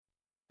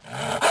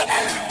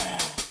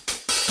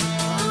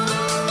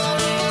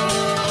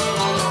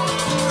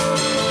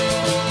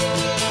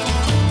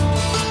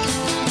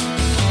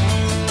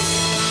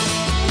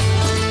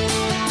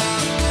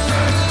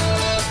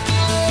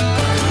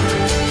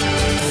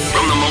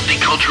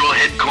cultural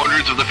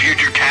headquarters of the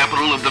future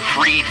capital of the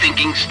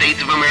free-thinking states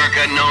of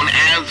America known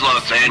as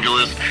Los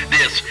Angeles,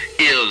 this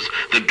is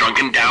the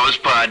Drunken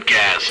Taoist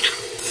Podcast.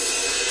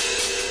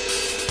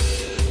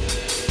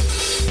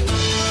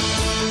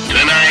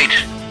 Tonight,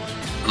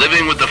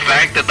 living with the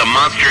fact that the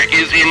monster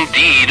is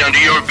indeed under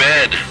your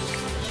bed.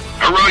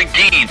 Heroic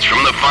deeds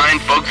from the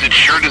fine folks at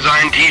Sure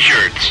Design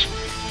T-shirts.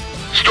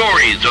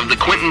 Stories of the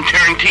Quentin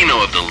Tarantino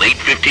of the late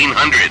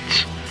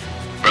 1500s.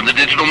 From the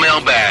digital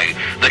mailbag,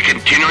 the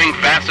continuing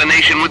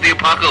fascination with the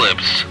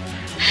apocalypse,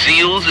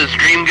 seals as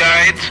dream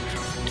guides,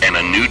 and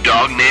a new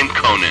dog named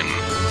Conan.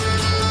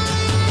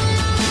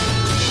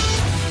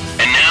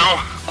 And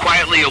now,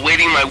 quietly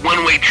awaiting my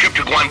one-way trip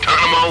to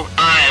Guantanamo,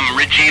 I'm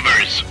Rich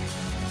Evers.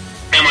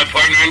 And my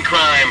partner in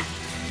crime,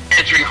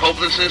 answering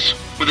hopelessness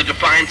with a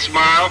defiant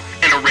smile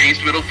and a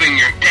raised middle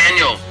finger,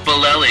 Daniel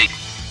Bolelli.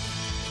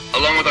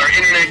 Along with our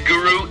internet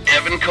guru,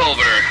 Evan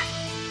Culver.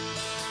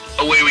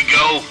 Away we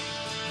go.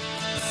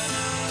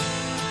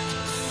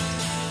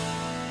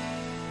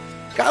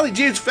 Golly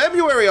gee, it's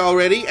February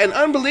already, and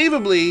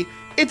unbelievably,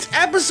 it's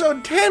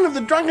episode 10 of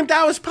the Drunken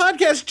Taoist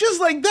Podcast,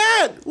 just like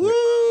that!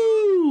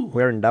 Woo!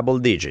 We're in double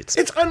digits.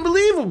 It's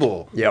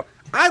unbelievable! Yep.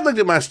 I looked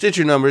at my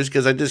Stitcher numbers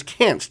because I just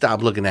can't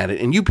stop looking at it,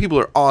 and you people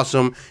are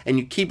awesome, and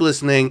you keep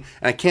listening,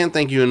 and I can't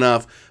thank you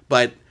enough,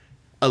 but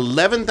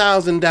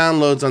 11,000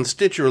 downloads on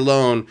Stitcher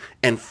alone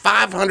and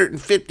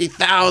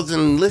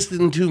 550,000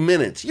 listened to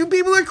minutes. You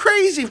people are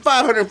crazy,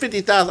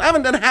 550,000. I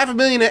haven't done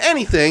 500,000 of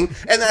anything,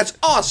 and that's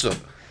awesome.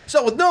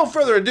 So with no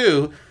further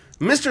ado,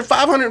 Mr.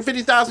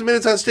 550,000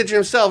 minutes on Stitcher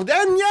himself,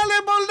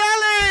 Daniele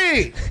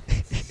Bolelli!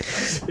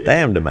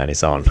 Damn, the man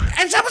is on.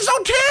 It's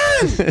episode 10!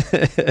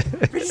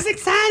 We're just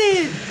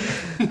excited!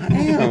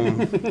 I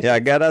am. Yeah,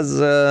 get us...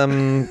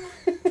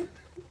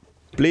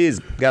 Please,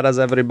 get us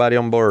everybody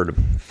on board.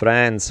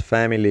 Friends,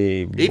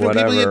 family, Even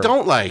whatever. people you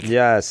don't like.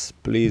 Yes,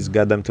 please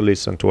get them to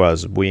listen to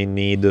us. We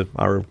need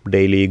our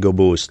daily ego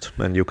boost,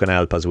 and you can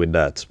help us with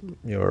that.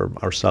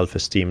 Our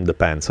self-esteem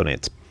depends on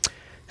it.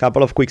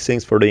 Couple of quick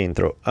things for the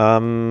intro.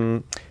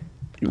 We're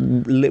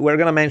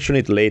going to mention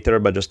it later,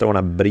 but just I want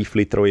to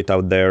briefly throw it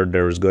out there.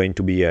 There's going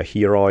to be a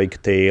heroic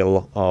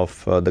tale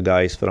of the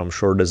guys from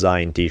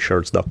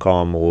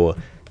SureDesignT-shirts.com who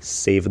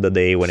save the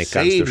day when it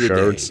comes to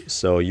shirts. Day.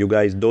 So you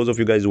guys, those of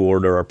you guys who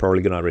order are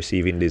probably going to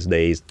receive in these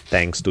days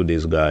thanks to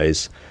these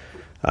guys.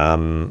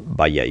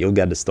 But yeah, you'll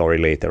get the story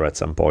later at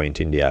some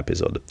point in the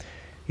episode.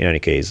 In any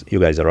case,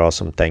 you guys are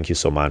awesome. Thank you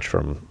so much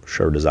from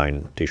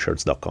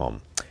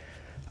SureDesignT-shirts.com.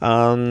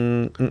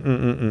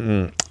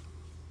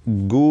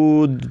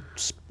 Good,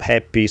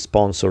 happy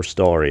sponsor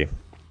story.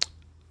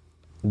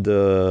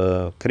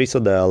 The Chris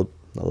O'Dell,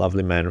 a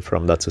lovely man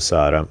from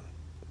Datsusara,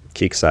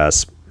 kicks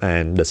ass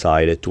and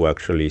decided to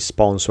actually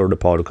sponsor the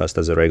podcast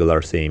as a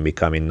regular thing,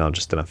 becoming not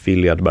just an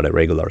affiliate but a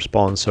regular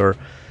sponsor.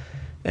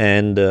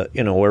 And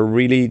we're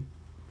really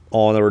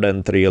honored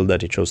and thrilled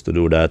that he chose to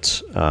do that.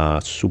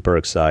 Super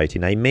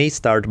exciting. I may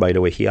start, by the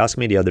way, he asked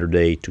me the other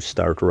day to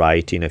start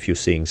writing a few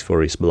things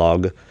for his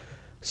blog.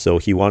 So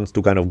he wants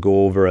to kind of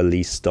go over a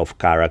list of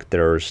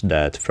characters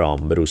that,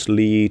 from Bruce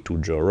Lee to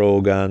Joe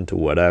Rogan to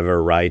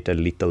whatever, write a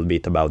little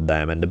bit about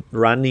them. And the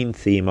running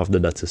theme of the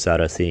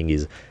Datsusara thing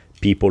is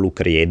people who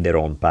create their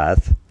own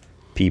path,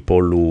 people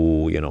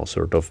who,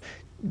 sort of,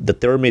 the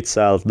term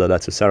itself, the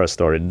Datsusara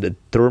story, the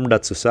term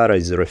Datsusara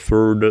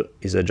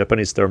is a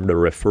Japanese term that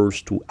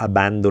refers to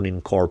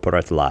abandoning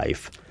corporate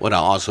life. What an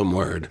awesome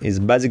word. It's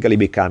basically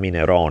becoming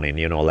a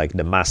Ronin, like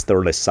the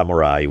masterless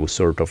samurai who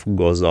sort of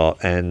goes off,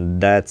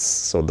 and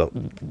it's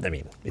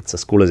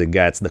as cool as it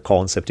gets, the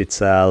concept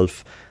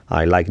itself.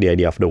 I like the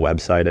idea of the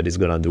website that is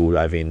going to do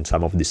having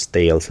some of these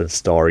tales and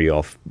story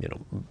of,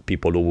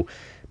 people who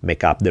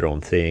make up their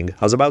own thing.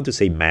 I was about to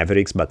say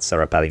mavericks, but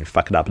Sarah Palin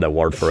fucked up that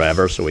word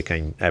forever, so we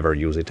can't ever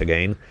use it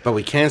again. But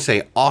we can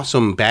say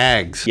awesome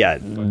bags. Yeah,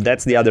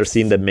 that's the other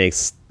thing that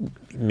makes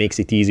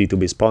it easy to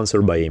be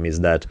sponsored by him,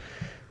 is that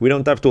we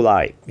don't have to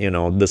lie.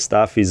 The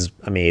stuff is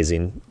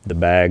amazing. The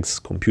bags,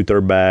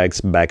 computer bags,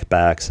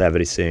 backpacks,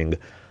 everything,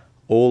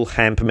 all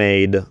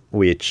handmade,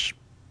 which,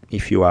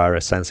 if you are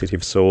a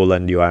sensitive soul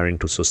and you are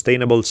into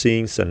sustainable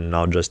things and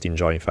not just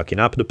enjoying fucking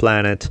up the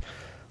planet,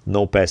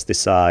 no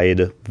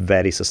pesticide,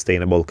 very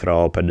sustainable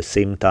crop. At the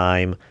same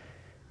time,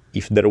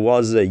 if there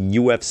was a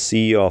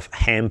UFC of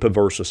hemp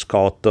versus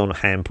cotton,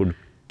 hemp would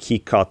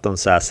kick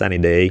cotton's ass any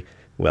day.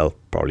 Well,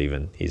 probably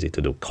even easy to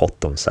do.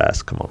 Cotton's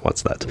ass, come on,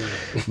 what's that?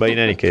 But in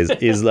any case,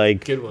 it's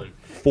like Good one.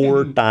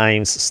 4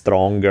 times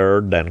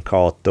stronger than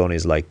cotton.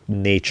 Is like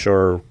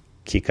nature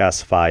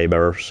kick-ass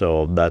fiber,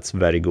 so that's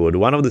very good.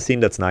 One of the things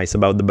that's nice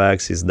about the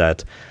bags is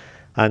that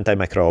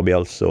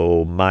antimicrobial,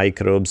 so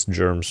microbes,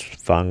 germs,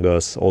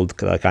 fungus, all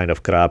kind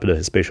of crap that,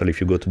 especially if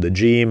you go to the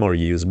gym or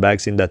you use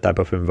bags in that type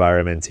of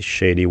environment, it's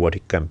shady what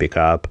it can pick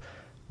up.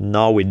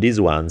 Not with these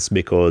ones,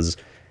 because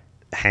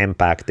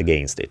hemp act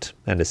against it.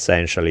 And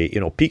essentially,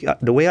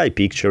 the way I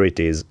picture it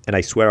is, and I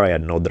swear I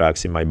had no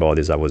drugs in my body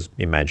as I was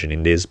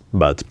imagining this,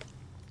 but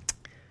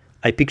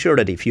I picture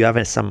that if you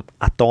have some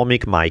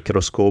atomic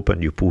microscope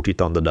and you put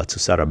it on the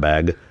Datsusara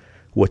bag,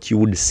 what you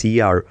would see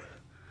are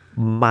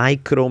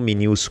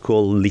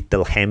minuscule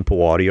little hemp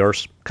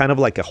warriors, kind of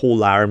like a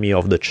whole army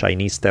of the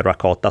Chinese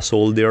terracotta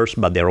soldiers,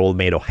 but they're all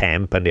made of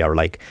hemp, and they are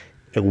like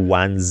a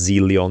 1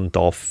 zillionth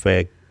of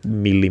a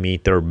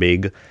millimeter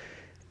big,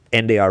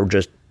 and they are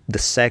just, the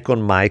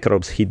second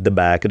microbes hit the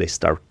back, they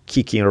start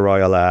kicking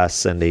royal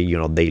ass, and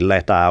they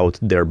let out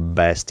their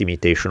best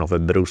imitation of a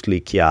Bruce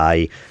Lee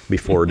Kiai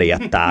before they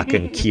attack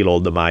and kill all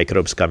the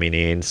microbes coming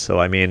in. So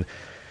I mean,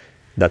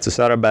 that's a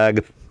Sarah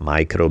bag.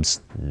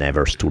 Microbes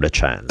never stood a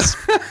chance.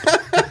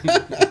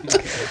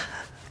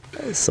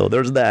 So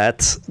there's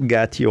that.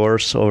 Get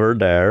yours over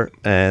there.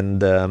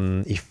 And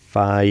if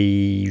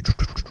I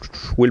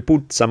will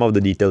put some of the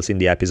details in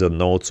the episode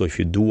notes. So if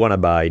you do want to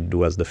buy,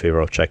 do us the favor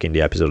of checking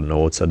the episode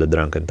notes at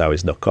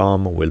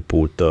thedrunkentaoist.com. We'll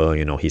put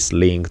his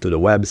link to the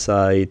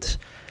website.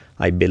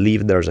 I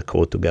believe there's a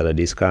code to get a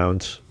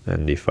discount.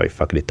 And if I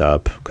fucked it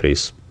up,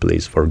 Chris,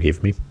 please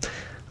forgive me.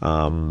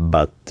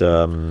 What's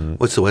the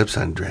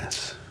website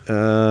address?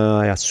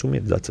 I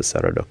assume that's a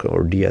Sarah.com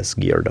or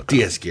dsgear.com.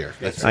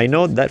 DSGear. I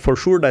know that for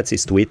sure. That's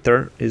his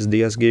Twitter, is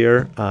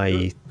DSgear.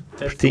 I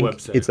think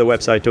it's the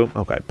website too.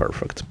 Okay,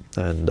 perfect.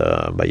 And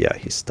but yeah,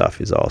 his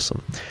stuff is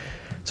awesome.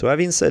 So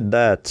having said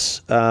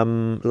that,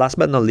 last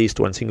but not least,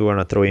 one thing we want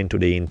to throw into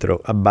the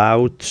intro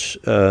about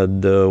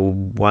the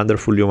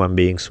wonderful human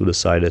beings who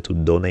decided to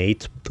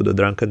donate to the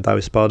Drunken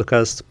Taoist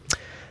podcast.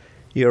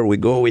 Here we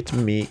go with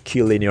me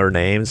killing your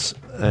names,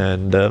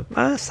 and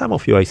some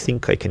of you I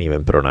think I can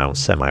even pronounce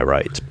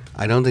semi-right.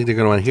 I don't think they're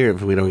going to want to hear it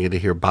if we don't get to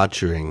hear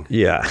butchering.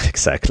 Yeah,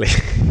 exactly.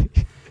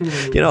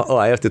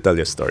 I have to tell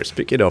you a story.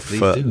 Speaking of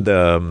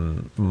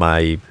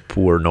my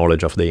poor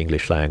knowledge of the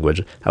English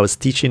language, I was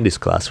teaching this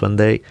class one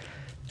day,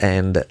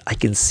 and I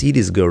can see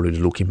this girl is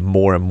looking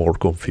more and more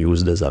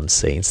confused as I'm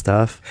saying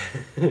stuff.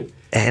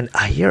 And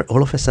I hear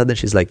all of a sudden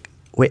she's like,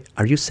 wait,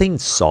 are you saying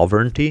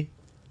sovereignty?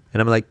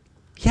 And I'm like,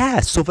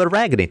 yeah,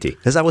 sovereignty,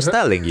 as I was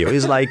telling you.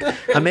 It's like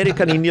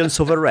American Indian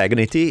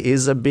sovereignty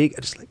is a big...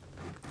 It's like,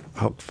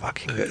 oh,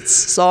 fucking it's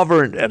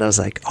sovereign. And I was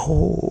like,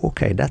 oh,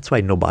 okay, that's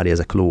why nobody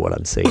has a clue what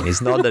I'm saying.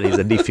 It's not that it's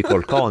a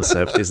difficult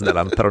concept, it's that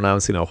I'm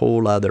pronouncing a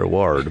whole other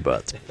word.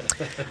 But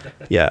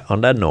yeah,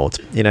 on that note,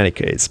 in any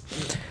case,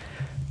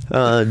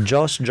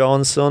 Josh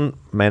Johnson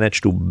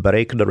managed to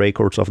break the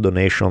records of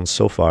donations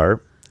so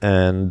far.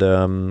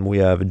 And we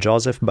have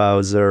Joseph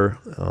Bowser,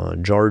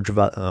 George,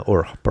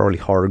 or probably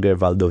Jorge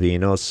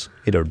Valdovinos,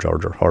 either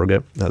George or Jorge,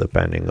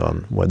 depending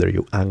on whether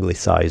you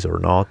anglicize or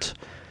not.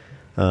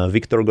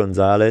 Victor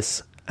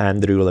Gonzalez,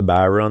 Andrew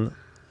LeBaron,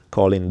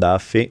 Colin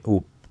Duffy,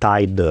 who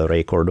tied the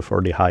record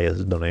for the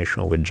highest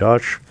donation with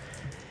Josh.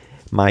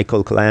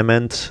 Michael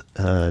Clement,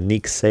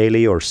 Nick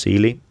Seeley or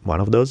Seeley,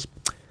 one of those.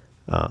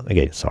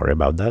 Again, sorry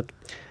about that.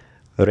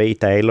 Ray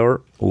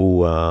Taylor,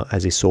 who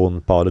has his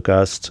own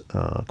podcast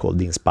called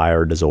The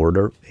Inspired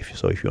Disorder, if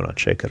you want to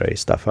check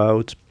Ray's stuff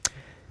out.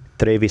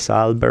 Travis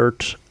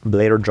Albert,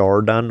 Blair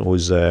Jordan,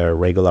 who's a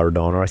regular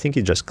donor. I think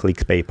he just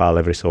clicks PayPal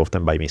every so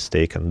often by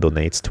mistake and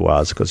donates to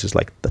us because it's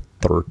like the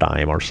third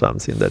time or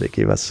something that they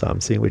give us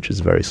something, which is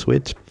very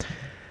sweet.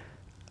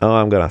 Oh,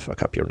 I'm going to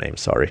fuck up your name,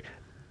 sorry.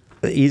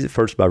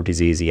 First part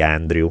is easy,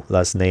 Andrew.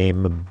 Last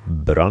name,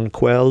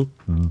 Brunkwell.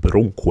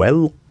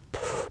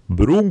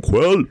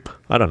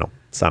 I don't know.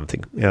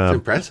 Something. It's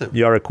impressive.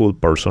 You are a cool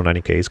person in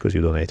any case because you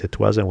donated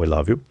to us and we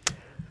love you.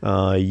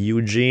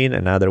 Eugene,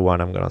 another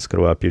one, I'm going to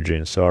screw up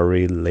Eugene,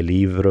 sorry.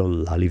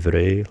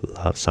 Lalivre,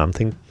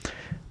 something.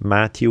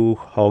 Matthew,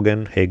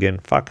 Hagen,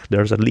 fuck,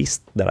 there's a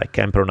list that I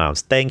can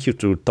pronounce. Thank you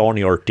to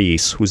Tony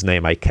Ortiz, whose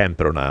name I can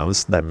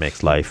pronounce. That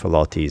makes life a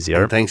lot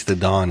easier. And thanks to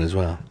Don as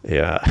well.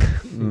 Yeah.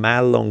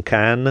 Malon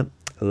Khan,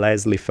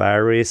 Leslie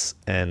Farris,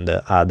 and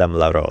Adam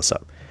La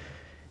Rosa.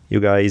 You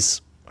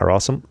guys are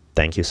awesome.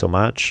 Thank you so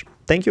much.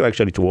 Thank you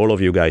actually to all of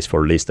you guys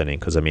for listening,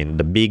 because I mean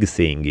the big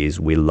thing is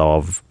we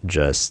love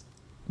just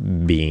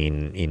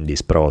being in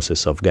this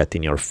process of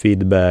getting your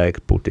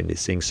feedback, putting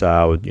these things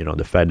out.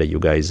 The fact that you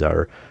guys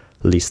are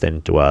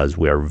listening to us,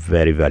 we are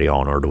very, very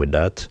honored with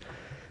that.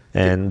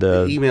 And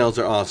the emails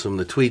are awesome,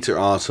 the tweets are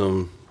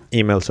awesome.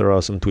 Emails are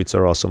awesome, tweets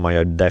are awesome.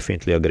 I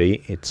definitely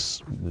agree.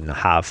 It's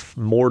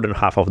more than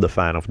half of the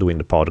fun of doing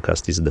the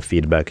podcast is the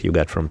feedback you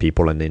get from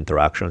people and the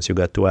interactions you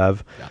get to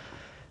have. Yeah.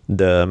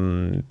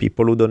 The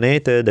people who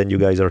donated and you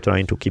guys are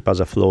trying to keep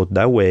us afloat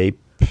that way,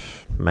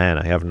 man,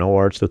 I have no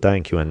words to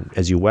thank you. And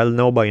as you well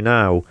know by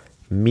now,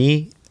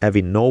 me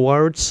having no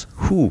words,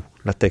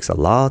 that takes a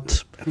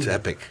lot. That's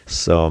epic.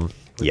 So,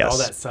 yes. All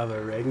that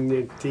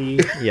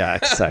sovereignty. Yeah,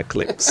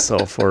 exactly.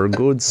 So for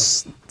good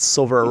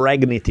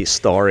sovereignty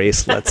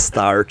stories, let's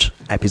start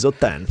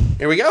episode 10.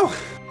 Here we go.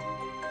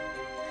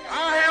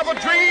 I have a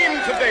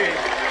dream today.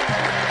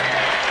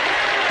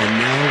 And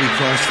now we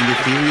cross the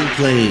ethereal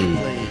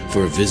plane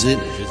for a visit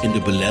into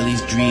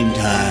Bolelli's dream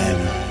time.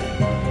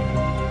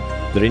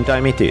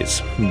 Dreamtime it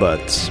is,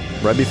 but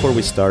right before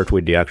we start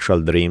with the actual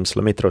dreams,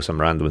 let me throw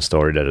some random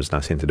story that has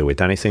nothing to do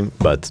with anything,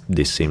 but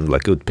this seemed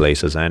like a good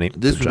place as any.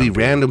 This would be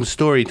random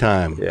story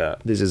time. Yeah,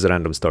 this is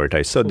random story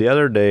time. So the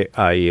other day,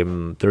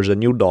 there's a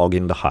new dog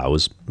in the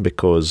house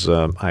because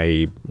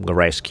I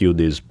rescued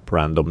this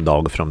random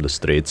dog from the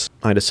streets.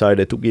 I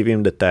decided to give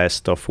him the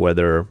test of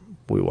whether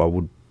I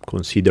would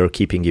consider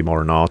keeping him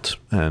or not,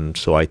 and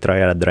so I tried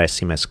to address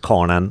him as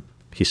Conan.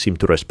 He seemed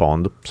to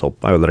respond, so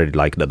I already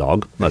like the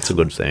dog. That's a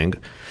good thing.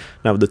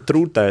 Now, the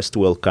true test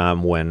will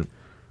come when,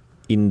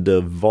 in the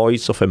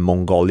voice of a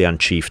Mongolian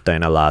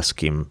chieftain, I'll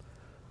ask him,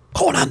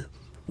 Conan,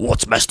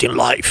 what's best in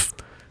life?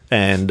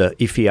 And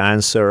if he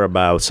answers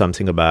about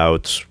something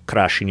about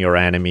crushing your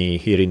enemy,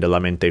 hearing the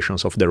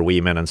lamentations of their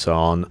women and so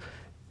on,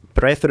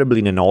 preferably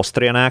in an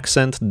Austrian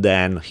accent,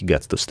 then he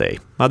gets to stay.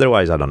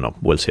 Otherwise, I don't know.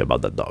 We'll see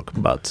about that dog.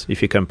 But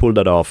if he can pull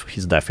that off,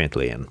 he's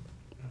definitely in.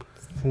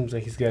 Seems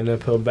like he's got an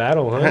uphill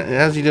battle, huh?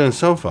 How's he doing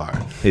so far?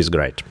 He's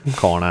great.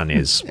 Conan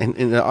is... And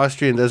the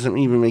Austrian doesn't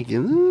even make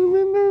you...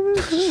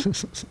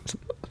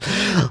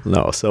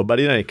 No, but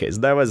in any case,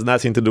 that was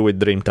nothing to do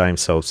with Dreamtime,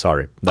 so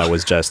sorry. That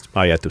was just,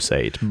 I had to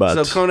say it. But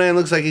So Conan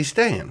looks like he's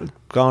staying.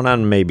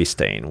 Conan may be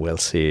staying. We'll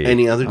see.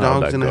 Any other how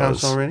dogs that in the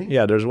goes. house already?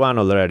 Yeah, there's one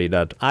already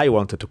that I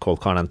wanted to call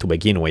Conan to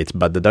begin with,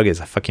 but the dog is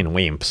a fucking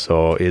wimp,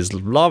 so he's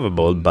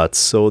lovable, but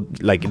so,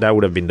 like, that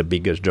would have been the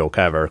biggest joke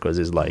ever, because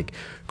he's like,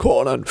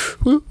 Conan,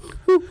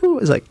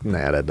 it's like,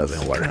 nah, that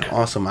doesn't work.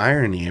 Awesome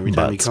irony every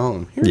time you call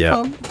him. Here Yeah,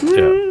 come.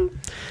 yeah.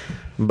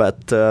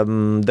 But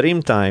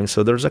Dreamtime,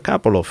 so there's a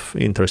couple of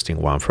interesting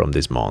ones from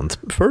this month.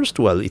 First,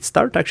 well, it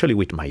started actually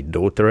with my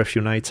daughter a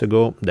few nights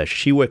ago, that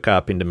she woke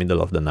up in the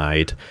middle of the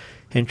night,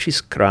 and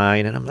she's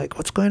crying, and I'm like,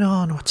 what's going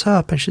on? What's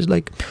up? And she's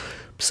like,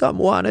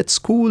 someone at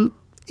school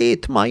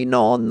ate my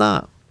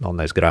nonna.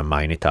 Nonna is grandma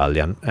in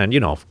Italian. And,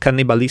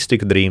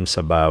 cannibalistic dreams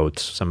about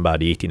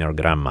somebody eating her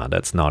grandma,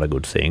 that's not a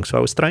good thing. So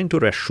I was trying to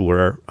reassure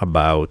her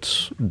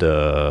about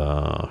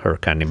her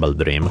cannibal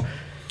dream.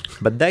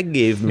 But that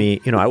gave me,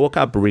 I woke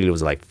up really, it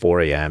was like 4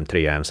 a.m.,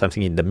 3 a.m.,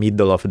 something in the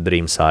middle of a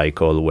dream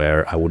cycle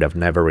where I would have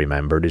never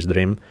remembered this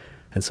dream.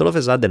 And so all of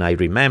a sudden I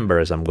remember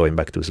as I'm going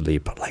back to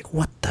sleep, I'm like,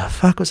 what the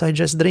fuck was I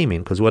just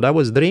dreaming? Because what I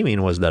was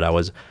dreaming was that I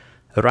was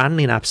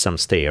running up some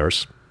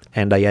stairs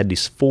and I had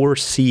these 4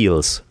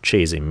 seals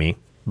chasing me.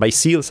 By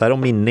seals, I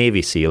don't mean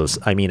Navy SEALs.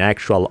 I mean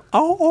actual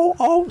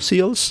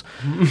seals.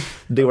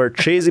 They were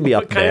chasing me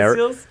up there. What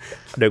kind of seals?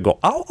 They go,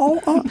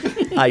 ow.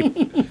 I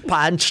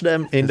punched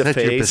them in the Is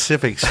that your face.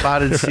 Pacific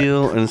spotted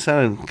seal? And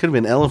it could have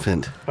been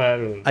elephant. I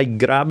don't know. I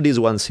grabbed this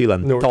one seal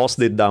and tossed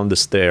it down the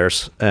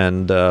stairs.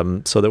 And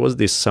so there was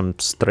some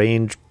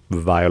strange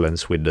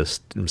violence with the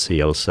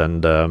seals.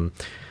 And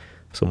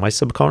so my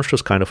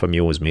subconscious kind of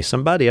amused me.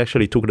 Somebody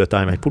actually took the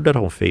time. I put that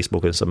on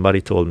Facebook and somebody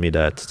told me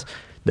that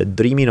the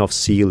dreaming of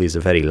seal is a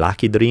very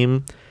lucky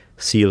dream.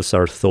 Seals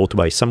are thought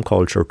by some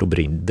culture to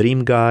bring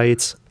dream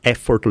guides,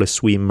 effortless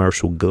swimmers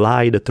who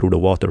glide through the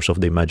waters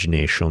of the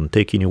imagination,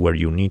 taking you where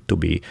you need to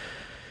be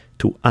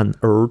to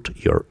unearth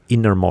your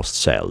innermost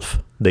self.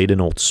 They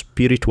denote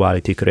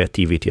spirituality,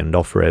 creativity, and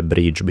offer a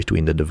bridge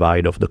between the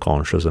divide of the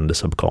conscious and the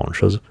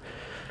subconscious.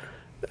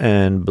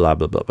 And blah,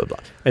 blah, blah, blah, blah.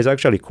 There's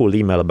actually a cool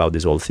email about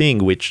this whole thing,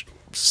 which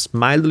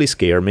mildly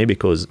scared me,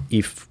 because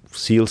if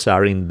seals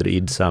are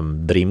indeed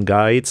some dream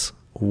guides,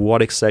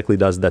 what exactly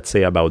does that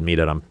say about me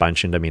that I'm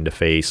punching them in the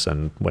face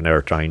and when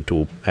they're trying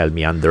to help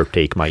me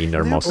undertake my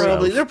innermost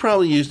self? They're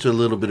probably used to a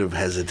little bit of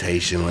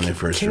hesitation when they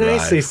first Can arrive.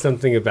 I say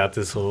something about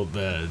this whole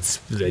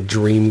the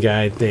dream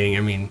guide thing?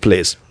 I mean,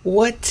 Please.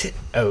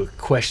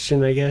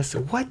 Question, I guess.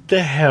 What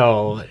the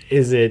hell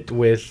is it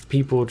with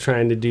people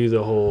trying to do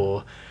the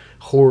whole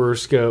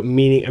horoscope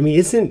meaning? I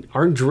mean,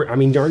 aren't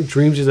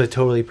dreams just a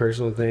totally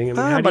personal thing? I mean,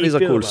 how do but you it's a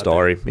feel cool about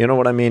story. that? You know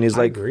what I mean? It's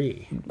I like,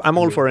 agree. I'm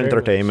all for Very much.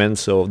 entertainment,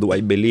 so do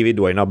I believe it?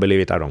 Do I not believe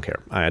it? I don't care.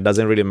 It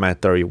doesn't really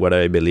matter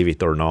whether I believe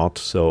it or not.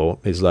 So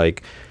it's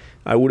like,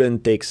 I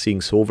wouldn't take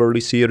things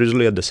overly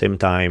seriously. At the same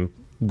time,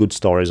 good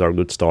stories are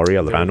good story.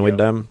 I'll There run you with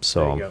go. them. There you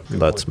So go. Good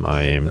that's point.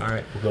 my... All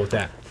right, we'll go with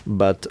that.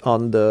 But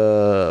on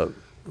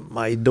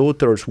my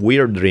daughter's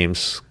weird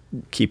dreams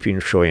keeping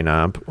showing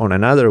up. On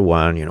another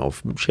one,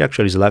 she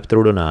actually slept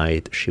through the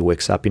night. She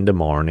wakes up in the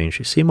morning.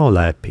 She seems all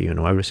happy,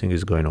 everything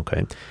is going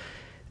okay.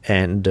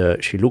 And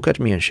she look at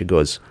me and she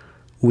goes,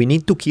 we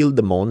need to kill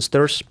the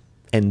monsters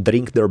and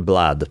drink their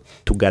blood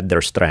to get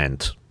their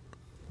strength.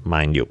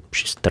 Mind you,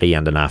 she's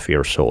 3.5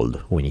 years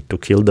old. We need to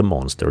kill the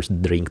monsters,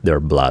 drink their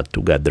blood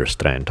to get their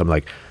strength. I'm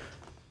like,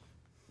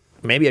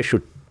 maybe I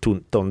should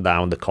tone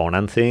down the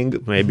Conan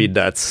thing. Maybe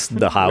that's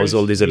the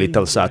household is a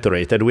little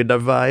saturated with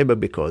that vibe,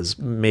 because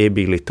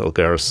maybe little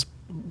girls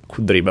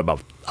could dream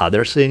about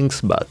other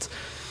things. But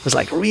it's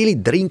like, really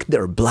drink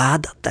their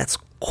blood? That's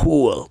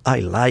cool. I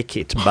like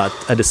it. But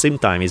at the same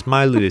time, it's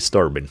mildly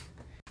disturbing.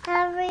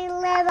 Every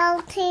little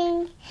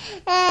thing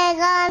is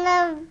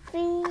gonna be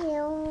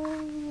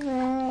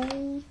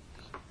alright.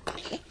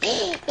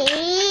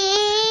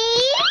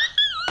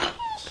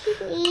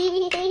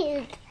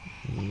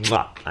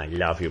 Mwah, I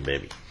love you,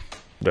 baby.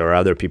 There are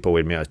other people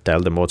with me. I tell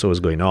them what was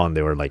going on.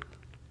 They were like,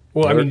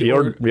 Well, I mean,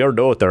 your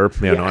daughter,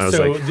 you know. I was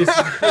so like, this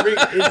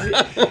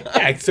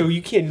yeah, so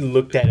you can't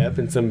look that up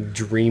in some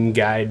dream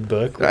guide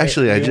book. Right?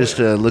 Actually, I just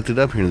looked it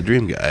up here in the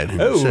Dream Guide.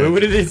 Oh, It said, what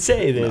did it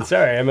say then?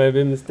 Sorry, I might have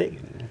been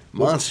mistaken.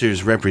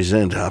 monsters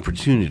represent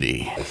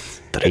opportunity.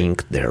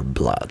 drink their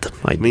blood.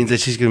 It means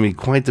that she's going to be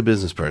quite the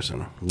business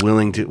person,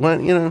 willing to.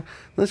 Well, you know,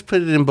 let's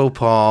put it in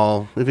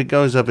Bhopal. If it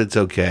goes up, it's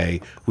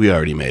okay. We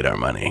already made our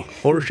money.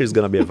 Or she's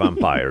gonna be a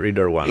vampire.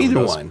 Either one. of Either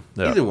those. one.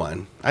 Yeah. Either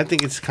one. I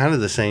think it's kind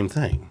of the same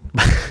thing.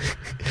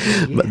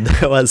 But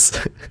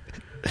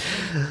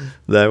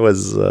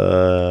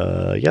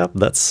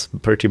that's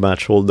pretty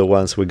much all the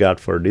ones we got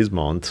for this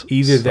month.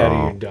 Either that So-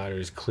 or your daughter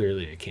is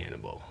clearly a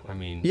cannibal. I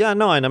mean, Yeah,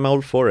 no, and I'm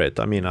all for it.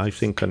 I mean, I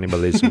think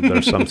cannibalism,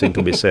 there's something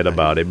to be said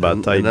about it,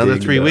 but I Another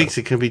dig 3 the- weeks,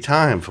 it could be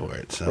time for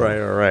it. So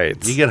Right.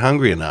 you get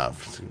hungry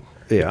enough.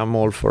 Yeah, I'm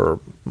all for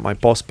my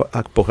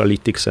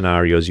post-apocalyptic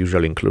scenarios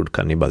usually include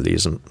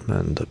cannibalism,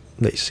 and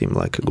they seem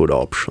like a good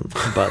option.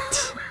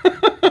 But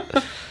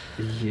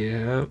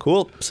yeah.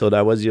 cool. So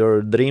that was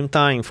your dream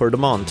time for the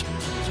month.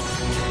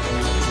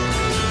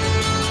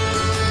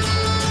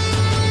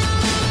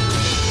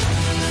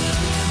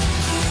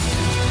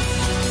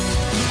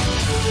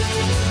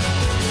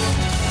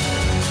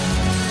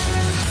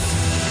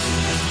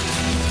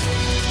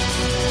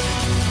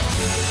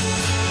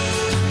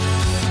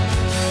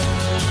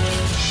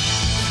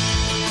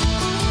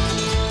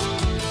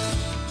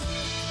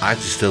 I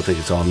just still think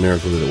it's all a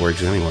miracle that it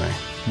works anyway.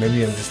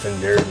 Maybe I'm just a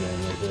nerd. Man.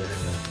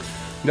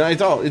 No,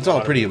 it's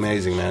all pretty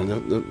amazing, man.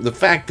 The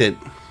fact that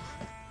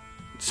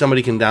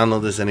somebody can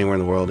download this anywhere in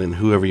the world, and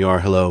whoever you are,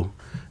 hello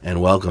and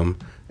welcome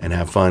and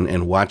have fun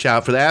and watch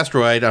out for the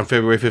asteroid on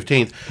February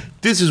 15th.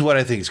 This is what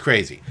I think is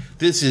crazy.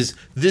 This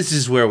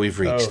is where we've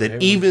reached.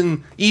 That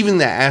even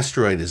the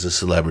asteroid is a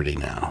celebrity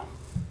now.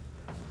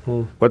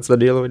 What's the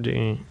deal with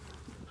the...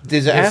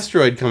 There's an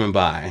asteroid coming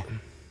by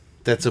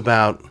that's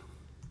about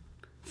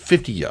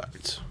 50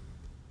 yards.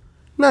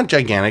 Not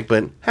gigantic,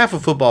 but half a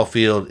football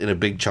field in a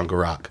big chunk of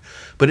rock.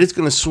 But it's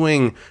going to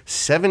swing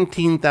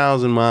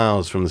 17,000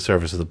 miles from the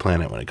surface of the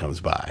planet when it comes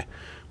by,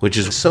 which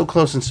is so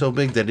close and so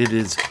big that it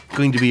is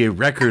going to be a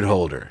record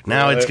holder.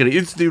 Now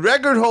it's the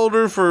record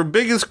holder for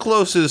biggest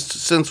closest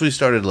since we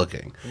started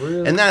looking.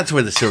 Really? And that's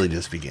where the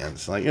silliness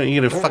begins. Like, you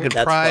get a fucking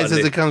That's prize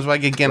funny. as it comes by,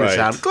 get Guinness Right.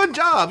 out. Good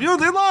job, you're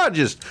the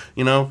largest.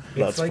 You know,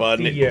 That's like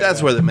funny.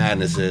 that's where the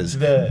madness is.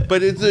 The-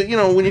 But it's when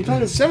you're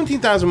talking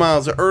 17,000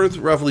 miles, the Earth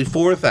roughly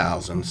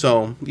 4,000.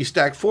 So you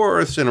stack 4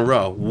 Earths in a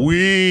row,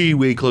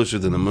 way closer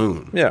than the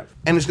moon. Yeah.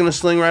 And it's going to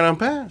sling right on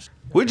past.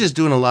 We're just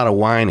doing a lot of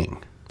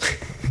whining.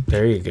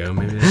 There you go.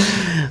 Maybe.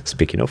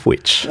 Speaking of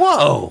which...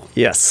 Whoa!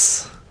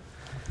 Yes.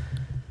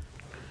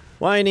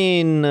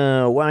 Whining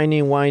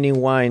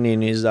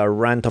is our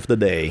rant of the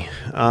day.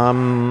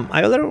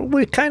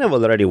 We kind of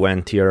already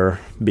went here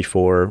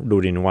before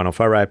during one of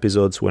our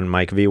episodes when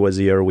Mike V was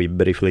here. We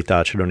briefly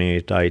touched on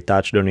it. I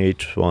touched on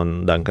it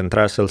on Duncan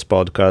Trussell's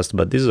podcast,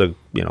 but this is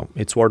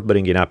it's worth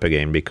bringing up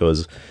again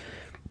because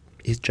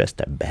it's just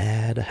a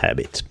bad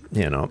habit,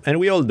 and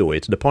we all do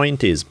it. The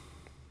point is,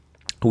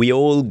 we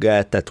all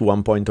get at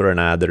one point or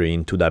another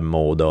into that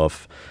mode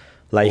of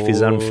life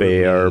is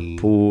unfair,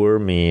 poor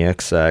me,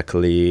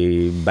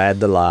 exactly,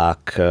 bad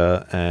luck,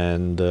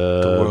 and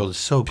The world is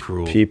so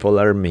cruel. people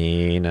are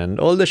mean and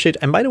all the shit.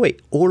 And by the way,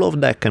 all of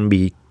that can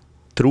be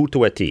true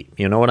to a T.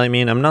 You know what I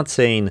mean? I'm not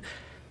saying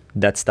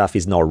that stuff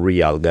is not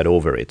real, get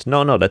over it.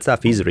 No, that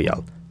stuff is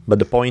real. But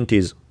the point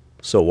is,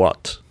 so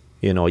what?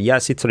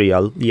 Yes, it's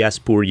real. Yes,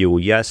 poor you.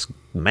 Yes,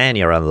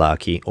 many are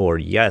unlucky. Or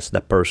yes,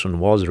 that person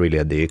was really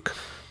a dick.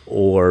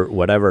 Or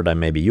whatever that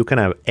may be. You can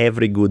have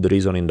every good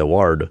reason in the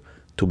world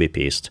to be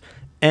pissed.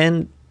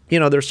 And,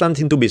 there's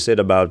something to be said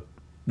about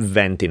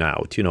venting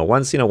out.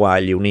 Once in a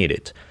while you need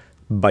it.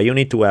 But you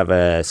need to have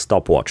a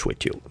stopwatch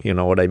with you. You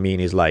know what I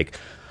mean? It's like,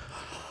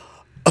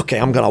 okay,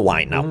 I'm going to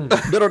whine now.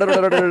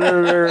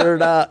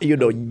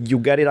 You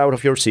get it out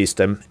of your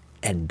system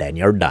and then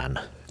you're done.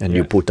 And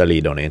you put a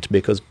lid on it.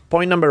 Because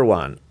point number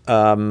one,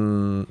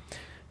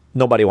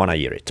 nobody want to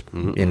hear it.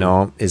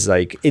 It's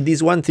like, it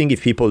is one thing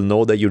if people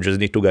know that you just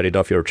need to get it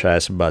off your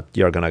chest, but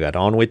you're going to get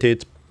on with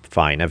it.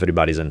 Fine,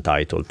 everybody's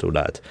entitled to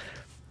that.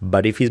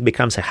 But if it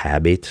becomes a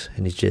habit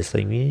and it's just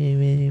like,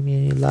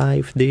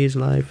 life this,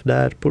 life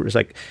that, it's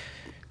like,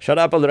 shut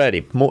up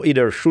already.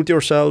 Either shoot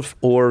yourself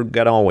or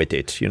get on with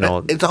it,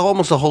 It's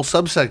almost a whole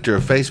subsector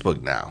of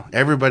Facebook now.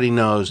 Everybody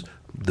knows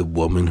the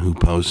woman who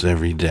posts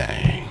every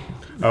day.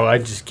 Oh, I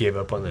just gave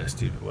up on that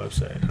stupid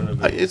website. I don't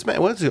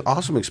know. It's an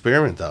awesome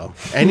experiment, though.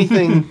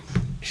 Anything,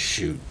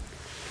 shoot.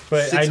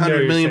 But I know 600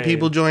 you're million saying-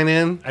 people join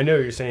in, I know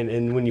what you're saying,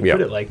 and when you Yeah.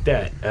 put it like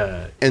that,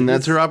 and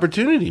that's her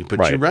opportunity.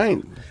 But you're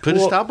right. Put a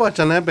Well, stopwatch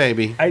on that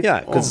baby.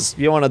 because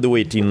you want to do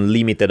it in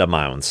limited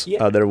amounts.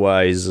 Yeah.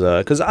 Otherwise,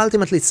 because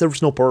ultimately it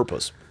serves no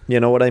purpose. You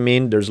know what I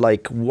mean? There's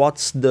like,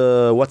 what's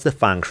the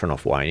function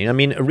of whining? I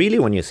mean, really,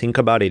 when you think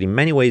about it, in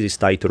many ways it's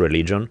tied to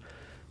religion,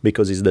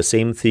 because it's the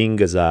same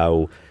thing as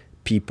how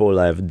people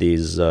have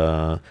this,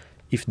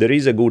 if there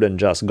is a good and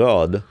just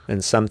God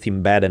and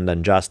something bad and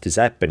unjust is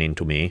happening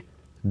to me,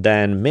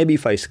 then maybe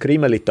if I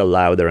scream a little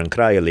louder and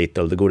cry a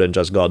little, the good and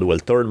just God will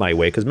turn my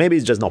way, because maybe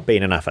it's just not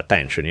paying enough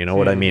attention. You know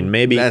what I mean?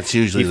 Maybe That's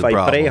usually if the I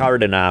problem. pray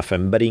hard enough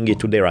and bring it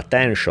to their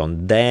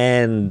attention,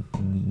 then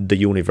the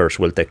universe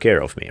will take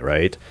care of me,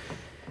 right?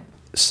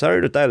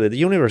 Sorry to tell you, the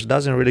universe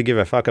doesn't really give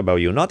a fuck about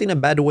you. Not in a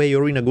bad way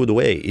or in a good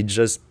way. It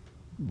just,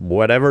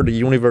 whatever the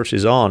universe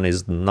is on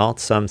is not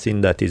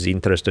something that is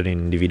interested in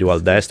individual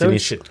Don't destiny.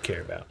 shit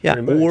care about. Yeah,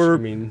 pretty much. or I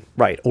mean,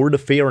 right, or the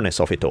fairness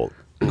of it all.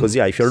 Because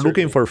if you're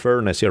looking for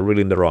fairness, you're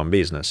really in the wrong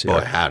business. Boy,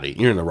 howdy,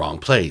 you're in the wrong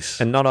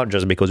place. And not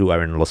just because we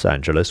are in Los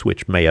Angeles,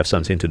 which may have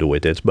something to do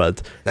with it,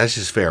 but That's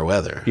just fair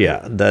weather.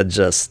 yeah, that's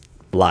just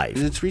life.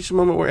 It's reached a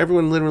moment where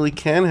everyone literally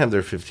can have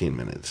their 15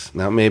 minutes.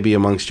 Now, maybe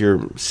amongst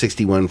your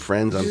 61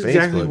 friends on this is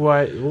Facebook.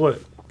 exactly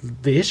what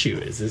the issue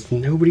is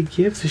nobody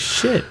gives a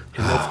shit.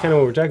 And that's kind of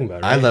what we're talking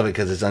about, right? I love it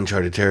because it's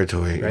uncharted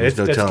territory. Right, There's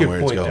no that's a telling good where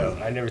point, it's going.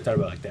 though. I never thought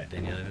about it like that,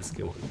 Danielle. That's a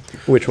good one.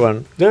 Which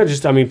one? No,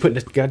 just, I mean, putting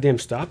a goddamn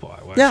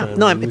stopwatch. Yeah,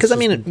 no, because I it's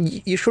mean,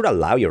 just- you should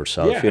allow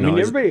yourself. yeah, you know, I mean,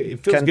 it's- everybody,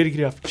 it feels can- good to get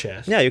it off the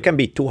chest. Yeah, you can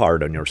be too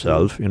hard on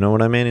yourself. You know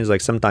what I mean? It's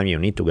like sometimes you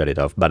need to get it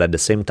off, but at the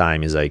same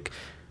time, it's like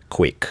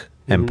quick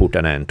and put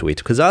an end to it.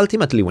 Because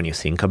ultimately, when you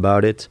think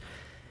about it,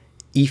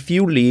 if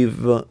you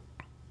live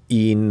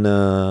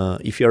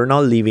if you're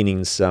not living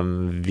in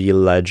some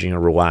village in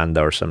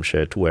Rwanda or some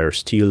shit where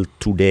still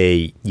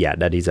today, yeah,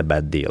 that is a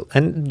bad deal.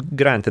 And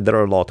granted, there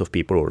are a lot of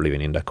people who are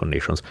living in that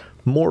conditions.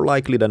 More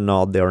likely than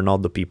not, they are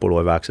not the people who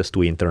have access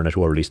to internet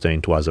who are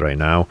listening to us right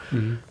now.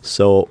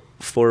 So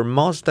for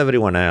most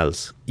everyone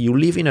else, you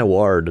live in a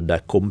world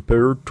that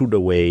compared to the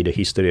way the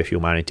history of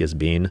humanity has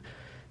been,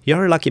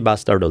 you're a lucky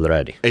bastard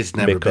already. It's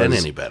never been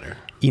Because any better.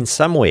 in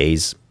some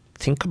ways,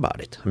 think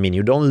about it. I mean,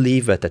 you don't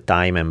live at a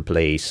time and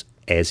place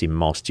as in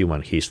most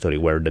human history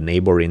where the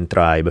neighboring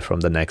tribe from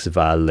the next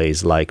valley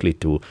is likely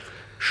to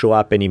show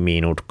up any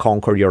minute,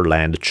 conquer your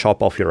land,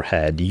 chop off your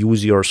head,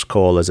 use your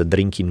skull as a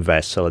drinking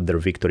vessel at their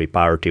victory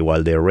party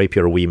while they rape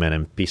your women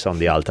and piss on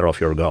the altar of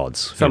your gods.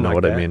 Something you know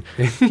like what I mean?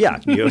 Yeah,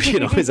 you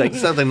know, it's like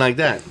Something like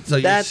that. So,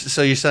 That-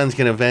 so your sons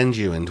can avenge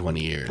you in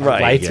 20 years.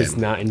 Right. Life Again. is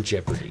not in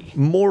jeopardy.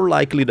 more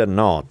likely than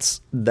not,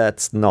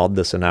 that's not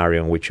the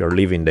scenario in which you're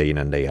living day in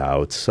and day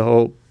out.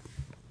 So,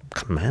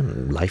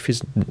 man, life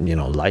is,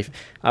 life.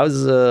 I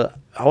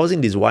was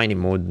in this whiny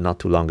mood not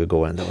too long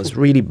ago, and I was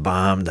really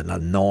bummed and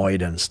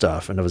annoyed and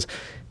stuff. And I was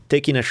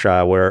taking a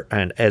shower,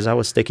 and as I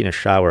was taking a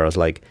shower, I was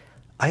like,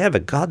 I have a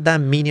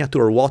goddamn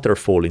miniature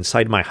waterfall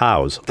inside my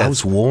house.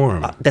 That's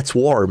warm. That's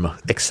warm,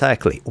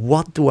 exactly.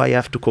 What do I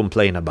have to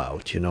complain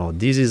about?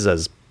 This is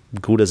as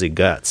good as it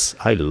gets.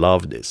 I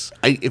love this.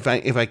 If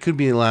I could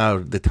be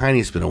allowed the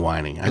tiniest bit of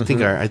whining, I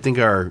think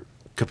our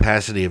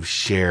capacity of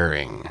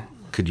sharing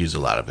could use a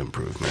lot of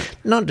improvement.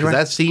 No, 'Cause there are-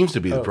 that seems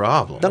to be the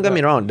problem. Don't get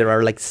me wrong. There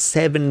are like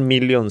 7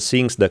 million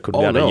things that could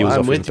get a use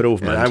of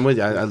improvement. I'm with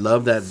you. I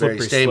love that very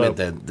Slippery statement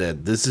slope.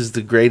 that this is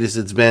the greatest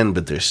it's been,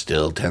 but there's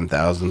still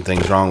 10,000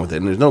 things wrong with it,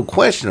 and there's no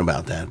question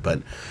about that.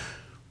 But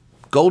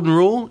golden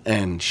rule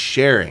and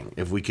sharing,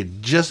 if we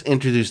could just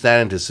introduce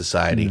that into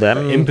society.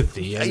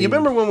 Empathy. I You mean,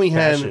 remember when we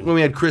passion.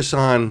 had Chris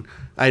on?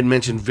 I had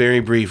mentioned very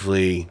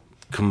briefly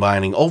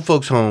combining old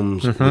folks'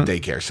 homes with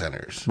daycare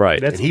centers. Right.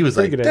 That's And he was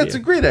a pretty like, good "That's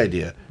idea. a great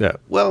idea." Yeah.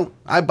 Well,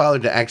 I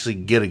bothered to actually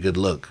get a good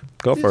look.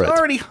 Go for There's it.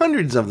 already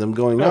hundreds of them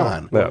going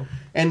on. Yeah.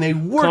 And they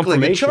work like a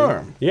Confirmation.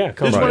 charm. Yeah,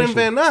 There's one in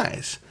confirmation. Van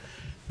Nuys.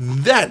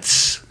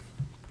 That's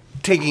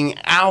taking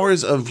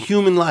hours of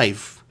human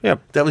life. Yep.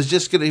 That was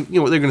just gonna,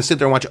 they're gonna sit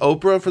there and watch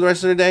Oprah for the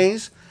rest of their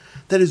days.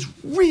 That is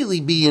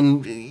really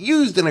being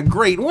used in a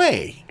great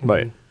way.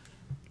 Right.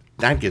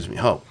 That gives me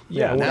hope.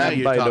 Yeah, Now And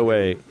you're by the talking.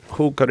 way,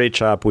 who could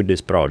reach up with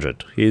this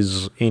project?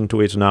 He's into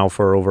it now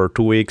for over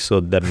 2 weeks, so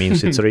that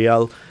means it's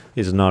real.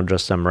 It's not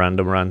just some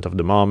random rant of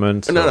the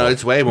moment. No, so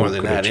it's way more who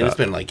than could that. reach And it's up?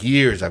 been like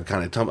years I've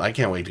kind of I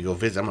can't wait to go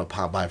visit. I'm going to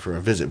pop by for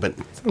a visit. But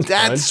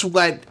that's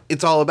what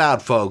it's all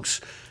about,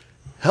 folks.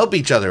 Help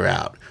each other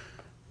out.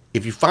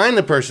 If you find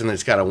the person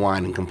that's got to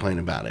whine and complain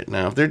about it,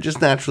 now, if they're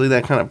just naturally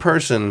that kind of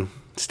person,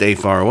 stay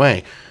far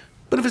away.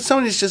 But if it's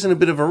somebody that's just in a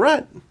bit of a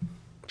rut,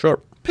 Sure.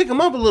 pick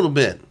them up a little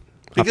bit.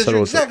 Because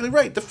you're Absolutely. exactly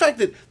right. The fact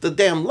that the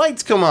damn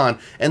lights come on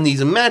and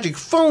these magic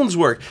phones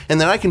work and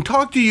that I can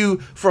talk to you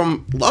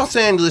from Los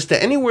Angeles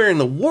to anywhere in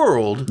the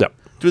world Yep.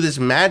 through this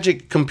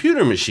magic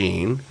computer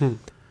machine,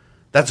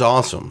 that's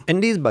awesome.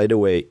 And this, by the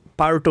way,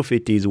 part of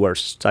it is we're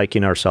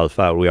psyching ourselves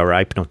out. We are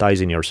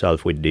hypnotizing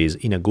yourself with this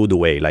in a good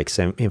way, like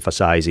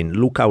emphasizing,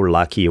 look how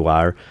lucky you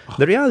are.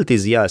 The reality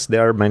is, yes,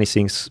 there are many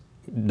things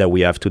that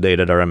we have today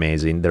that are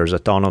amazing. There's a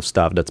ton of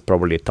stuff that's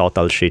probably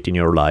total shit in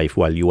your life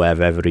while you have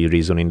every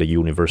reason in the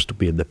universe to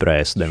be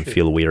depressed and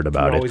feel weird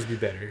about Can it. always be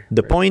better.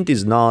 The right? point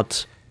is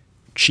not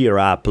cheer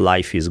up,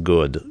 life is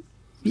good.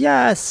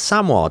 Yeah,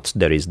 somewhat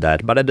there is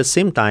that, but at the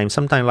same time,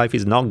 sometimes life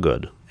is not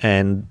good.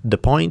 And the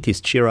point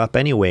is cheer up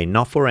anyway,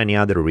 not for any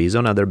other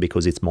reason other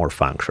because it's more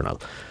functional.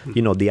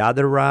 The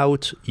other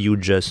route, you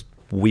just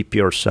whip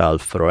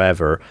yourself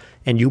forever.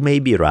 And you may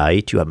be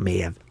right, may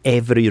have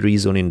every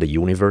reason in the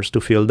universe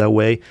to feel that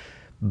way,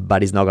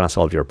 but it's not going to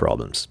solve your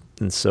problems.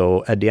 And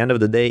so at the end of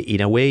the day,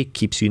 in a way, it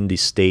keeps you in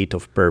this state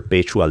of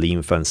perpetual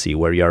infancy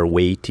where you're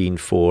waiting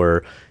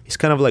for... It's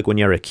kind of like when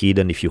you're a kid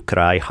and if you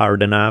cry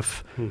hard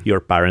enough,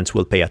 your parents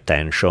will pay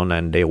attention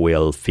and they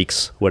will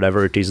fix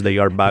whatever it is that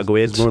you're bug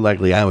with. It's more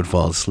likely I would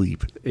fall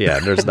asleep.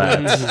 Yeah, there's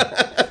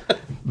that.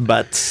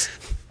 But,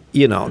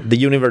 you know, the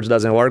universe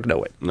doesn't work that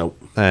way. Nope.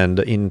 And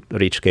in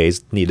which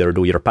case, neither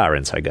do your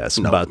parents, I guess.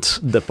 No. But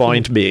the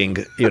point being,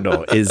 you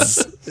know,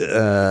 is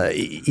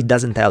it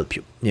doesn't help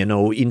you. You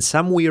know, in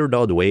some weird,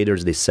 odd way,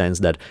 there's this sense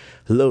that,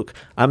 look,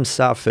 I'm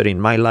suffering.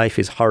 My life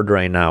is hard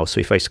right now. So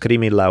if I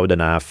scream it loud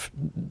enough,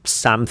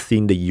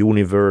 something, the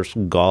universe,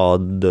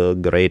 God, the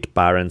great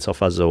parents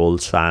of us all,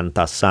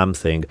 Santa,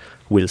 something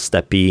will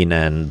step in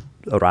and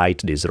right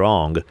this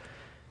wrong.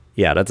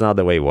 Yeah, that's not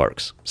the way it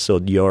works. So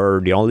the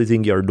only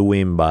thing you're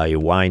doing by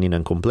whining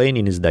and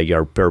complaining is that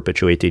you're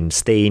perpetuating,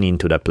 staying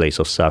into that place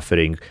of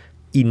suffering,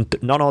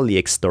 not only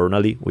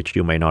externally, which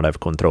you may not have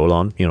control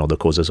on, you know, the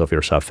causes of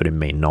your suffering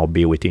may not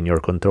be within your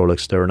control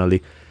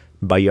externally,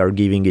 but you're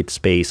giving it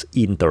space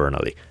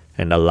internally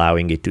and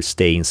allowing it to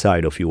stay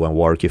inside of you and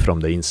work you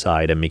from the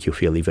inside and make you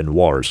feel even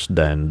worse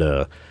than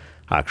the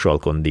actual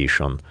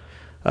condition.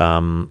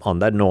 On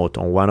that note,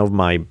 on one of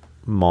my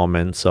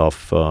moments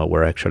of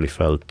where I actually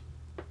felt,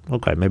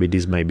 okay, maybe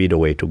this may be the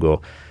way to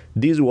go.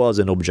 This was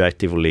an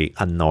objectively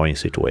annoying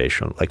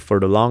situation. Like for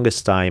the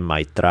longest time,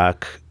 my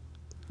truck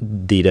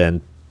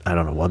didn't, I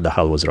don't know what the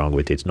hell was wrong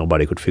with it.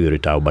 Nobody could figure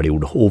it out, but it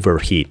would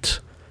overheat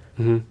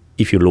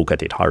if you look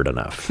at it hard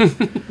enough.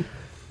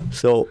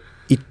 So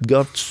it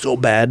got so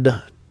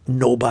bad,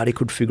 nobody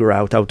could figure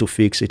out how to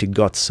fix it. It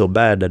got so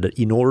bad that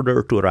in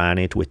order to run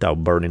it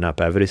without burning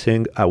up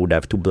everything, I would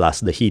have to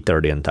blast the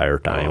heater the entire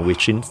time,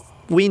 which in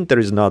winter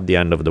is not the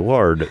end of the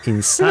world.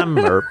 In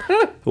summer,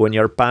 when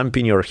you're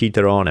pumping your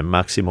heater on at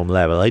maximum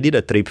level, I did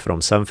a trip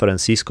from San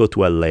Francisco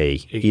to LA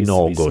in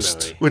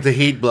August. With the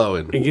heat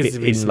blowing.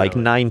 In like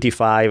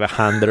 95,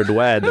 100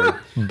 weather,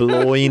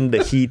 blowing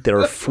the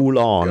heater full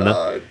on.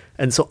 God.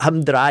 And so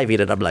I'm driving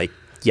and I'm like,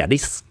 yeah,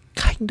 this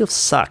kind of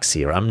sucks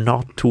here. I'm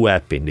not too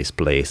happy in this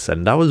place.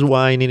 And I was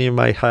whining in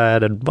my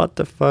head and what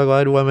the fuck,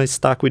 why am I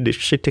stuck with this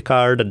shitty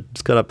car and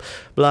it's gonna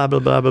blah, blah,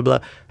 blah, blah, blah.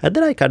 And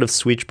then I kind of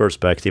switched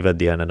perspective at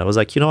the end and I was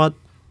like, you know what?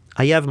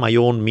 I have my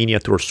own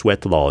miniature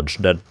sweat lodge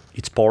that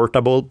it's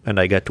portable and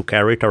I get to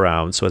carry it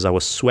around. So as I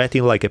was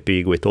sweating like a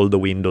pig with all the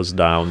windows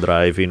down,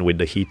 driving with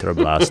the heater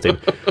blasting,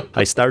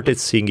 I started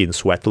singing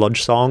sweat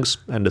lodge songs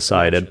and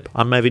decided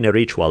I'm having a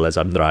ritual as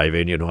I'm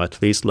driving, you know,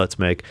 at least let's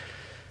make...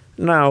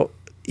 Now,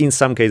 in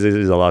some cases,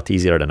 it's a lot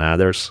easier than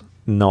others.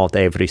 Not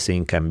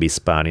everything can be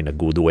spun in a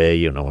good way,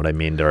 you know what I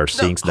mean? There are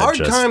things that hard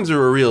times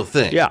are a real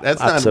thing. Yeah, that's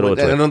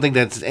absolutely. I don't think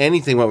that's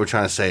anything what we're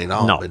trying to say at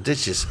all. No. But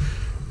it's just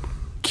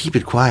keep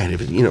it quiet.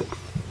 If it, you know,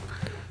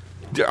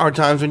 there are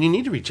times when you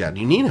need to reach out.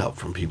 You need help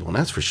from people, and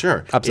that's for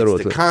sure.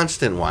 Absolutely. It's the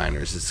constant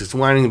whiners. It's just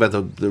whining about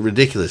the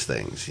ridiculous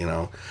things, you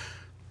know.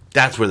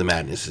 That's where the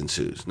madness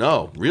ensues.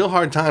 No, real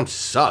hard times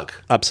suck.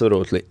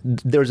 Absolutely.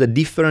 There's a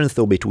difference,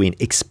 though, between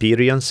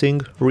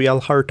experiencing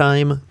real hard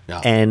time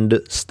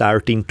and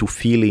starting to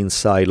feel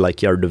inside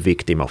like you're the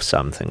victim of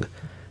something.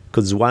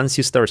 Because once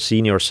you start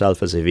seeing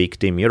yourself as a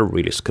victim, you're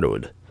really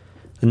screwed.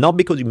 Not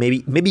because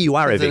maybe you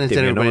are a victim. It's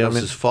everybody you know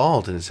else's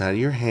fault, and it's out of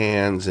your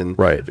hands. And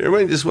right.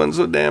 Everybody just wasn't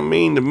so damn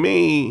mean to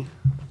me.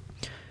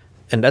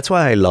 And that's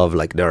why I love,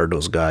 like, there are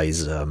those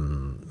guys,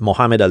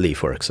 Muhammad Ali,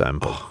 for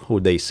example, who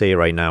they say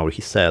right now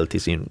his health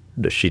is in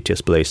the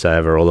shittiest place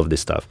ever, all of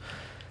this stuff.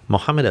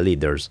 Muhammad Ali,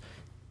 there's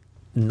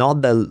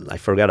not that, I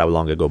forget how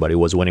long ago, but it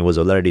was when he was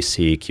already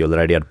sick, he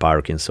already had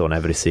Parkinson,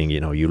 everything, you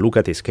know, you look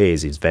at his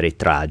case, it's very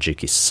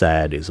tragic, it's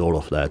sad, it's all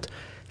of that.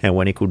 And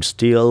when he could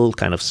still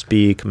kind of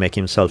speak, make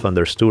himself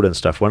understood and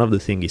stuff, one of the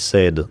things he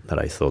said that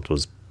I thought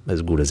was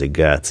as good as it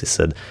gets, he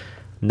said,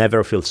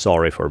 never feel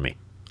sorry for me.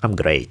 I'm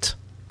great.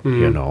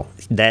 You know,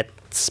 that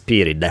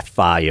spirit, that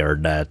fire,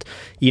 that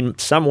in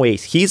some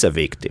ways he's a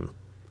victim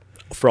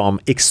from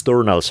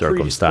external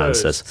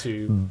circumstances,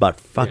 but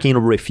fucking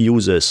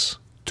refuses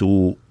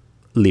to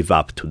live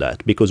up to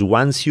that. Because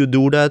once you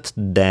do that,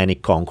 then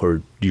it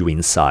conquered you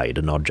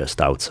inside, not just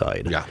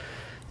outside. Yeah.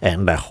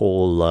 And the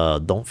whole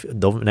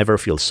don't never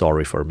feel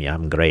sorry for me,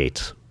 I'm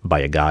great, by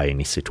a guy in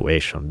his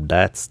situation,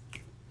 that's,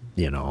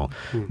 you know,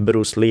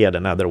 Bruce Lee had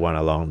another one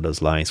along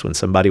those lines. When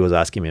somebody was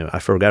asking me, I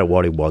forgot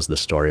what it was, the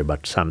story,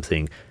 but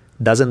something,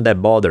 doesn't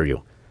that bother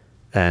you?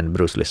 And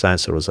Bruce Lee's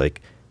answer was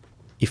like,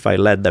 if I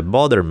let that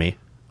bother me,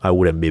 I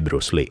wouldn't be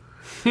Bruce Lee.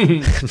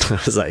 I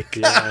was like,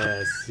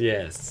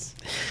 yes.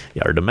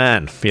 You're the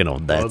man. You know,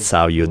 that's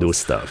how you do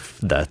stuff.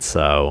 That's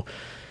how...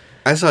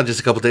 I saw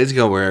just a couple days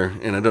ago where,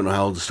 and I don't know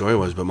how old the story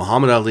was, but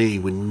Muhammad Ali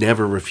would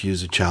never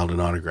refuse a child an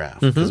autograph.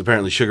 Because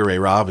apparently Sugar Ray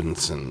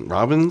Robinson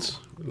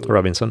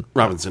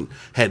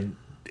had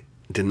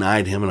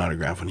denied him an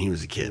autograph when he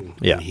was a kid.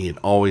 Yeah. And he had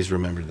always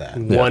remembered that.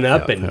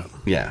 One-upping.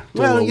 Yeah.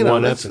 Well, you know,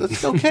 that's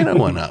okay to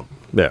one-up.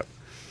 Yeah.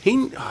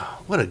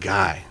 What a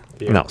guy.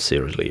 Yeah. No,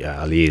 seriously,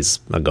 Ali is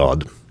a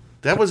god.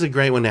 That was a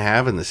great one to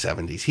have in the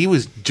 70s. He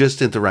was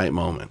just at the right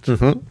moment.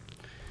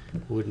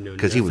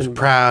 Because he was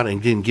proud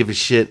and didn't give a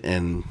shit.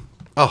 And,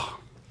 Oh,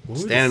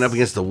 standing up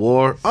against the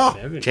war. Oh,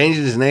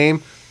 changing his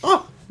name.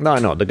 Oh.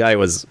 No, the guy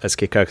was as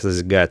kick-ass as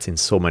it gets in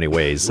so many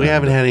ways. We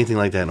haven't had anything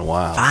like that in a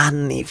while.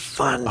 Funny.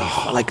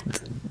 Like,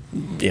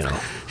 you know.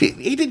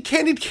 He did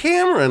Candid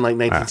Camera in like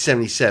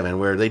 1977,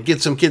 where they'd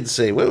get some kid to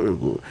say,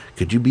 well,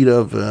 could you beat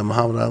up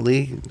Muhammad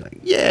Ali? He's like,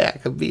 yeah, I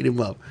could beat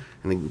him up.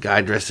 And the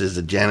guy dressed as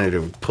a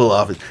janitor would pull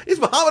off it's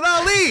Muhammad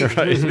Ali!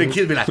 Right. And the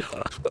kid would be like,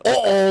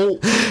 uh-oh.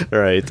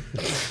 Right.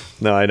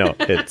 No, I know.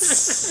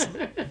 It's...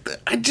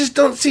 I just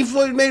don't see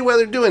Floyd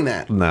Mayweather doing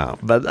that. No,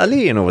 but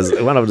Ali, you know, was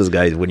one of those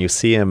guys, when you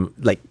see him,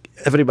 like,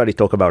 everybody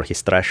talk about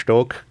his trash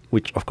talk,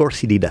 which, of course,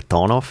 he did a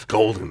ton of.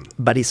 Golden.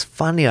 But it's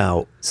funny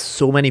how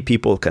so many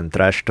people can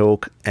trash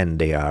talk, and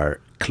they are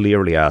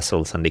clearly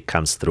assholes, and it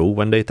comes through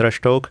when they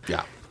trash talk.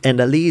 Yeah. And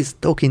Ali is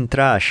talking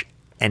trash,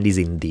 and is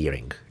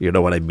endearing. You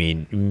know what I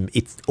mean?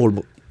 It's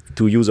almost...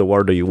 To use a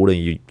word that you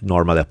wouldn't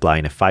normally apply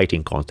in a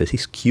fighting contest,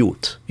 it's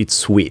cute. It's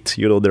sweet.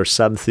 You know, there's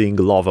something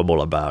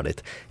lovable about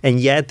it.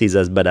 And yet, he's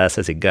as badass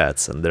as it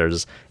gets.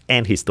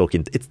 And he's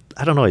talking...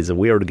 I don't know, it's a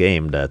weird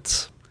game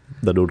that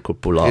the dude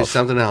could pull off. Here's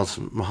something else.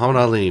 Muhammad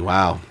Ali,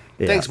 wow.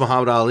 Yeah. Thanks,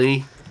 Muhammad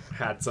Ali.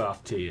 Hats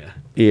off to you.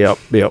 Yep.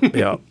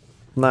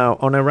 Now,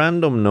 on a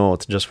random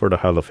note, just for the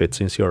hell of it,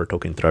 since you're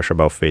talking trash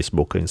about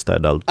Facebook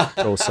instead, I'll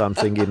throw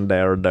something in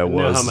there that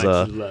was... I know how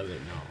much you love it.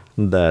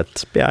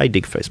 I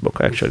dig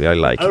Facebook, actually. I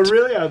like it. Oh,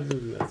 really?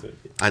 That's it.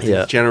 I think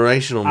it's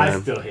generational, man. I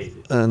still hate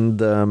it. And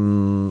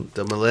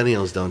the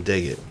millennials don't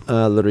dig it.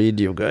 I'll read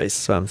you guys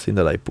something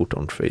that I put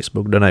on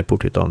Facebook. Then I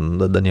put it on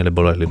the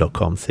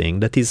danielebolelli.com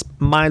thing that is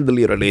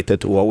mildly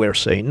related to what we're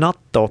saying. Not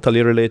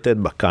totally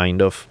related, but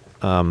kind of.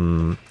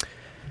 So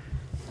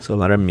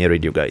let me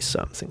read you guys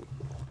something.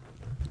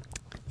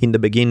 In the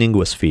beginning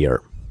was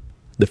fear.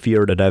 The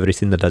fear that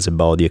everything that has a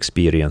body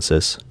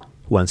experiences.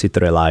 Once it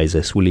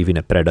realizes we live in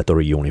a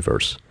predatory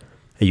universe.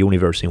 A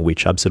universe in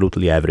which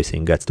absolutely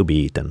everything gets to be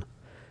eaten.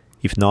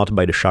 If not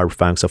by the sharp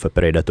fangs of a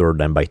predator,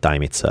 then by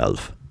time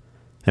itself.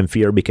 And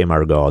fear became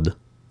our god,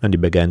 and it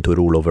began to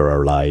rule over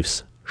our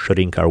lives,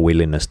 shrink our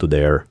willingness to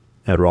dare,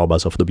 and rob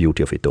us of the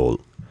beauty of it all.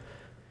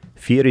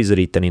 Fear is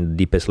written in the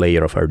deepest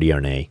layer of our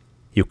DNA.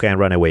 You can't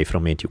run away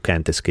from it, you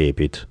can't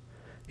escape it.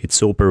 It's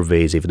so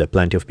pervasive that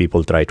plenty of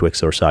people try to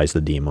exorcise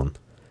the demon.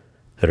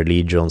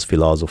 Religions,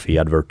 philosophy,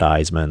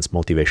 advertisements,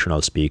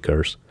 motivational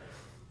speakers.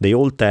 They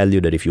all tell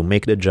you that if you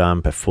make the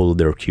jump and follow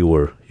their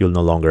cure, you'll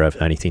no longer have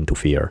anything to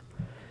fear.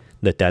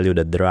 They tell you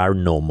that there are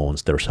no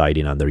monsters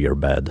hiding under your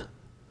bed.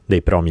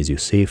 They promise you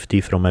safety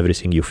from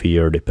everything you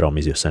fear. They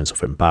promise you a sense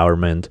of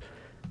empowerment.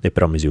 They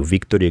promise you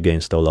victory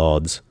against all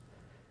odds.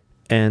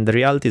 And the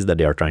reality is that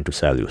they are trying to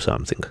sell you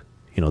something.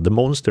 You know, the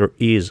monster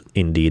is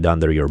indeed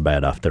under your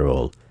bed after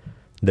all.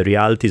 The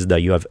reality is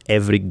that you have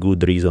every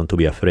good reason to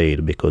be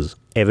afraid because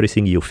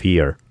everything you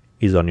fear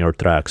is on your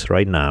tracks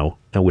right now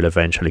and will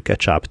eventually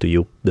catch up to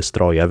you,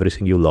 destroy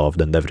everything you loved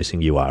and everything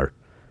you are.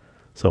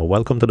 So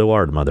welcome to the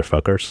world,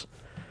 motherfuckers.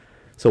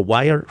 So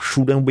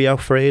shouldn't we be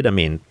afraid? I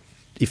mean,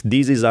 if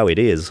this is how it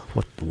is,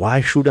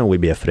 why shouldn't we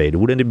be afraid?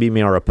 Wouldn't it be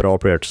more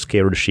appropriate to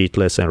scare the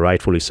shitless, and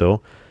rightfully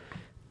so?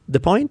 The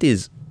point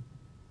is,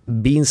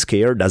 being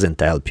scared doesn't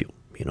help you.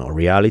 You know,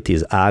 reality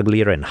is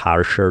uglier and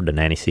harsher than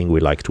anything we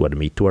like to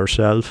admit to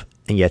ourselves,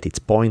 and yet it's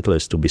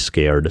pointless to be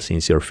scared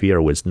since your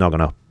fear is not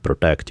gonna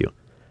protect you.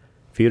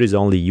 Fear is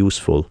only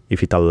useful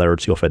if it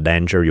alerts you of a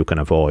danger you can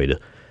avoid,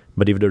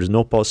 but if there's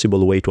no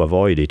possible way to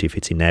avoid it, if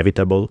it's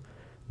inevitable,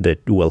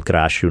 that will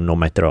crush you no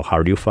matter how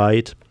hard you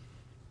fight,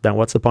 then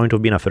what's the point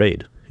of being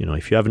afraid? You know,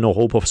 if you have no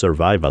hope of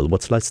survival,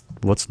 what's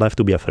left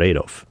to be afraid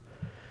of?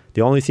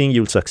 The only thing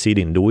you'll succeed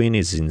in doing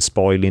is in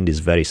spoiling this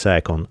very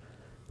second,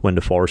 when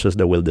the forces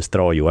that will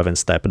destroy you haven't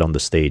stepped on the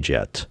stage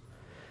yet.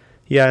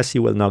 Yes,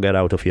 you will not get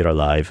out of here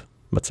alive,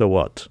 but so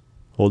what?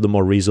 All the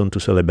more reason to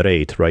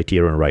celebrate right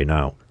here and right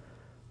now.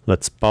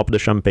 Let's pop the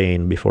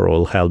champagne before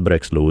all hell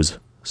breaks loose,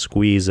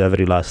 squeeze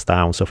every last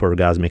ounce of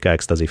orgasmic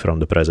ecstasy from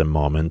the present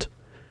moment,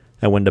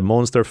 and when the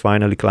monster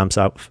finally clamps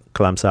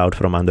out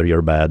from under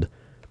your bed,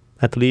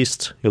 at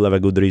least you'll have a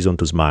good reason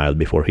to smile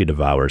before he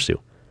devours you.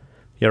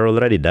 You're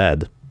already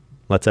dead.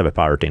 Let's have a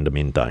party in the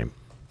meantime.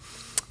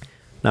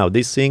 Now,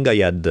 this thing, I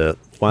had the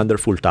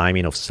wonderful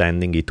timing of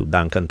sending it to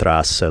Duncan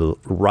Trussell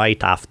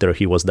right after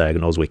he was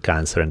diagnosed with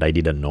cancer, and I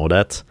didn't know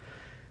that.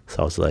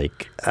 So I was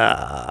like,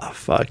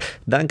 fuck.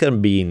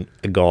 Duncan being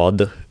a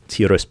god,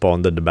 he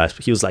responded the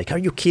best. He was like, are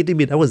you kidding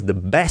me? That was the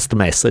best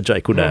message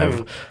I could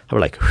have. I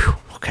was like,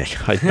 okay,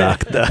 I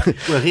ducked.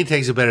 Well, he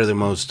takes it better than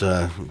most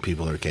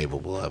people are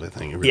capable of. I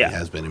think it really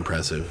has been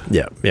impressive.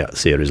 Yeah,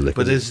 seriously.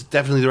 But it's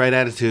definitely the right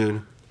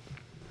attitude.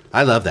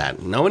 I love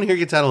that. No one here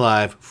gets out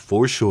alive,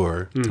 for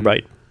sure.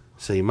 Right.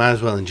 So you might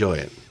as well enjoy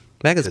it.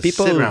 Because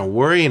people sit around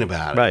worrying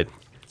about it. Right.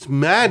 It's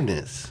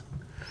madness.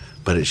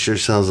 But it sure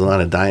sells a lot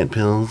of diet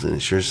pills, and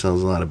it sure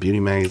sells a lot of beauty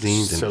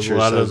magazines, and it sure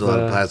sells a lot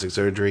of plastic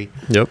surgery.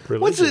 Yep.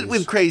 What's it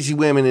with crazy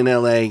women in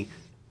L.A.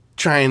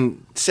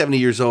 trying 70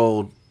 years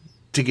old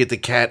to get the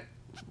cat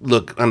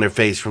look on their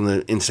face from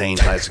the insane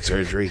plastic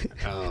surgery?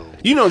 Oh.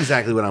 You know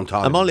exactly what I'm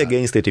talking about. I'm only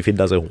against it if it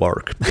doesn't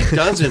work. It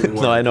doesn't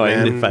work. No, I know.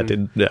 Man. In fact,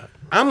 yeah.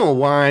 I'm going to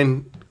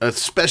whine a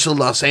special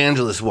Los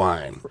Angeles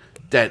wine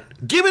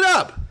that, give it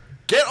up,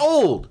 get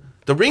old.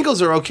 The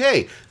wrinkles are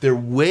okay. They're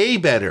way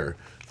better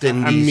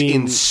than these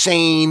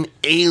insane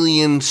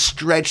alien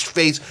stretched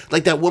face,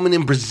 like that woman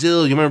in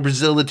Brazil. You remember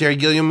Brazil, the Terry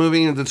Gilliam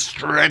movie, the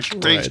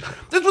stretched face? Right.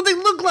 That's what they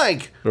look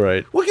like.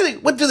 Right. What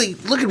do they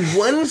look at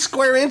 1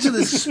 square inch of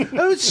this?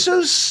 Oh, it's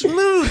so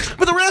smooth.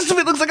 But the rest of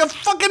it looks like a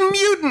fucking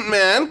mutant,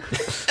 man.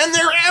 And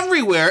they're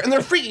everywhere, and they're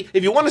freaky.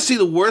 If you want to see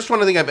the worst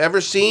one I think I've ever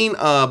seen,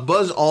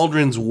 Buzz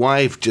Aldrin's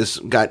wife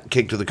just got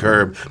kicked to the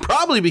curb.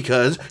 Probably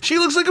because she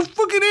looks like a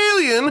fucking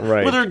alien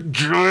with her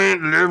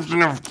giant lips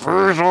and her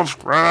fur all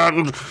spread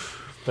out.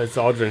 But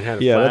Aldrin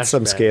had a that's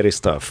some scary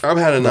stuff. I've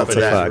had enough of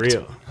that.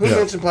 Real. Who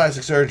mentioned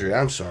plastic surgery?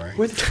 I'm sorry.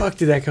 Where the fuck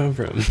did that come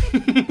from?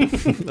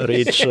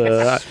 Rich,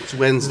 It's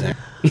Wednesday.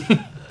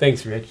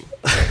 Thanks, Rich.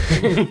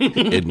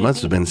 It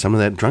must have been some of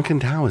that Drunken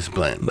Taoist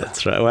blend.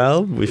 that's right.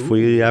 Well, if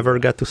we ever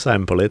get to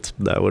sample it,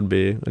 that would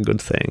be a good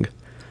thing.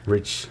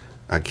 Rich.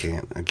 I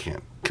can't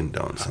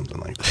condone something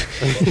like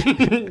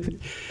that.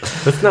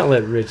 Let's not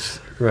let Rich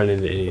run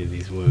into any of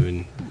these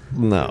women.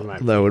 No,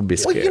 that would be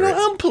Well, scary.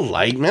 I'm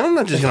polite, man. I'm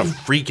not just gonna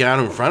freak out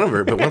in front of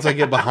her. But once I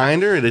get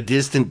behind her at a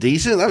distant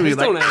distance, I'll be Just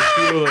don't like,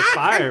 have fuel with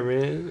fire,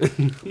 man.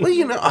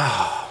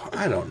 well,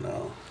 I don't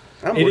know.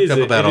 I'm It worked is up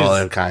a- about it all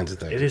is- that kinds of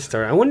things. It is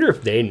starting. I wonder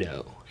if they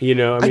know. You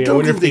know, I don't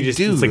wonder think if they they just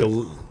do. it's like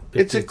a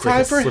It's a like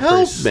cry for slippery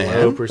help, slope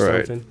man. or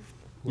Right. something.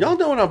 Y'all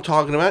know what I'm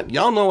talking about.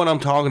 Y'all know what I'm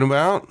talking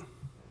about,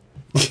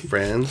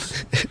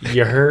 friends.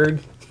 You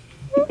heard?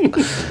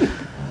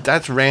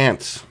 That's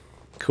rants.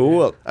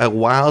 Cool. A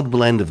wild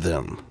blend of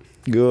them.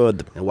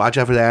 Good. And watch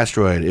out for the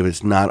asteroid if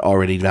it's not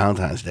already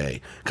Valentine's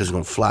Day, because it's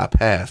gonna fly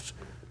past,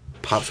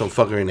 pop some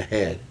fucker in the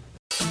head.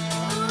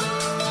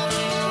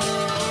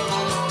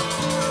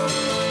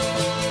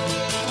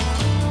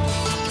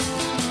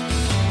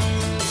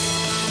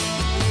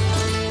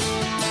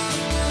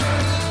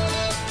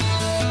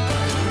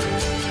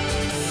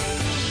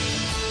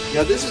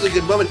 Now this is a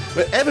good moment.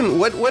 But Evan,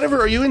 whatever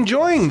are you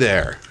enjoying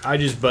there? I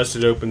just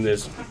busted open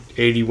this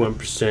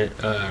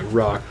 81%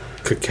 raw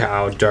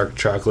cacao dark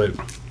chocolate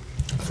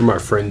from our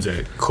friends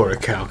at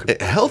Curacao.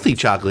 Healthy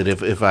chocolate,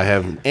 if I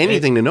have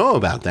anything to know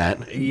about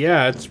that.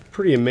 Yeah, it's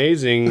pretty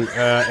amazing.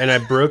 And I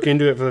broke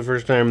into it for the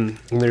first time.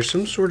 And there's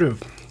some sort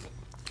of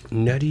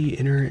nutty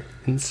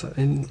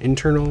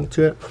internal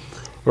to it.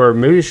 Or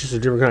maybe it's just a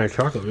different kind of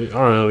chocolate. I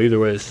don't know. Either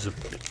way, this is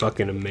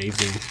fucking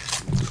amazing.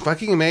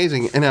 Fucking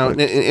amazing. And now,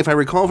 if I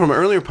recall from an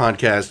earlier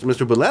podcast,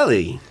 Mr.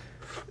 Bolelli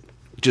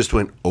just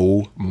went,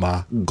 oh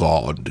my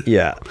God.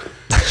 Yeah.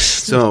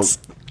 So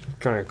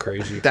Kind of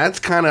crazy. that's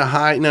kind of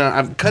high. Now,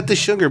 I've cut the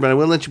sugar, but I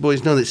will let you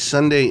boys know that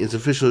Sunday is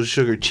official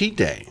sugar cheat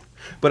day.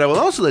 But I will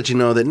also let you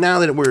know that now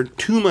that we're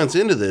 2 months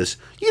into this,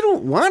 you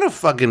don't want a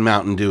fucking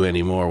Mountain Dew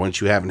anymore once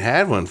you haven't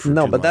had one for 2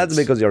 No, months. but that's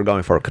because you're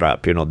going for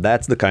crap. You know,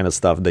 that's the kind of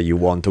stuff that you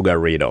want to get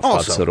rid of.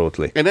 Also,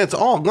 Absolutely. And that's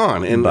all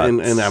gone. And, But-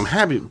 and I'm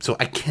happy. So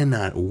I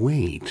cannot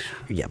wait.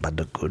 Yeah, but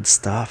the good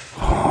stuff.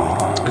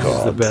 This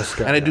is the best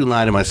guy. And I do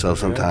lie to myself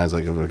sometimes.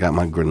 Like if I got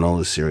my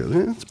granola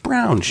cereal, it's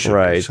brown sugar.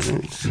 Right. So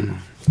it's,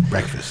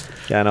 breakfast.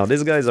 Yeah, no,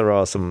 these guys are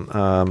awesome.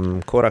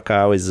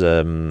 Curacao is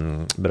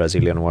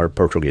Brazilian word,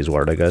 Portuguese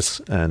word, I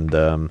guess. And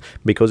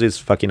because it's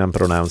fucking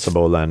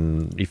unpronounceable,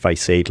 and if I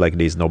say it like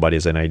this, nobody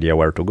has an idea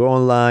where to go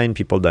online.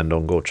 People then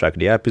don't go check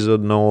the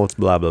episode notes,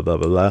 blah, blah, blah,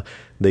 blah, blah.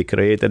 They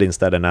created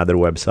instead another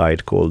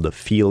website called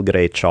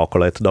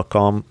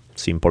feelgreatchocolate.com.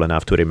 Simple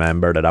enough to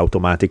remember, that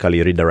automatically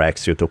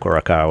redirects you to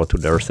Curacao, to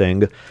their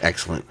thing.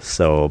 Excellent.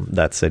 So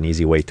that's an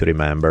easy way to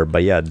remember.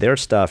 But yeah, their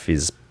stuff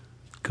is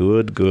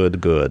good.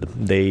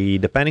 They,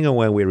 depending on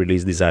when we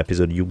release this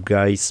episode, you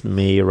guys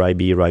may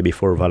be right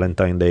before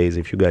Valentine's Days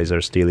if you guys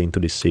are still into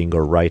this thing,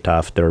 or right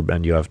after,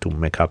 and you have to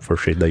make up for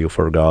shit that you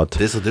forgot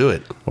This'll do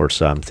it. or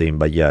something.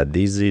 But yeah,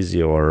 this is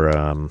your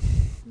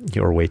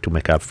way to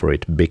make up for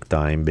it big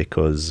time,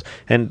 because,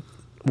 and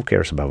who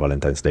cares about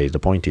Valentine's Day? The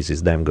point is,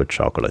 it's damn good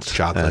chocolate.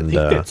 Chocolate. And, I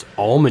think that's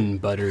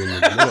almond butter in the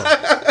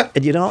middle.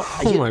 and you know,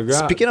 Oh my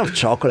God. speaking of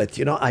chocolate,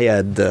 you know, I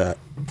had,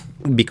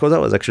 because I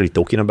was actually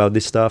talking about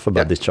this stuff,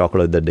 about this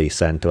chocolate that they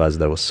sent to us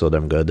that was so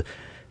damn good,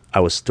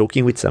 I was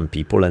talking with some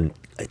people, and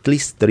at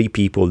least 3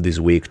 people this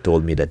week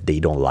told me that they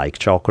don't like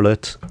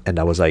chocolate. And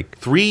I was like,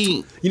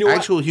 3 You know what?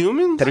 actual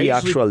humans? 3 usually-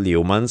 actual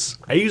humans?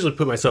 I usually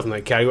put myself in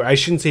that category. I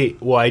shouldn't say.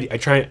 Well,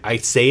 I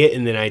say it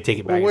and then I take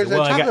it back. Well, where's I say,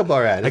 that chocolate I got,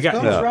 bar at? I got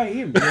Let's it's go. right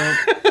here. You know?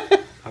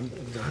 I'm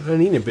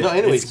not eating it, but No,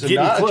 anyway, it's so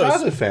getting not close. a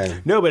chocolate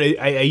fan. No, but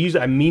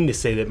I mean to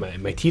say that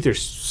my teeth are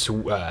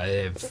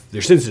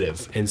they're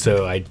sensitive, and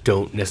so I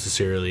don't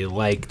necessarily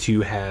like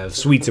to have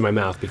sweets in my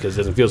mouth because it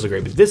doesn't feel so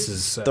great. But this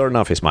is Turn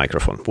off his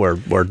microphone.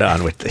 We're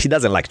done with He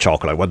doesn't like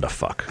chocolate. What the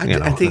fuck? I You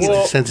know? think it's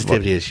Well- a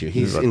sensitivity issue.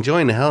 He's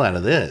enjoying the hell out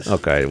of this.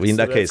 Okay, in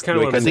that that's case, kinda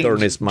we what can I think turn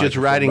Just his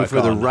microphone riding back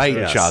for the on. right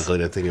Yes.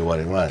 chocolate, I think is what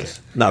it was.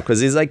 No,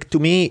 because it's like, to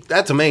me,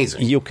 That's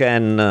amazing. you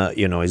can,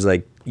 it's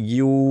like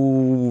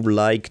you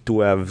like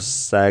to have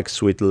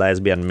sex with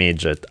lesbian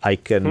midget. I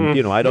can,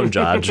 I don't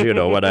judge,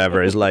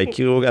 whatever. It's like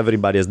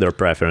everybody has their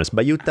preference.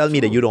 But you tell me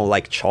that you don't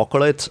like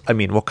chocolate. I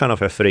mean, what kind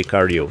of a freak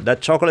are you?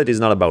 That chocolate is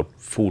not about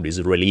food, it's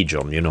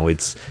religion.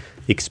 It's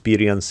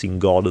experiencing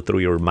God through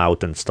your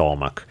mouth and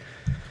stomach.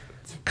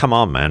 Come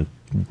on, man.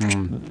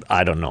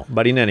 I don't know.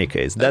 But in any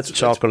case, that's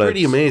chocolate. That's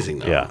pretty amazing,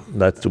 though. Yeah,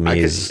 that to me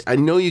is... I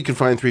know you can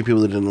find 3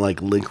 people that didn't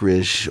like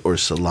licorice or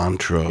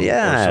cilantro.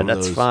 Yeah,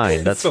 that's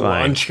fine. That's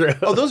fine.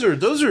 Oh, those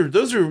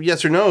are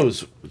yes or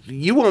no's.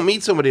 You won't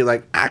meet somebody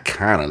like, I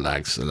kind of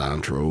like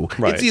cilantro.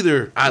 Right. It's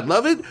either I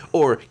love it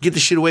or get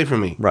the shit away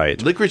from me.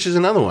 Right. Licorice is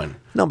another one.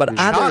 No, but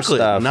other Chocolate,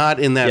 stuff... not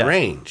in that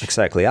range.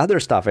 Exactly. Other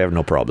stuff, I have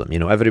no problem.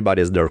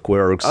 Everybody has their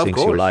quirks, Of things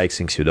you course. like,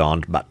 things you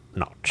don't. But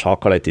no,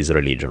 chocolate is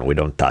religion. We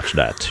don't touch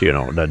that.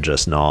 That's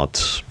just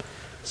not...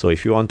 So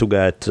if you want to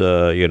get,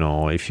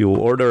 if you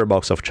order a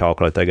box of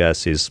chocolate, I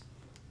guess is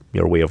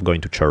your way of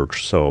going to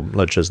church. So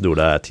let's just do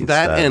that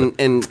instead. That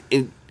and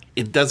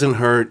it doesn't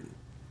hurt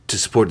to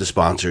support the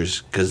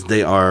sponsors because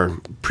they are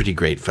pretty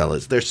great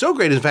fellas. They're so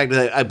great, in fact,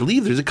 that I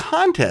believe there's a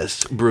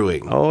contest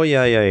brewing. Oh,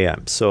 yeah.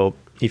 So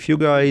if you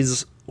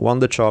guys want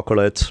the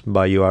chocolate,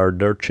 but you are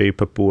dirt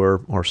cheap,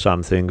 poor, or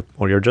something,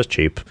 or you're just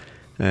cheap,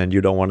 and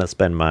you don't want to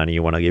spend money,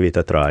 you want to give it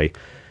a try,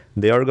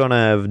 they are going to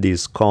have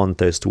this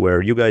contest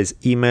where you guys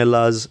email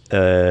us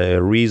a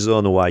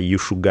reason why you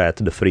should get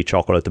the free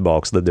chocolate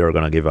box that they're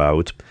going to give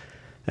out.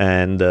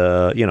 And,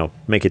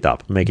 make it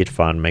up, make it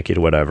fun, make it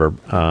whatever.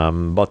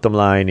 Bottom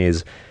line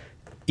is,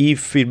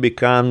 if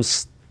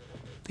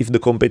the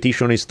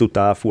competition is too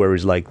tough, where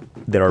it's like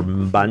there are a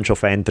bunch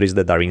of entries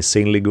that are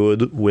insanely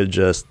good, we'll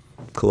just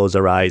close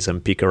our eyes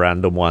and pick a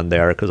random one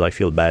there, because I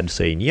feel bad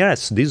saying,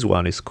 yes, this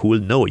one is cool.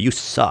 No, you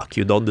suck.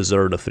 You don't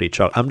deserve the free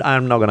chocolate.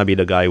 I'm not going to be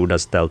the guy who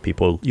does tell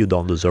people you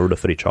don't deserve the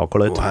free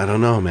chocolate. Well, I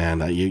don't know,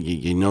 man.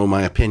 You know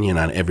my opinion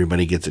on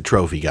everybody gets a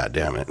trophy,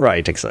 goddammit.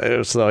 Right,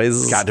 exactly. So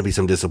it's got to be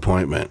some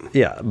disappointment.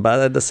 Yeah, but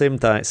at the same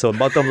time, so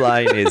bottom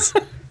line is,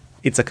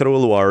 it's a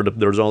cruel world.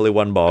 There's only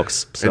one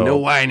box. So, and no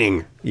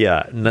whining.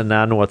 Yeah,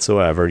 none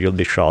whatsoever. You'll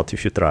be shot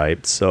if you try.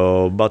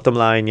 So bottom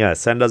line,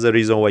 send us a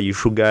reason why you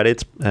should get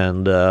it,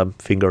 and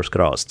fingers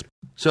crossed.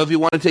 So if you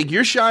want to take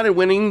your shot at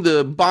winning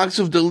the box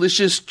of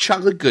delicious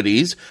chocolate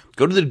goodies,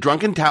 go to the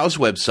Drunken Taoist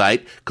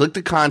website, click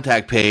the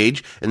contact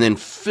page, and then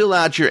fill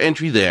out your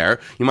entry there.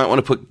 You might want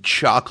to put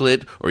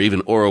chocolate or even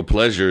oral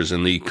pleasures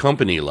in the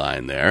company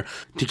line there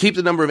to keep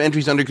the number of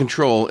entries under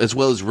control, as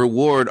well as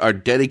reward our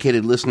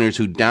dedicated listeners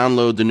who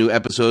download the new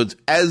episodes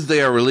as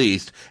they are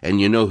released,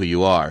 and you know who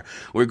you are.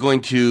 We're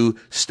going to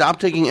stop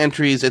taking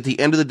entries at the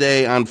end of the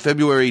day on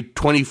February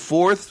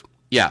 24th.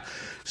 Yeah,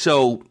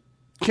 so...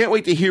 can't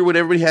wait to hear what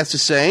everybody has to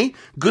say.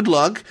 Good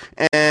luck.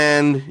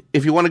 And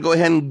if you want to go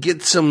ahead and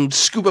get some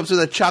scoop ups of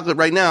that chocolate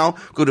right now,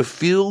 go to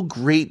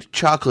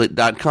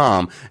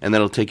feelgreatchocolate.com, and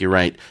that'll take you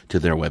right to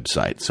their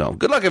website. So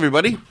good luck,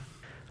 everybody.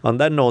 On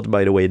that note,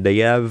 by the way, they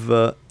have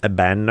a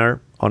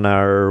banner on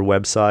our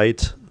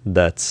website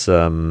that's...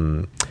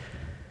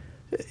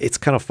 it's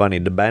kind of funny.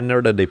 The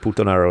banner that they put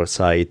on our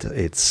site,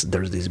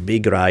 there's this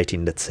big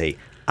writing that say,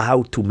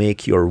 how to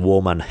make your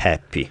woman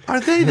happy. Are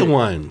they the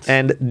ones?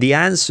 And the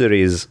answer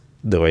is...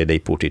 the way they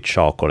put it,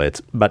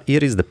 chocolate. But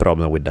here is the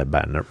problem with that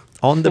banner.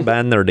 On the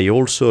banner, they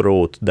also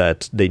wrote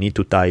that they need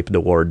to type the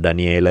word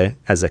Daniele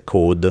as a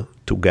code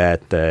to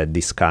get a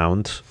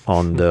discount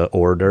on the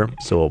order.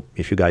 So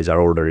if you guys are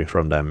ordering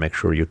from them, make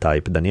sure you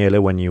type Daniele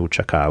when you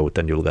check out,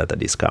 and you'll get a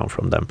discount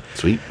from them.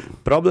 Sweet.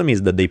 Problem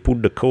is that they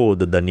put the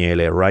code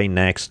Daniele right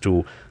next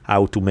to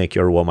how to make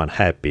your woman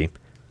happy.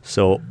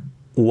 So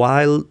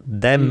while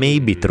that may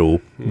be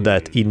true,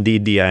 that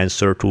indeed the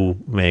answer to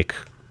make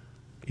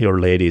your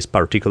lady is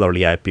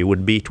particularly happy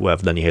would be to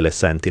have Daniele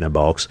sent in a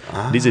box.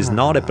 This is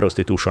not a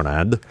prostitution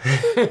ad.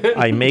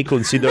 I may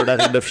consider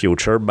that in the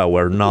future, but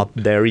we're not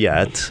there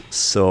yet.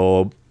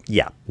 So,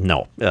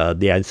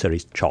 the answer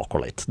is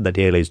chocolate.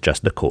 Daniele is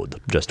just the code,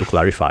 just to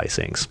clarify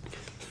things.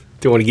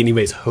 Don't want to get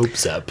anybody's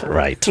hopes up.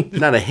 Right.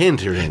 Not a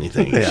hint or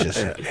anything. It's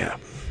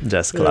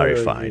just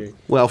clarifying.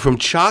 Well, from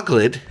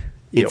chocolate...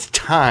 it's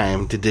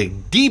time to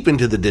dig deep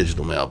into the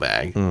digital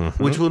mailbag,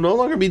 which will no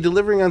longer be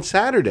delivering on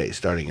Saturday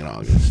starting in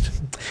August.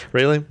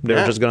 Really?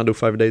 They're just going to do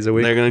 5 days a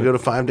week? They're going to go to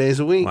 5 days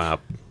a week.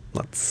 Wow.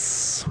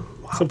 What's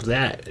up with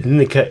that? And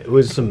they cut, it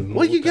was some...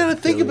 Well, you got to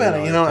think about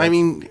it. I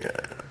mean,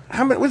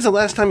 when's the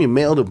last time you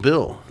mailed a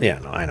bill? Yeah,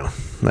 no, I know.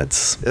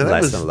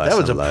 That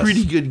was a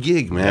pretty good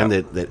gig, man,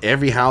 that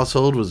every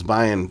household was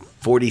buying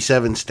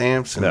 47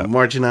 stamps and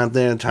marching out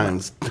there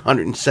times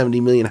 170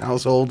 million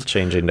households.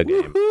 Changing the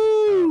game.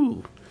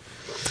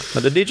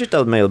 But the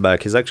digital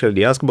mailbag is actually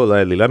the Ask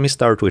Bolelli. Let me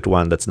start with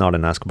one that's not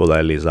an Ask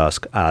Bolelli, is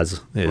Ask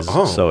As.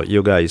 So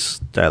you guys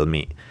tell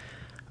me.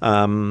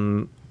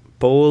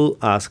 Paul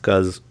asks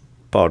us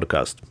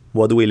podcast.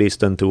 What do we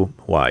listen to?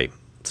 Why?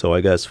 So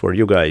I guess for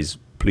you guys,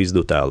 please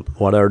do tell.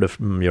 What are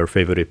your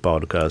favorite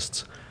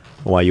podcasts?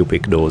 Why you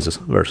pick those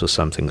versus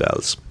something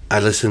else? I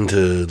listen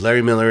to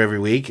Larry Miller every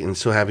week, and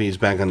so happy he's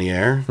back on the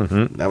air.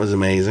 Mm-hmm. That was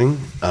amazing.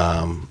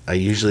 I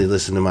usually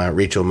listen to my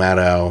Rachel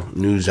Maddow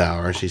News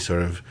Hour. She's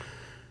sort of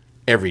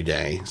every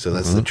day, so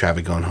that's the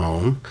traffic going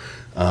home.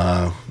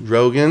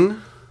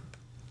 Rogan,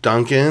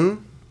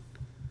 Duncan,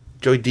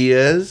 Joey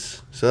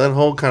Diaz. So that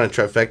whole kind of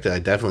trifecta I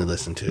definitely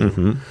listen to.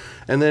 Mm-hmm.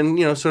 And then,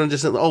 sort of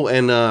just,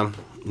 and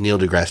Neil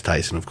deGrasse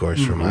Tyson, of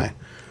course, for my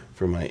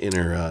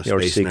inner Your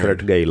space secret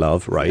nerd. gay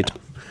love, right?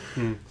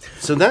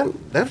 So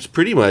that's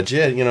pretty much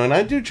it, and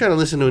I do try to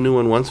listen to a new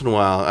one once in a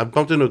while. I've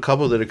bumped into a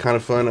couple that are kind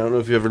of fun. I don't know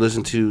if you ever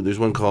listened to, there's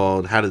one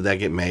called How Did That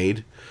Get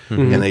Made?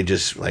 And they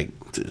just,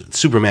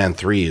 Superman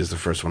 3 is the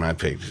first one I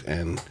picked.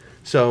 And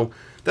so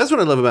that's what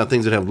I love about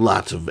things that have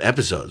lots of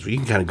episodes, where you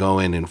can kind of go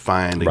in and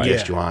find a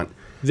guest you want.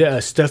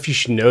 The Stuff You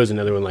Should Know is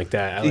another one like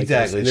that. I like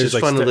Exactly. those. It's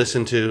just fun to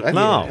listen to.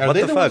 Are what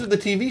they the the ones fuck?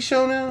 with the TV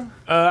show now?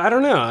 I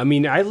don't know. I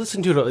mean, I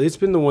listened to it. It's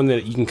been the one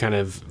that you can kind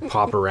of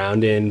pop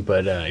around in,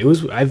 but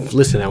I've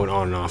listened to that one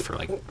on and off for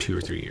like 2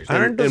 or 3 years.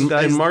 Aren't those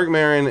guys... And Mark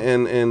Maron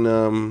and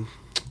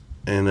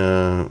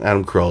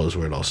Adam Carolla is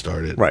where it all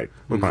started. Right.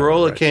 When Right,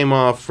 Carolla right. came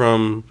off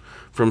from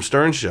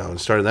Stern Show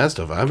and started that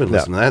stuff, I've been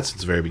listening to that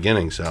since the very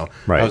beginning. So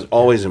Right. I was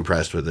always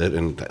impressed with it,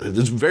 and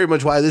it's very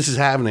much why this is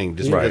happening.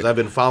 Just because I've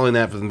been following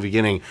that from the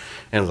beginning,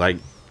 and like.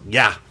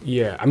 Yeah.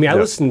 Yeah, I mean, I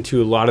listened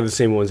to a lot of the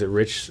same ones that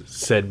Rich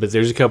said, but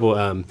there's a couple.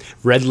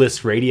 Red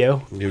List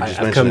Radio. You were just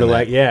I've come to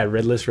mentioning that.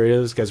 Red List Radio.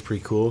 Those guys are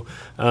pretty cool.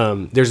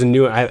 There's a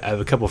new. I have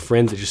a couple of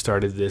friends that just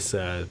started this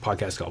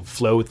podcast called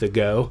Flow with the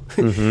Go.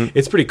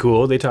 It's pretty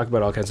cool. They talk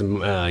about all kinds of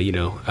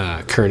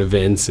current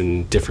events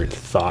and different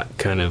thought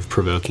kind of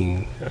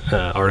provoking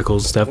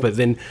articles and stuff. But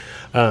then.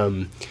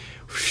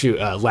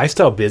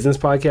 Lifestyle business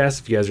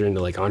podcast. If you guys are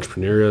into like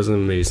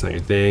entrepreneurialism, maybe it's not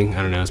your thing.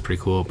 I don't know. It's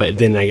pretty cool. But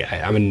then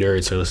I'm a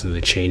nerd, so I listen to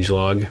the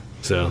Changelog.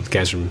 So the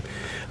guys from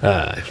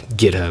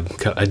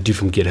GitHub, a dude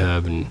from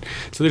GitHub, and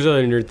so there's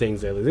other nerd things.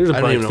 There's a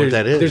bunch. don't even know what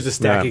that is. There's the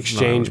Stack Yeah,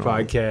 Exchange no.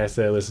 podcast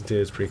that I listen to.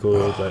 It's pretty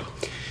cool. But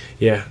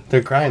yeah,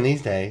 They're crying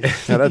these days.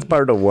 Yeah, that's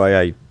part of why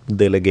I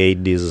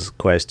delegate this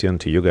question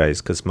to you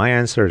guys, because my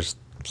answer is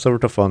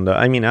sort of on the...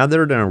 I mean,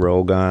 other than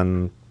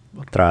Rogan,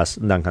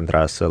 Duncan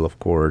Trussell, of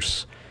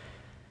course...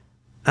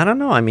 I don't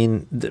know. I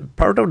mean,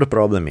 part of the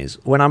problem is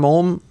when I'm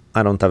home,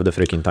 I don't have the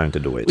freaking time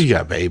to do it. You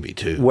got a baby,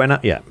 too.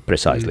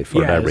 Precisely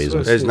for that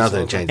reason. There's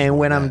nothing changing. And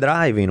when about I'm that.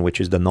 driving, which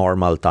is the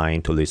normal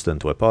time to listen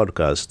to a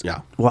podcast,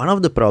 Yeah. one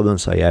of the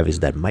problems I have is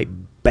that my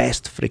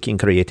best freaking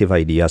creative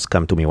ideas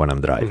come to me when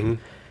I'm driving.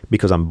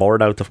 Because I'm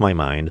bored out of my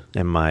mind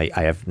and I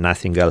have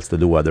nothing else to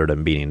do other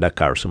than being in that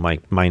car. So my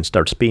mind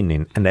starts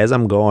spinning. And as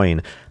I'm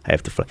going, I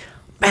have to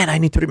man, I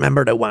need to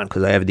remember that one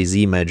because I have this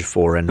image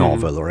for a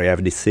novel or I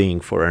have this thing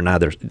for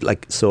another.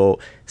 So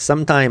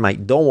sometimes I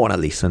don't want to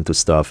listen to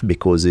stuff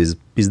because it's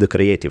the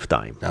creative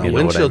time. Now, You know what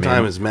I windshield mean?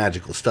 time is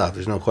magical stuff.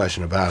 There's no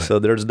question about it. So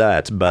there's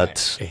that,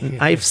 but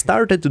I've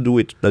started to do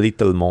it a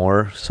little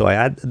more. So I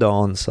added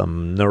on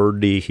some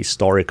nerdy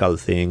historical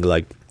thing,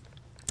 like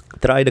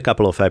tried a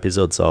couple of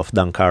episodes of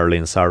Dan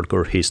Carlin's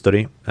Hardcore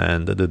History,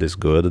 and that is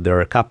good. There are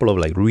a couple of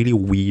like really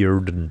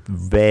weird and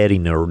very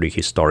nerdy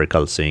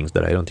historical things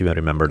that I don't even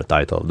remember the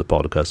title of the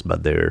podcast,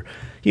 but they're,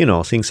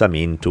 things I'm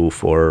into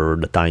for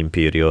the time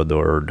period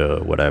or the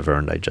whatever,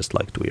 and I just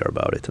like to hear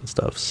about it and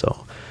stuff.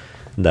 So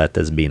that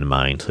has been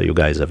mine. So you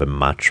guys have a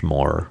much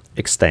more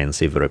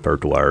extensive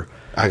repertoire.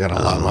 I got a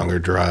lot longer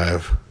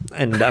drive.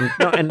 And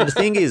and the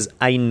thing is,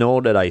 I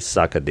know that I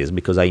suck at this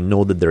because I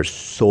know that there's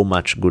so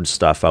much good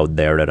stuff out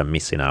there that I'm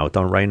missing out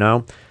on right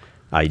now.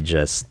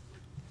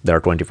 There are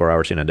 24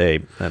 hours in a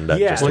day, and that's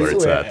just where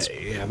it's at.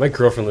 Yeah, my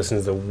girlfriend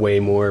listens to way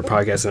more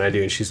podcasts than I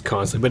do, and she's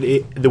constant. But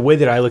the way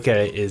that I look at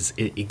it is,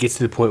 it gets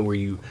to the point where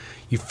you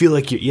feel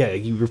like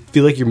you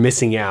feel like you're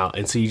missing out,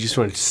 and so you just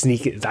want to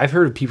sneak it. I've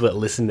heard of people that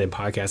listen to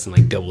podcasts in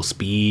like double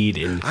speed,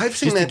 and I've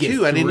seen just to that get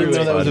too. I didn't even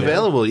through know that was it.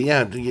 available.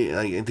 Yeah,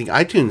 I think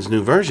iTunes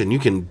new version, you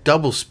can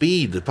double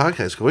speed the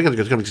podcast. We're gonna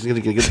get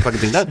the fucking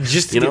thing done.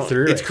 Just to get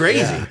through it's it. crazy.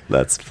 Yeah.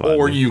 That's fun.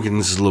 Or you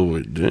can slow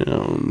it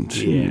down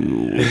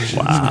too.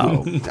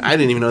 Wow. I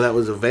didn't even know that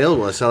was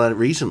available. I saw that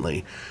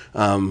recently.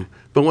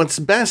 But what's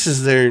best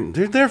is they're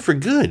there for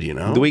good.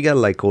 Do we get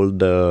like all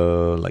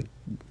the like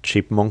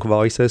chipmunk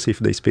voices if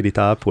they speed it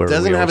up? Where It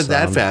doesn't we have all it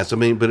that sound? fast. I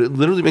mean, but it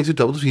literally makes it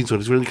double speed, so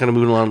it's really kind of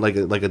moving along like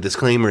a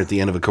disclaimer at the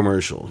end of a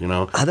commercial.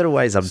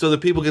 Otherwise, So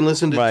that people can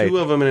listen to Right. two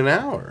of them in an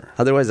hour.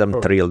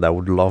 I'm thrilled. I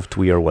would love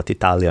to hear what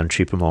Italian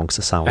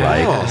chipmunks sound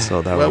like.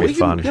 So that would be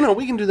fun.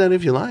 We can do that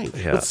if you like.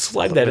 Yeah, Let's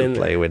slide so that we'll in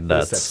play there with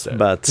this that. episode.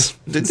 But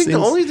I think the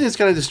only thing that's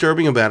kind of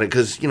disturbing about it,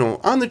 because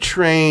on the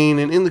train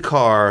and in the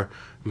car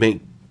make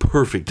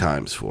perfect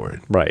times for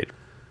it. right.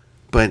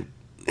 But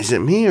is it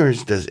me, or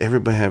does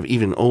everybody have,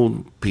 even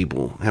old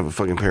people, have a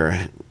fucking pair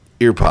of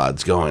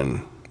earpods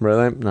going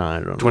Really? No, I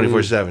don't know.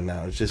 24/7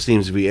 now? It just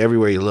seems to be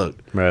everywhere you look.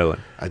 Really?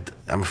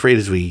 I'm afraid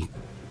as we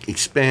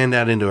expand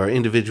out into our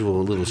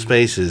individual little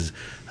spaces,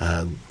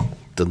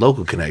 the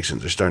local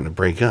connections are starting to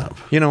break up.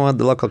 You know what?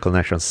 The local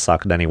connections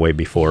sucked anyway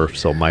before,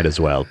 so might as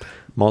well.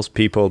 Most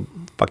people,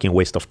 fucking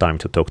waste of time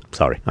to talk.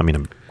 Sorry, I'm in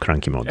a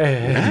cranky mode.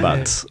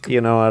 But,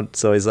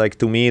 so it's like,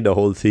 to me, the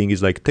whole thing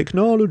is like,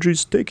 technology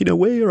is taking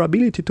away your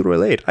ability to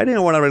relate. I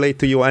didn't want to relate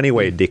to you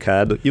anyway,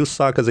 dickhead. You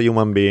suck as a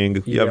human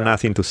being. You have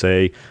nothing to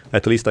say.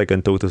 At least I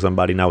can talk to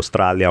somebody in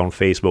Australia on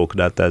Facebook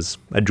that has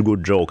a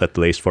good joke, at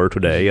least for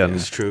today. And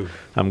That's true.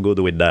 I'm good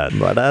with that.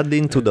 But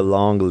adding to the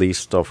long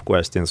list of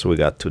questions we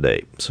got today.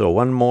 So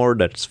one more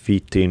that's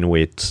fitting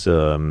with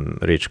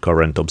Rich's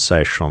current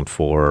obsession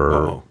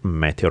for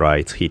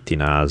meteorites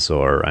hitting us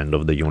or end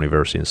of the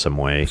universe in some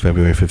way.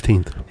 February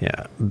 15th.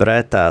 Yeah.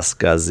 Brett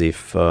asked us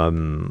if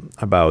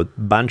about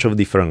a bunch of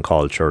different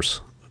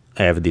cultures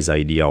have this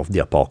idea of the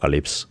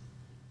apocalypse.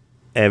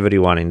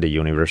 Everyone in the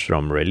universe,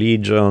 from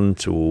religion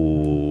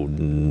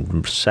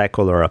to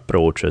secular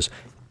approaches,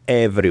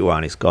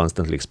 everyone is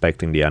constantly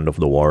expecting the end of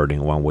the world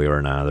in one way or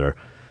another.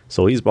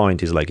 So his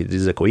point is like, is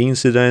this a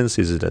coincidence?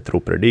 Is it a true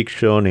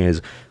prediction?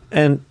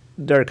 And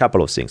there are a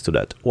couple of things to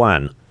that.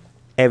 One,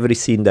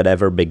 everything that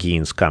ever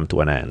begins come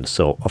to an end.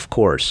 So, of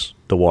course,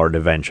 the world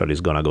eventually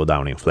is going to go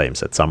down in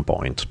flames at some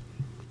point.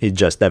 It's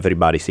just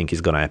everybody think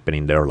it's going to happen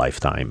in their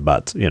lifetime.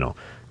 But,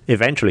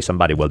 eventually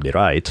somebody will be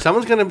right.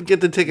 Someone's going to get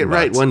the ticket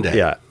right one day.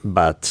 Yeah,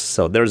 but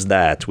so there's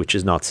that, which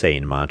is not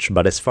saying much.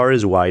 But as far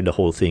as why the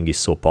whole thing is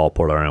so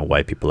popular and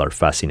why people are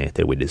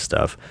fascinated with this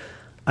stuff,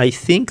 I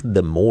think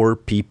the more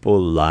people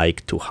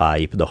like to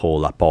hype the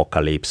whole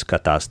apocalypse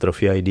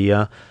catastrophe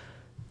idea,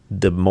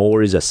 the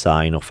more is a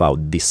sign of how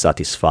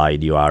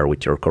dissatisfied you are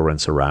with your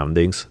current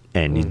surroundings.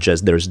 And it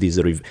just, there's this,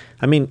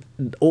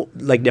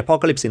 like the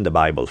apocalypse in the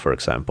Bible, for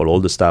example, all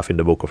the stuff in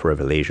the book of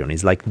Revelation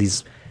is like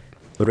this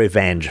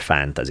revenge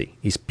fantasy.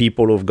 It's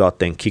people who've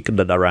gotten kicked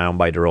around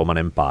by the Roman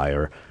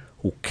Empire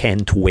who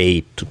can't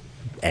wait to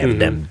have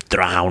them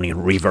drown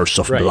in rivers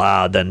of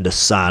blood and the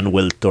sun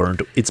will turn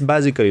to... It's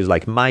basically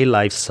like, my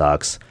life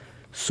sucks,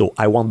 so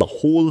I want the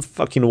whole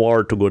fucking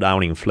world to go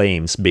down in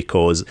flames,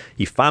 because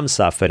if I'm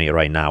suffering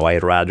right now,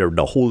 I'd rather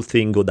the whole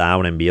thing go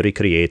down and be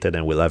recreated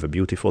and we'll have a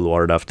beautiful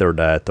world after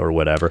that or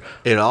whatever.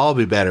 It'll all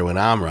be better when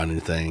I'm running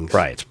things.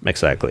 Right,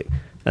 exactly.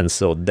 And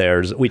so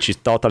which is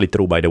totally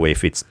true, by the way,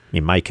 if it's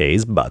in my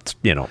case, but,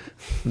 my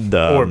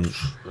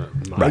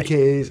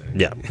case.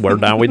 Yeah, we're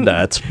done with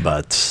that,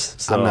 but...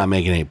 So, I'm not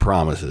making any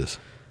promises.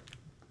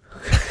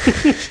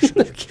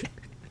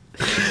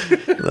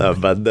 No,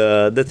 but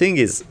the thing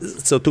is,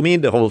 so to me,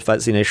 the whole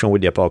fascination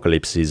with the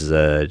apocalypse is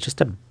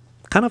just a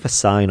kind of a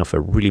sign of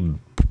a really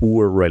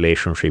poor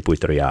relationship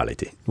with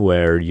reality,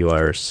 where you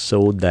are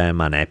so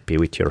damn unhappy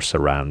with your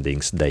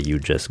surroundings that you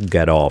just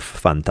get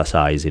off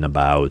fantasizing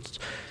about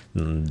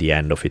the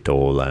end of it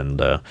all,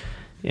 and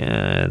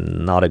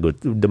not a good...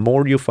 The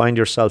more you find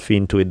yourself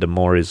into it, the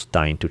more it's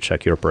time to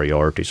check your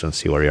priorities and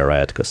see where you're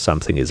at, because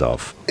something is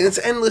off. And it's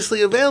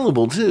endlessly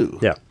available, too.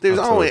 Yeah, There's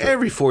absolutely. always,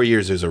 every 4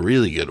 years, there's a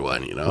really good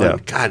one, Yeah.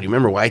 And God, you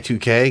remember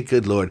Y2K?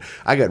 Good Lord.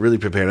 I got really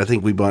prepared. I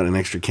think we bought an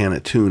extra can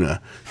of tuna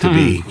to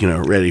be,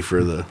 ready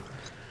for the...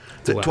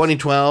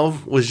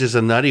 2012 was just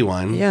a nutty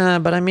one. Yeah,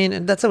 but I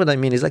mean, that's what I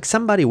mean. It's like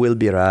somebody will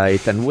be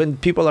right. And when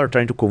people are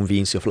trying to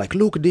convince you of like,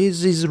 look,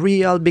 this is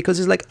real, because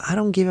it's like, I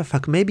don't give a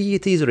fuck. Maybe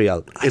it is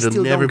real. It'll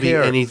still never don't be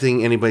care.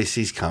 anything anybody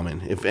sees coming.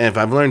 If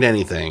I've learned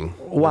anything,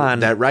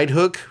 that right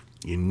hook,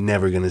 you're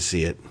never going to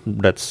see it.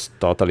 That's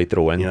totally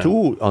true. And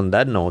two, on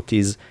that note,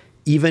 is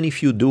even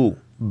if you do,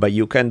 but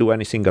you can't do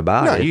anything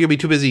about No, it. you're going to be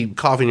too busy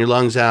coughing your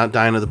lungs out,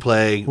 dying of the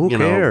plague. Who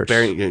cares?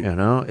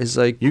 You're It's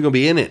like... going to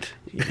be in it.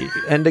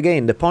 And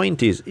again, the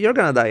point is, you're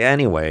gonna die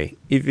anyway.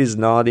 If it's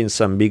not in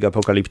some big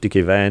apocalyptic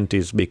event,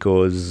 it's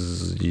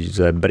because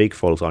a brick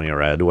falls on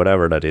your head,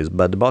 whatever that is.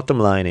 But the bottom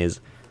line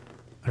is,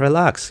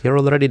 relax. You're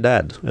already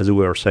dead, as we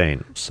were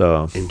saying.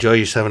 So Enjoy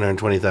your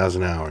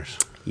 720,000 hours.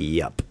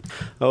 Yep.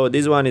 Oh,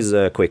 this one is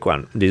a quick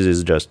one. This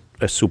is just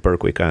a super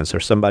quick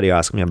answer. Somebody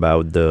asked me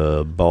about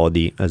the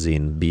body, as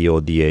in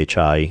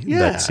BODHI. Yeah.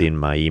 That's in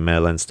my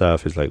email and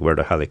stuff. It's like, where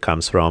the hell it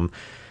comes from.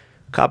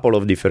 Couple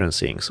of different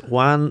things.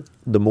 One,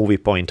 the movie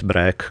Point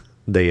Break,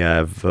 they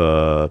have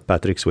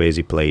Patrick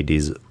Swayze played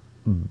this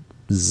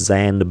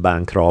Zen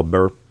bank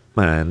robber,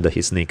 and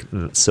his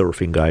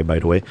surfing guy, by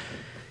the way.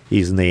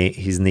 His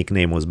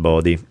nickname was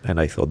Body,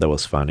 and I thought that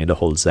was funny. The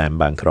whole Zen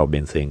bank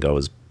robbing thing.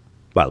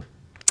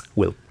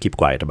 We'll keep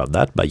quiet about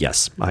that, but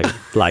yes, I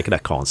like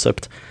that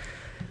concept.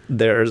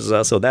 There's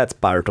so that's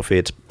part of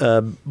it.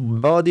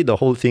 Body, the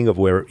whole thing of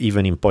where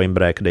even in Point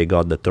Break they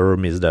got the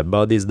term is that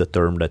body is the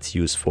term that's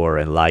used for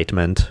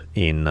enlightenment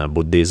in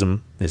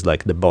Buddhism. It's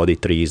like the body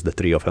tree is the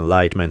tree of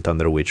enlightenment,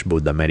 under which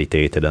Buddha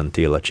meditated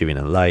until achieving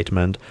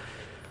enlightenment.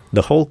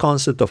 The whole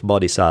concept of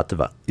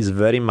bodhisattva is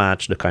very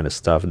much the kind of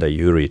stuff that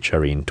you, Rich,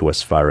 are into,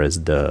 as far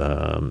as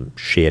the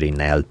sharing,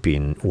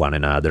 helping one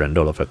another and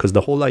all of it. Because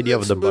the whole idea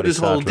of the Buddha's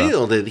bodhisattva... whole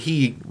deal, that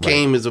he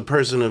came as a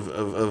person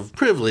of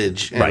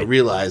privilege and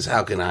realized,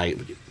 how can I...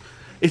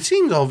 It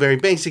seems all very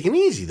basic and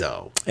easy,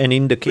 though. And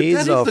in the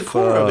case that is the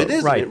core of it,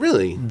 isn't it,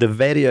 really? The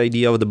very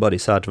idea of the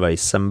bodhisattva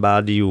is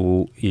somebody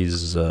who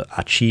is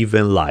achieve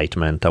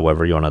enlightenment,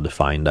 however you want to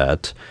define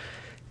that,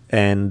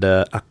 And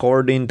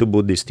according to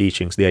Buddhist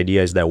teachings, the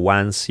idea is that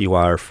once you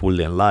are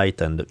fully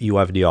enlightened, you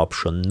have the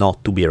option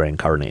not to be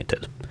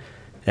reincarnated.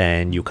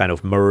 And you kind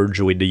of merge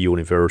with the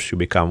universe, you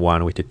become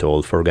one with it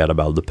all, forget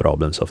about the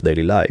problems of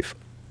daily life.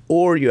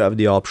 Or you have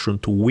the option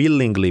to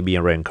willingly be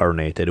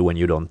reincarnated when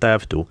you don't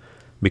have to,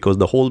 because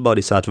the whole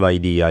Bodhisattva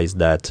idea is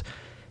that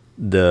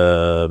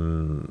the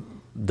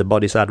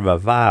Bodhisattva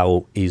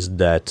vow is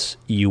that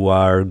you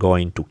are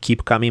going to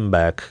keep coming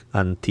back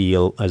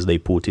until, as they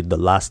put it, the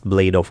last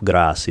blade of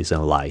grass is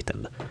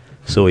enlightened.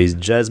 So it's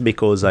just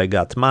because I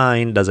got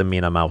mine doesn't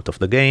mean I'm out of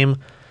the game.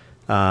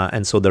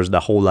 And so there's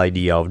the whole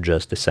idea of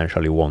just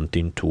essentially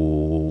wanting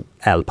to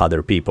help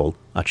other people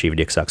achieve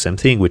the exact same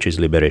thing, which is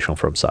liberation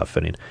from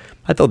suffering.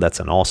 I thought that's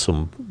an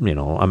awesome,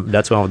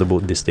 that's one of the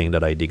Buddhist things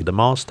that I dig the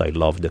most. I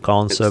love the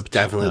concept. It's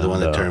definitely the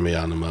one that turned me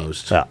on the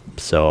most. Yeah,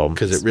 so...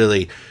 Because it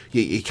really,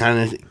 you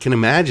kind of can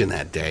imagine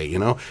that day,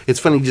 It's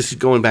funny just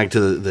going back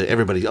to the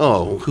everybody,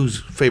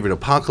 whose favorite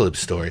apocalypse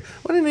story?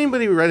 Why didn't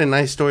anybody write a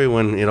nice story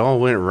when it all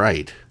went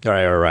right?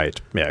 Right.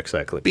 Yeah,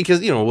 exactly.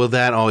 Because,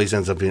 that always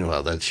ends up being,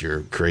 that's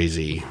your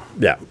crazy...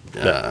 Yeah.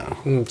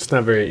 It's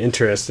not very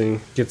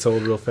interesting. Gets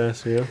old real fast,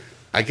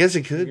 I guess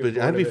it could, but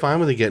I'd be fine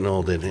with it getting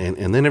old.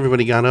 And then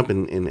everybody got up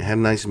and had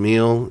a nice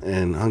meal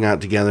and hung out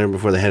together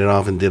before they headed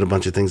off and did a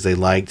bunch of things they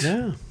liked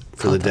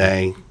for the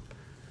day.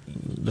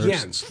 Yeah.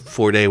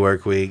 4-day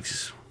work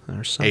weeks,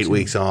 8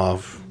 weeks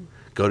off,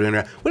 go to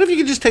interact. What if you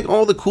could just take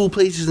all the cool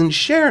places and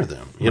share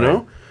them,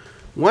 know?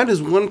 Why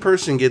does one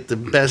person get the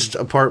best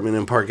apartment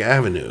in Park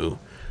Avenue?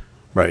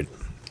 Right.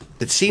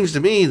 It seems to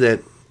me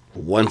that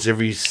once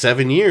every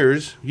 7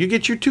 years, you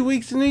get your 2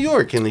 weeks in New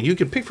York, and you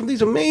can pick from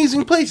these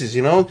amazing places,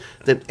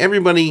 that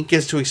everybody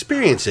gets to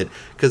experience it.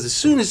 Because as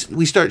soon as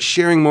we start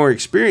sharing more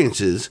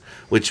experiences,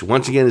 which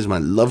once again is my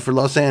love for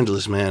Los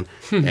Angeles, man,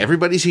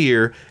 everybody's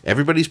here,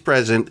 everybody's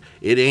present.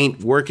 It ain't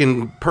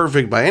working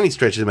perfect by any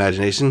stretch of the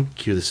imagination.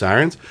 Cue the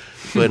sirens.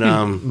 But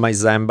my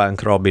Zen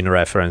Bank Robin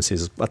reference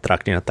is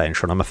attracting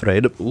attention, I'm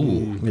afraid.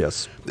 Ooh.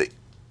 Yes.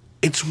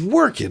 It's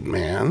working,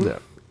 man. Yeah.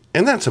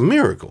 And that's a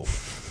miracle.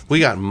 We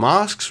got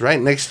mosques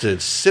right next to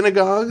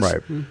synagogues,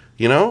 right?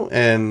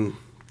 And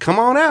come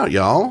on out,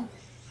 y'all.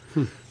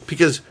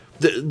 Because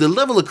the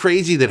level of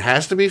crazy that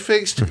has to be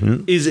fixed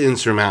is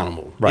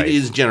insurmountable. Right. It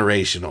is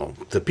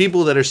generational. The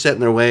people that are set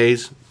in their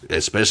ways,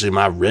 especially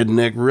my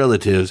redneck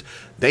relatives,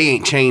 they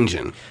ain't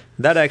changing.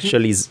 That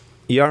actually is...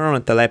 You're on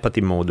a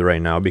telepathy mode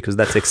right now, because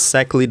that's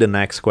exactly the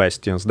next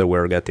questions that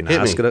we're getting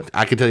asked.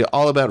 I can tell you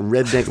all about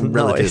redneck relatives.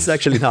 No, it's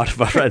actually not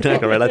about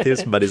redneck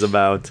relatives, but it's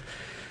about...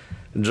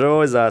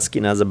 Joe is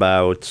asking us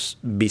about,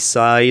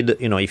 beside,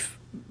 if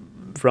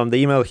from the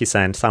email he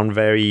sent, sound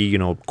very,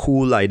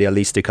 cool,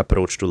 idealistic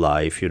approach to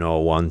life,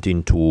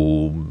 wanting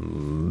to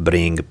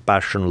bring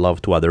passion,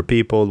 love to other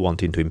people,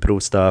 wanting to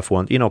improve stuff,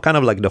 kind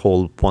of like the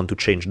whole want to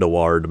change the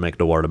world, make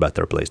the world a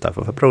better place type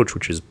of approach,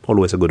 which is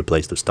always a good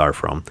place to start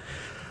from.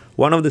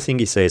 One of the things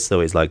he says, though,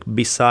 is like,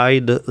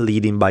 beside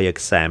leading by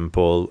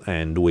example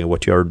and doing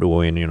what you're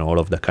doing, all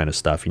of that kind of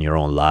stuff in your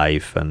own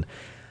life, and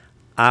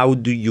how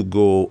do you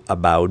go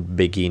about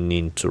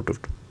beginning to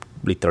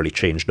literally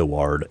change the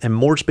world? And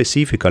more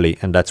specifically,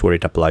 and that's where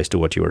it applies to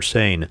what you were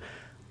saying,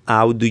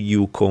 how do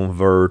you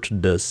convert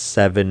the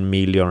 7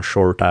 million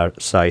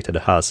short-sighted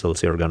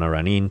hustles you're going to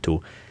run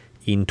into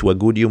a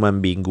good human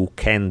being who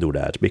can do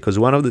that? Because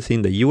one of the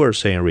things that you were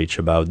saying, Rich,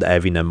 about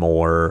having a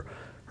more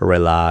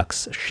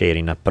relaxed,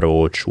 sharing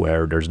approach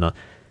where there's not...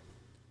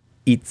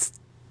 It's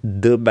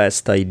the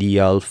best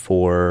ideal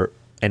for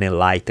an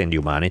enlightened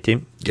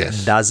humanity.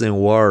 Yes. Doesn't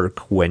work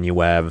when you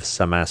have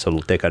some asshole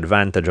who take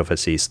advantage of a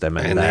system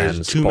and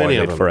then spoil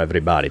it for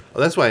everybody.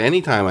 Well, that's why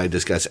anytime I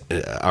discuss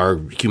our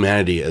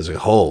humanity as a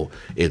whole,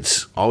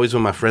 it's always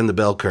with my friend the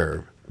bell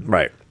curve.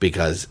 Right.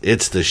 Because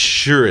it's the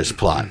surest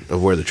plot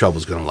of where the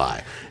trouble's going to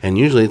lie. And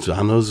usually it's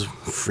on those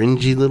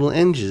fringy little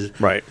edges.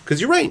 Right.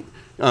 Because you're right.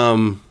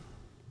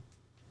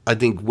 I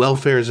think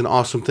welfare is an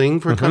awesome thing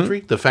for a country.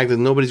 The fact that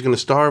nobody's going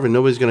to starve and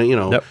nobody's going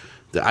to, Yep.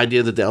 The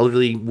idea that the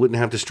elderly wouldn't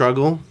have to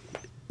struggle.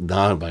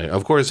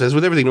 Of course, as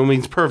with everything, no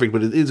means perfect,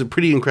 but it is a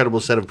pretty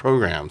incredible set of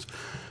programs.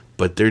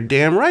 But they're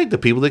damn right. The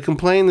people that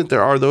complain that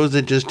there are those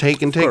that just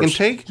take and take and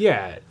take.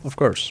 Yeah. Of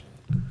course.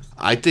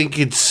 I think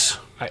it's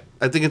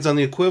on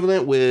the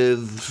equivalent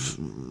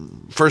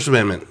with First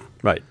Amendment.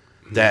 Right.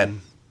 That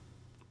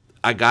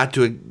I got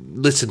to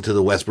listen to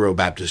the Westboro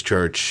Baptist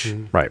Church.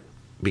 Right.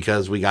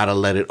 Because we got to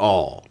let it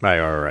all.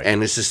 Right.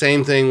 And it's the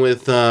same thing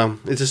with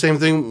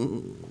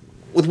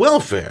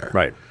welfare.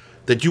 Right.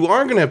 That you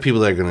are going to have people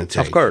that are going to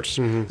take. Of course.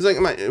 It's like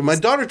my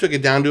daughter took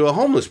it down to a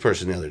homeless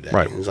person the other day.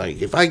 Right. It's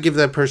like, if I give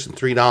that person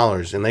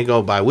 $3 and they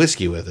go buy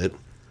whiskey with it,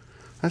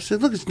 I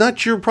said, look, it's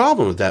not your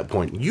problem at that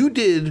point. You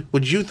did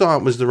what you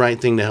thought was the right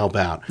thing to help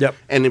out. Yep.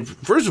 And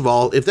first of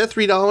all, if that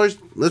 $3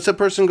 lets that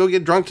person go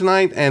get drunk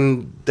tonight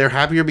and they're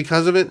happier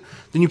because of it,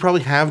 then you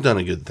probably have done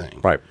a good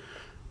thing. Right.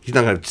 He's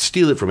not going to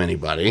steal it from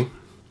anybody.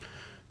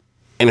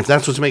 And if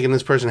that's what's making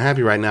this person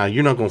happy right now,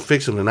 you're not going to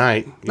fix them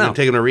tonight. You're going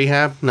to take them to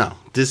rehab? No.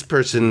 This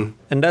person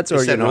And that's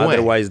where,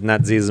 otherwise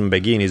Nazism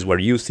begins, is where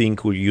you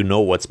think you know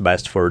what's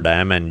best for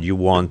them and you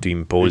want to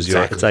impose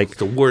your... It's like it's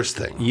the worst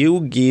thing.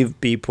 You give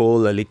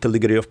people a little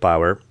degree of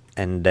power,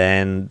 and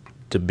then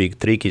the big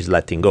trick is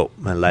letting go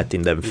and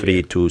letting them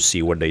free to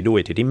see what they do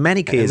with it. In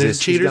many cases... And the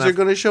cheaters are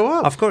going to show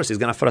up. Of course, it's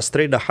going to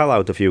frustrate the hell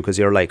out of you because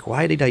you're like,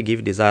 why did I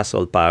give this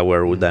asshole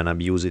power who then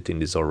abuse it in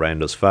this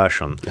horrendous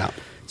fashion? Yeah.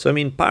 So, I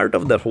mean, part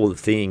of the whole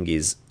thing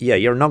is,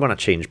 you're not going to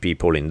change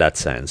people in that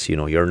sense.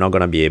 You're not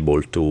going to be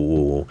able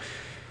to,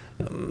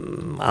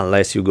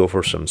 unless you go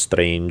for some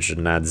strange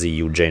Nazi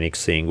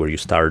eugenics thing where you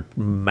start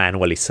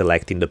manually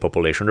selecting the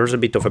population. There's a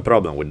bit of a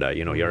problem with that.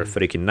 You're a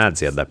freaking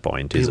Nazi at that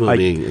point. People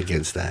being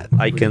against that.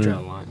 I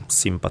can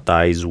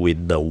sympathize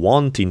with the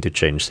wanting to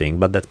change things,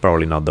 but that's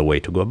probably not the way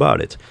to go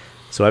about it.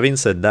 So, having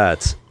said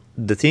that,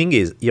 the thing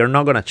is, you're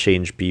not going to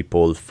change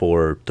people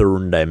for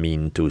turn them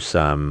into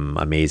some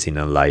amazing,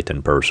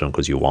 enlightened person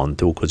because you want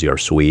to, because you're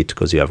sweet,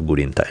 because you have good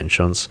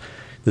intentions.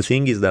 The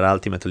thing is that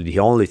ultimately the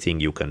only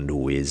thing you can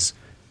do is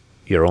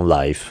your own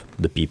life,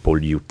 the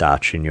people you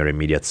touch in your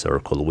immediate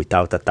circle,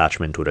 without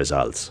attachment to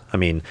results. I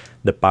mean,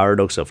 the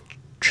paradox of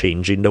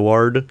changing the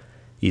world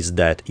is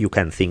that you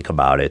can think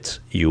about it,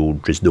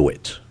 you just do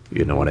it.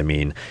 You know what I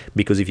mean?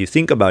 Because if you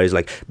think about it, it's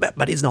like,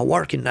 but it's not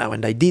working now,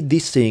 and I did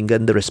this thing,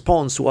 and the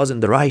response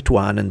wasn't the right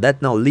one, and that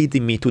now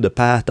leading me to the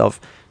path of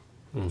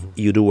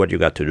you do what you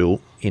got to do,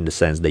 in the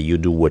sense that you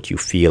do what you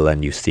feel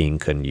and you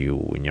think and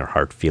you in your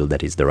heart feel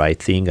that is the right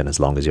thing, and as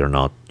long as you're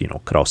not,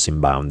 crossing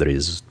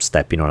boundaries,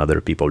 stepping on other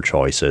people's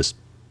choices,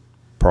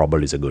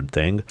 probably is a good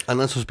thing.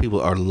 Unless those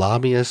people are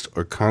lobbyists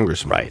or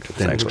congressmen. Right,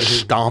 then exactly.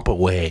 Stomp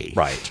away.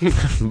 Right.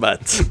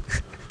 But,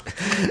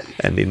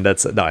 and in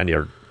that's, no, and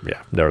you're,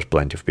 there's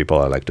plenty of people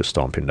I like to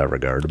stomp in that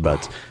regard,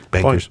 but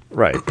bankers.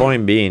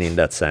 Point being in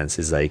that sense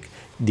is like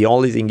the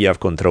only thing you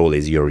have control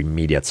is your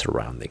immediate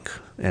surrounding,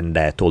 and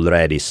that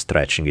already is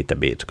stretching it a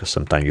bit because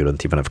sometimes you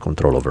don't even have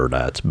control over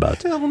that.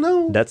 But hell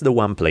no. That's the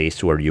one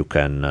place where you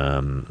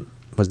can.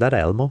 Was that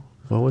Elmo?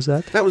 What was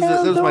that? That was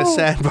my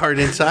sad part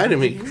inside of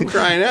me,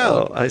 crying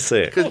out. Oh, I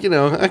see. Because,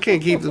 I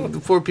can't keep the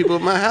 4 people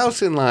at my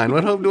house in line.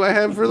 What hope do I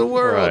have for the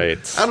world?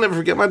 Right. I'll never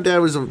forget, my dad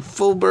was a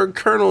full-bird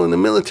colonel in the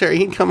military.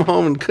 He'd come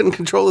home and couldn't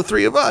control the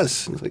 3 of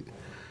us. He's like,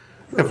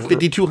 I have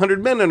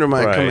 5,200 men under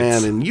my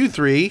command, and you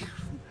 3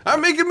 are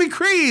making me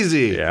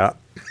crazy. Yeah.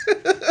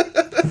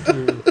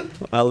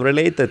 I'll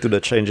relate that to the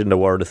change in the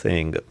world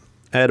thing.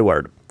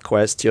 Edward,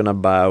 question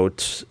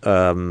about...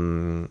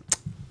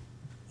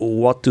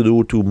 what to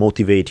do to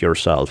motivate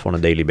yourself on a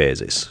daily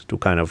basis, to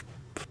kind of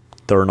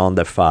turn on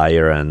the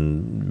fire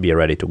and be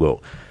ready to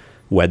go.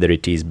 Whether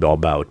it is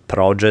about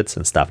projects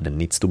and stuff that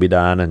needs to be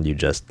done and you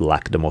just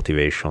lack the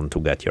motivation to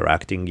get your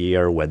acting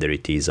gear, whether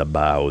it is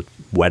about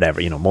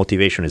whatever,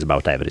 motivation is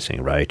about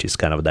everything, right? It's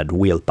kind of that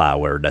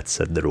willpower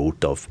that's at the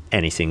root of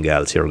anything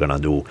else you're going to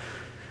do.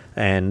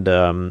 And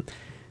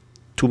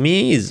to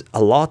me, is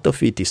a lot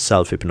of it is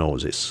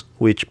self-hypnosis,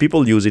 which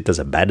people use it as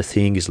a bad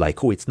thing. It's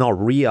like, oh, it's not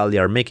real,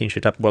 you're making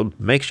shit up. Well,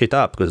 make shit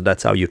up, because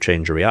that's how you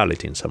change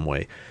reality in some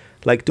way.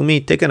 Like, to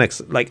me,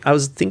 I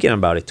was thinking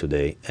about it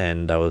today,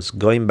 and I was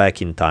going back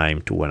in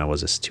time to when I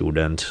was a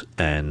student,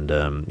 and,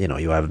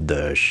 you have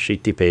the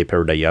shitty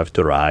paper that you have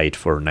to write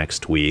for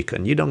next week,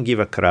 and you don't give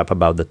a crap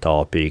about the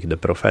topic. The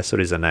professor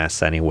is an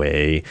ass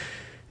anyway.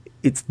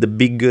 It's the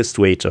biggest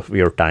waste of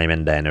your time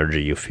and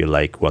energy. You feel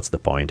like, what's the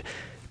point?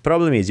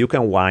 Problem is, you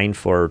can whine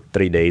for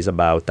 3 days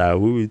about,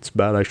 it's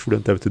bad, I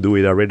shouldn't have to do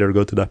it, I'd rather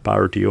go to that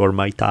party, or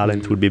my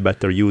talent would be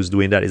better used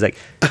doing that. It's like,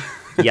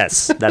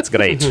 yes, that's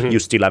great. You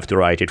still have to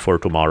write it for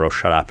tomorrow,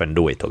 shut up and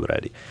do it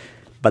already.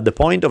 But the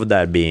point of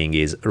that being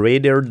is,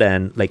 rather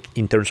than, like,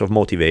 in terms of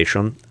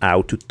motivation,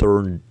 how to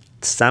turn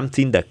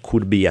something that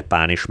could be a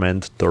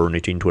punishment, turn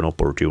it into an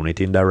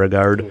opportunity in that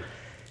regard.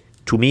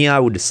 To me, I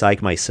would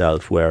psych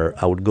myself where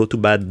I would go to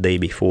bed the day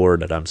before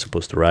that I'm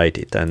supposed to write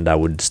it, and I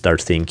would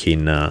start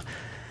thinking...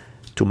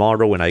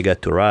 tomorrow when I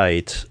get to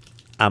write,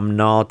 I'm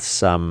not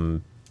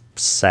some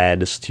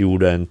sad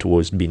student who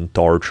has been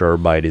tortured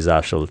by this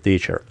asshole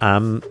teacher.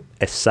 I'm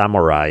a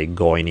samurai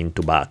going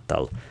into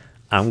battle.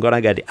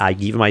 I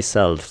give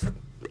myself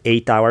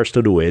 8 hours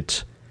to do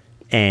it,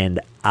 and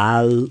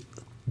I'll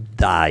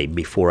die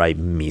before I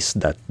miss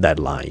that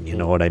deadline. You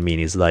know what I mean?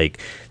 It's like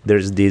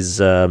there's this,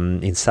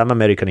 in some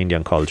American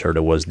Indian culture,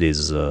 there was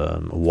this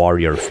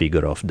warrior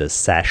figure of the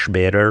sash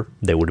bearer.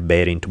 They would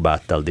bear into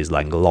battle these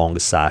like long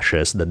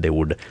sashes that they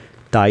would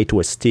tie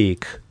to a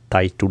stick,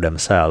 tie to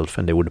themselves,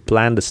 and they would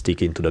plant the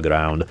stick into the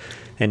ground.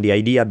 And the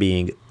idea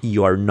being,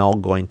 you are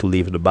not going to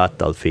leave the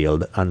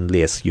battlefield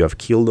unless you have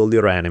killed all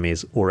your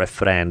enemies or a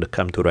friend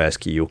come to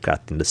rescue you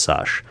cutting the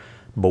sash.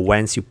 But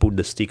once you put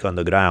the stick on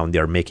the ground,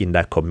 you're making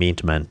that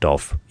commitment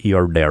of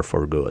you're there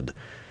for good.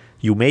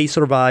 You may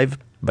survive,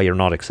 but you're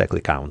not exactly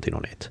counting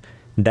on it.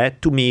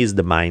 That, to me, is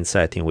the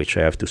mindset in which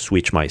I have to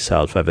switch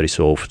myself every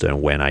so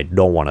often when I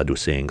don't want to do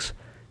things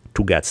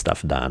to get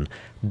stuff done.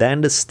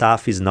 Then the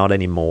stuff is not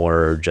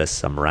anymore just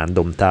some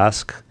random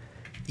task.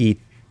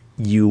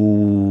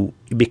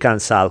 it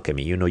becomes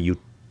alchemy. You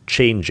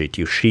change it,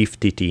 you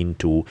shift it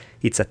into,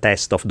 it's a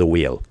test of the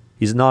will.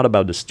 It's not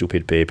about the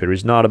stupid paper.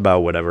 It's not about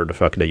whatever the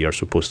fuck that you're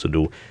supposed to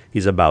do.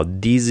 It's about,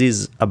 this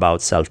is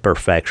about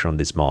self-perfection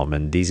this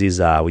moment. This is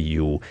how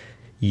you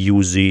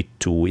use it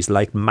to, it's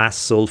like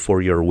muscle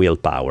for your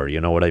willpower.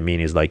 You know what I mean?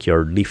 It's like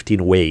you're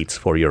lifting weights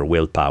for your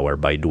willpower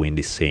by doing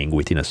this thing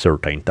within a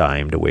certain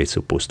time, the way it's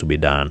supposed to be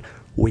done,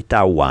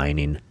 without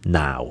whining.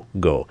 Now,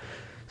 go.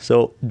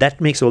 So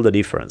that makes all the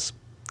difference.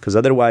 Because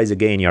otherwise,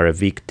 again, you're a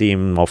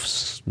victim of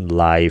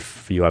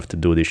life. You have to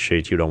do this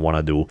shit you don't want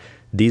to do.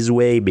 This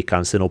way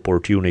becomes an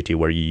opportunity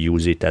where you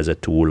use it as a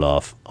tool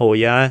of, oh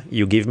yeah,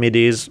 you give me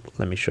this,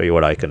 let me show you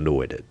what I can do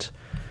with it.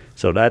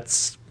 So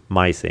that's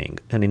my thing.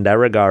 And in that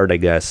regard, I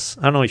guess,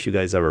 I don't know if you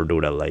guys ever do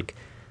that, like,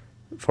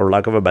 for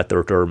lack of a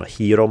better term,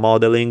 hero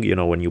modeling,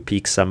 when you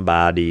pick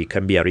somebody,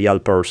 can be a real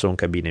person,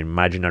 can be an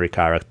imaginary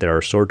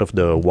character, sort of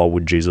the what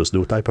would Jesus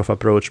do type of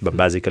approach, but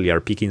basically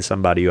you're picking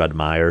somebody you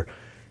admire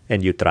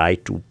and you try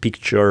to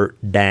picture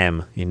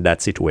them in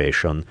that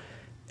situation.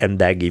 And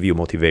that give you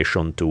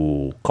motivation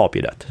to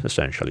copy that,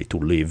 essentially, to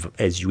live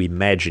as you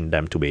imagine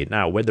them to be.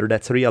 Now, whether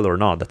that's real or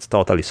not, that's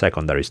totally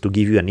secondary. It's to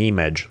give you an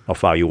image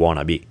of how you want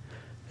to be.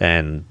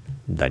 And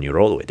then you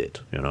roll with it,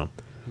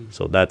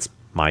 So that's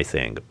my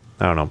thing.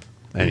 I don't know.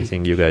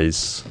 Anything you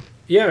guys...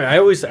 Yeah, I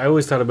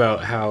always thought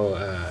about how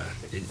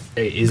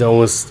it is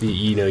almost,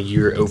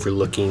 you're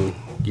overlooking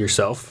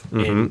yourself.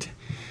 And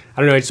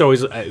I don't know, it's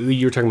always...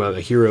 you were talking about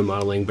hero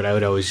modeling, but I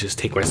would always just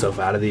take myself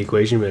out of the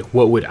equation. Like,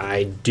 what would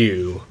I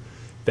do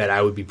that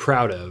I would be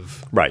proud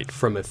of, right,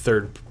 from a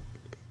third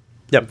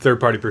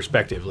party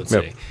perspective, let's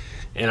say.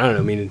 And I don't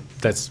know, I mean,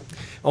 that's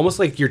almost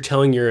like you're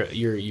telling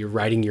you're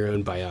writing your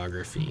own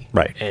biography,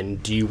 right?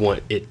 And do you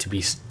want it to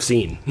be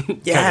seen?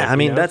 Yeah, I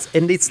mean, that's,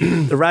 and it's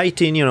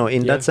writing,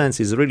 in that sense,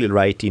 is really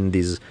writing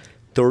this,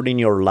 turning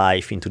your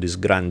life into this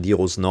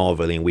grandiose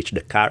novel in which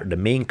the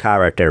main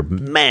character,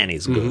 man,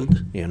 is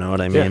good. You know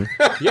what I mean?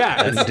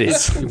 Yeah.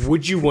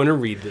 Would you want to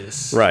read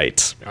this?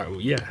 Right.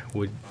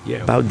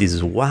 About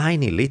this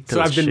whiny little shit.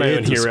 So I've been my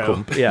own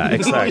hero. Yeah,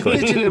 exactly.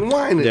 Bitching and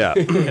whining. Yeah.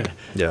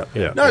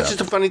 No, it's just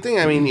a funny thing.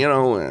 I mean,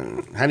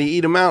 how do you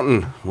eat a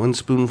mountain? One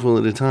spoonful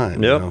at a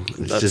time. Yep.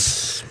 It's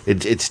just,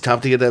 it's tough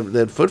to get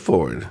that foot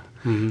forward.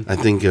 I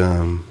think...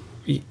 I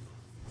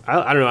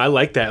don't know. I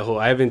like that whole...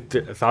 I haven't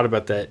thought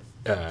about that.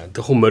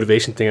 The whole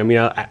motivation thing. I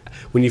mean,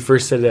 when you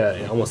first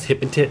said almost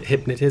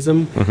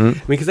hypnotism, I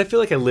mean, because I feel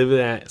like I live in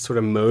that sort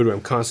of mode where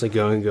I'm constantly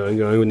going, and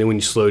then when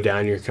you slow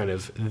down, you're kind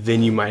of,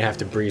 then you might have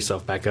to bring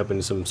yourself back up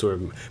into some sort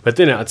of, but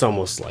then it's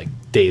almost like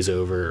days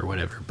over or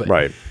whatever. But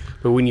right.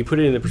 But when you put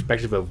it in the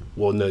perspective of,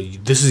 well, no,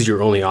 this is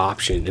your only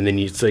option, and then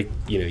it's like,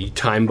 you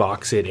time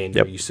box it and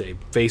you say,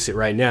 face it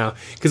right now.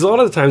 Because a lot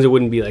of the times it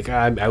wouldn't be like,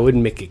 I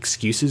wouldn't make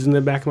excuses in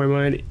the back of my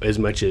mind as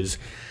much as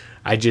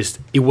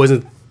there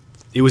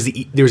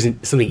was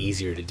something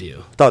easier to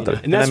do. Totally.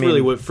 And that's really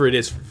what for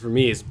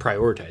me is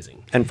prioritizing.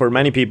 And for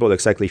many people,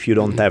 exactly, if you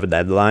don't have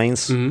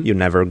deadlines, you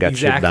never get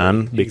shit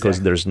done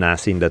because there's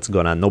nothing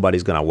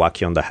nobody's gonna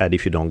whack you on the head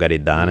if you don't get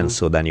it done, and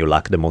so then you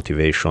lack the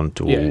motivation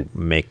to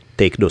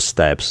take those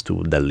steps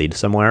that lead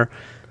somewhere.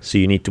 So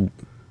you need to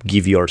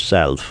give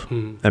yourself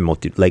a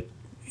like,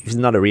 it's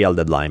not a real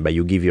deadline, but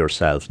you give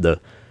yourself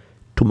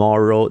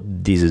tomorrow,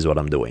 this is what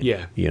I'm doing.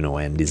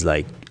 And it's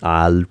like,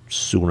 I'll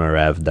sooner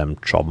have them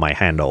chop my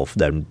hand off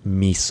than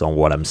miss on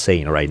what I'm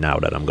saying right now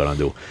that I'm gonna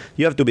do.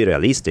 You have to be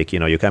realistic,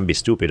 you can't be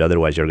stupid,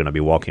 otherwise you're gonna be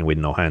walking with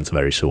no hands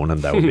very soon,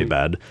 and that would be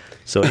bad.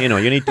 So, you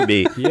need to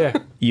be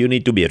you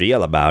need to be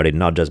real about it,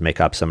 not just make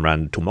up some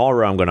random,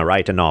 tomorrow I'm gonna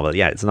write a novel.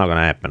 Yeah, it's not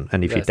gonna happen.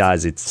 And if it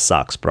does, it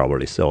sucks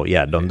probably. So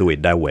don't do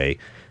it that way.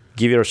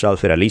 Give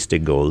yourself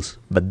realistic goals,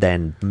 but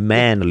then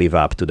live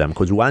up to them.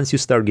 Because once you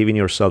start giving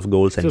yourself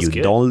goals and you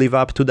don't live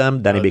up to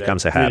them, then it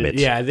becomes a habit.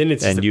 Yeah, then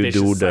it's and you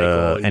do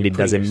and it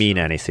doesn't mean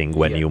anything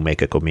when you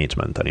make a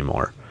commitment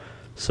anymore.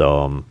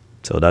 So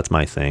that's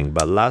my thing.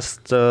 But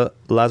last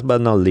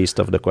but not least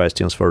of the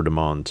questions for the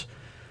month.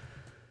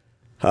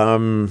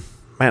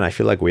 Man, I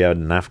feel like we had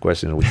enough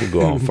questions. We could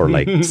go on for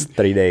like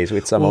 3 days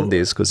with some of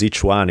these because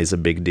each one is a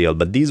big deal.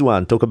 But this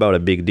one, talk about a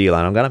big deal.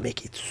 And I'm going to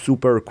make it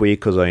super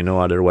quick because I know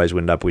otherwise we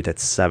end up with a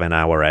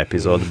 7-hour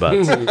episode.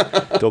 But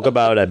talk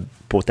about a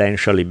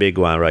potentially big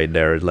one right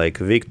there. Like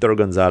Victor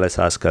Gonzalez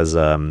asked us,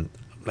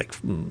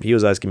 he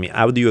was asking me,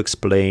 how do you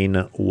explain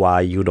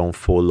why you don't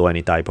follow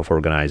any type of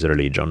organized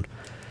religion?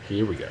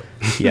 Here we go.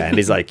 And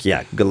he's like,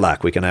 good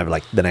luck. We can have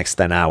like the next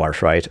 10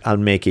 hours, right? I'll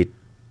make it.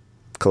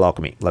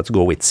 Clock me. Let's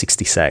go with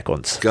 60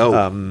 seconds.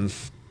 Go.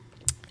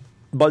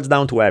 Boils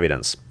down to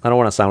evidence. I don't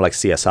want to sound like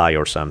CSI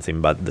or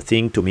something, but the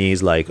thing to me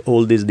is like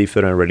all these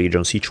different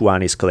religions, each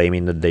one is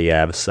claiming that they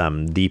have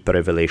some deep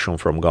revelation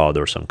from God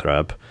or some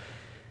crap.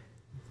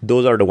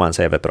 Those are the ones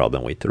I have a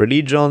problem with.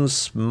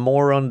 Religions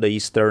more on the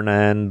Eastern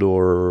end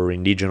or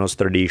indigenous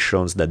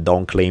traditions that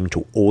don't claim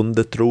to own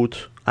the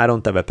truth, I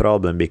don't have a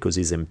problem because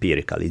it's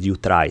empirical. You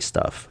try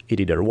stuff. It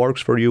either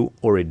works for you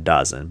or it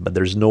doesn't, but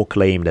there's no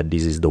claim that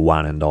this is the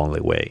one and only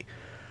way.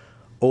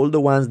 All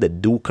the ones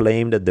that do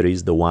claim that there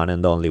is the one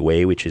and only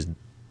way, which is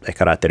a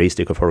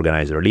characteristic of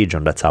organized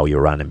religion. That's how you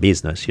run a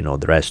business.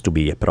 There has to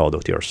be a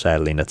product you're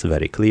selling. That's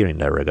very clear in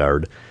that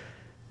regard.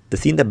 The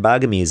thing that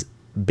bugs me is,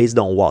 based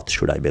on what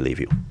should I believe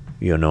you?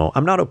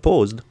 I'm not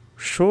opposed.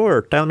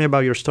 Sure, tell me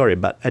about your story.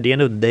 But at the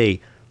end of the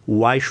day,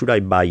 why should I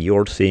buy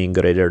your thing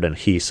rather than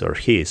his or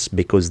his?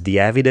 Because the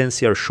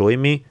evidence you're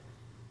showing me,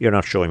 you're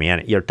not showing me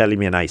any. You're telling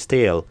me a nice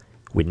tale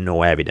with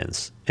no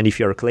evidence. And if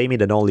you're claiming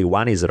that only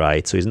one is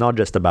right, so it's not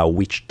just about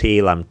which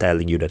tale I'm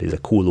telling you that is a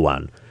cool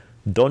one.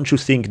 Don't you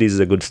think this is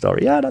a good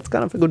story? Yeah, that's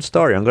kind of a good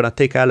story. I'm going to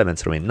take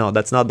elements from it. No,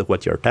 that's not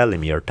what you're telling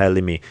me. You're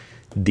telling me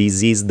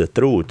this is the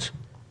truth.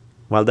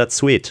 Well, that's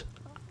sweet.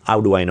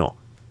 How do I know?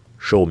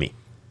 Show me.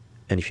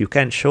 And if you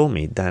can't show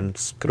me, then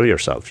screw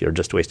yourself. You're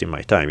just wasting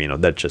my time.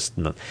 That's just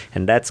not.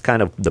 And that's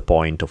kind of the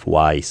point of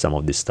why some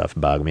of this stuff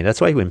bugs me. That's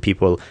why when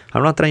people,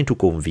 I'm not trying to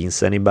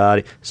convince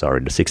anybody.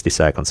 Sorry, the 60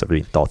 seconds have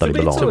been totally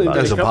blown.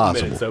 That's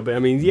impossible. Though, but I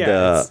mean,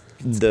 yeah.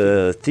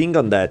 The thing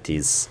on that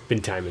is,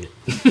 been timing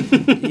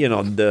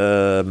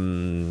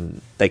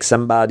it. Like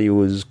somebody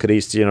who's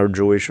Christian or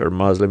Jewish or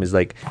Muslim is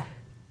like,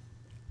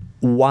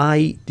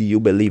 why do you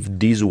believe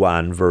this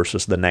one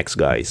versus the next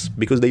guys?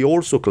 Because they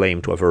also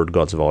claim to have heard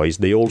God's voice.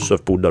 They also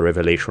have put the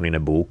revelation in a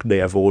book. They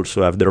have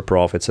also have their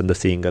prophets and the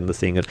thing.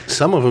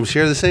 Some of them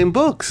share the same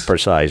books.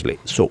 Precisely.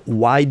 So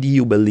why do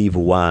you believe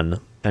one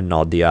and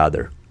not the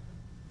other?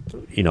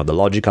 The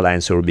logical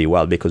answer would be,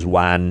 well, because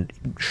one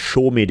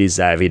show me this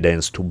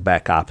evidence to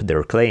back up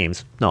their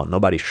claims. No,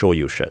 nobody show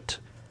you shit.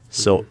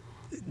 So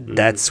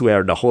that's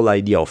where the whole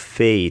idea of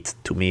faith,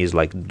 to me, is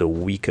like the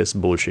weakest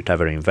bullshit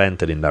ever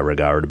invented in that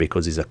regard,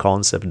 because it's a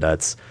concept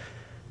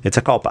it's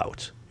a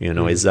cop-out.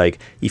 It's like,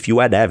 if you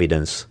had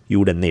evidence, you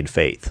wouldn't need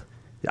faith.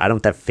 I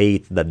don't have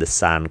faith that the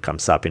sun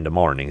comes up in the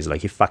morning. It's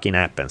like, it fucking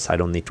happens. I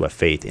don't need to have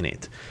faith in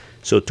it.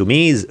 So to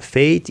me, is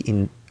faith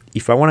in,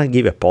 if I want to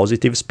give a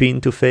positive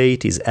spin to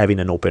faith, is having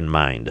an open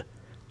mind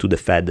to the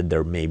fact that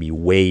there may be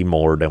way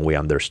more than we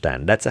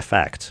understand. That's a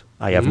fact.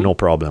 I have no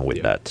problem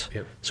with that.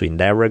 Yep. So in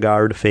that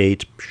regard,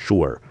 faith,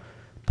 sure.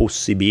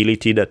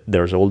 Possibility that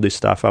there's all this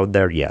stuff out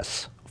there,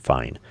 yes,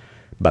 fine.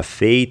 But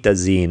faith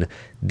as in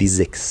this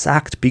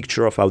exact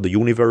picture of how the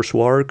universe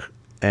works,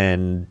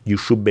 and you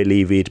should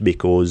believe it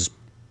because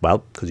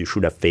you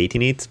should have faith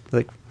in it.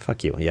 Like,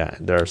 fuck you. Yeah,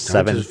 there are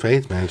seven. Not just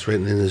faith, man. It's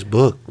written in this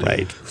book.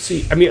 Right.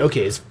 See, I mean,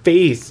 okay,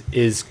 faith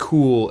is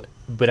cool,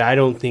 but I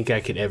don't think I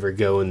could ever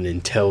go and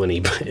then tell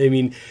anybody. I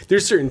mean,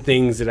 there's certain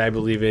things that I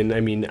believe in. I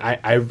mean,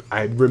 I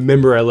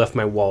remember I left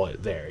my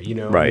wallet there,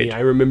 Right.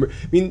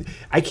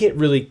 I can't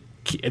really,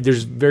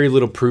 there's very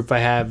little proof I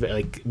have,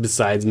 like,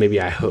 besides maybe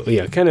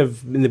kind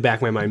of in the back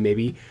of my mind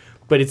maybe.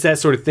 But it's that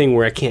sort of thing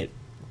where I can't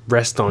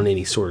rest on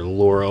any sort of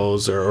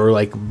laurels or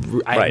like,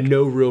 I have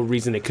no real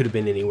reason it could have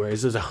been anywhere.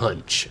 It's just a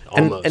hunch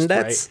almost,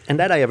 and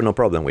that I have no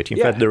problem with. In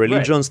fact, the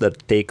religions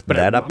that take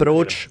that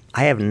approach,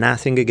 I have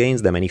nothing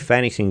against them. And if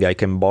anything, I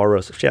can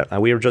borrow. Yeah,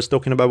 we were just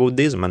talking about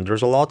Buddhism, and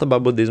there's a lot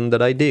about Buddhism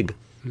that I dig.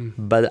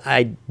 But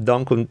I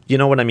don't, you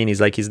know what I mean?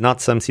 It's like, it's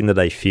not something that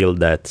I feel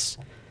that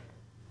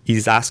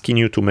is asking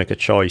you to make a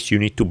choice. You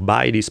need to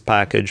buy this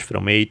package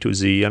from A to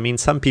Z. I mean,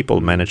 some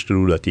people manage to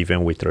do that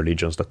even with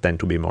religions that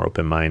tend to be more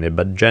open-minded,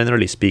 but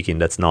generally speaking,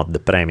 that's not the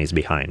premise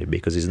behind it,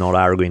 because it's not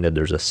arguing that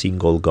there's a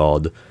single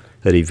God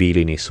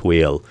revealing his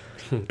will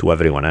to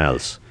everyone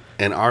else.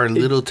 And our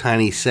little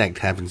tiny sect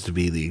happens to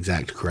be the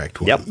exact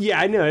correct one. Yep.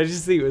 Yeah, I know. I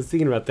was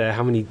thinking about that.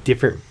 How many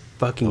different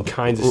fucking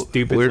kinds of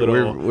stupid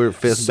we're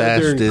Fifth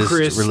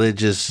Baptist,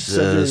 religious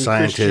scientists,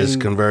 Christian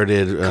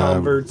converted,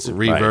 converts,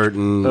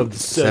 reverting of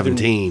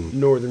 17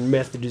 Northern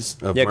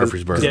Methodist of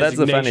Murfreesboro. That's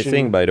the funny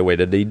thing, by the way,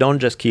 that they don't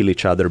just kill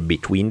each other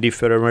between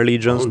different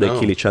religions, they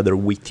kill each other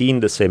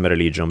within the same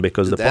religion,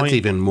 because that's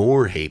even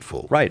more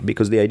hateful. Right,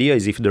 because the idea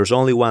is, if there's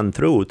only one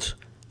truth,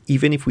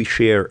 even if we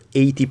share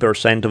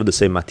 80% of the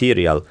same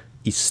material,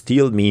 it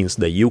still means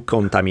that you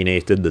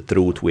contaminated the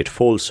truth with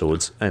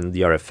falsehoods, and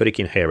you're a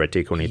freaking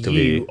heretic on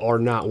Italy. You are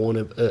not one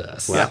of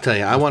us. Well, I'll tell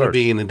you, I want to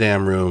be in the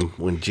damn room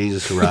when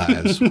Jesus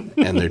arrives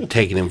and they're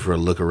taking him for a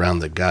look around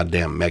the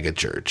goddamn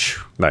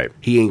megachurch. Right.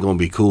 He ain't going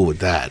to be cool with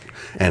that.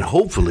 And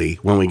hopefully,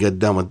 when we get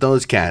done with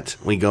those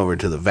cats, we go over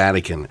to the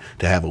Vatican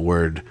to have a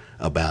word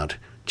about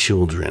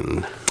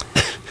children.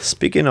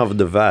 Speaking of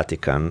the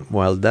Vatican,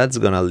 well, that's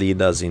going to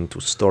lead us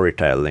into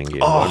storytelling in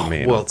 1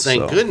 minute. Well,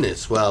 thank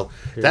goodness. Well,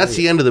 that's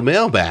the end of the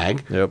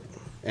mailbag. Yep.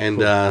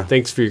 And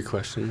thanks for your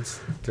questions.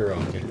 They're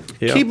all good.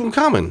 Yep. Keep them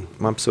coming.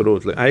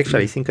 Absolutely. I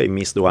think I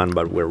missed one,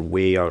 but we're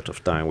way out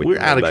of time. We're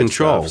out of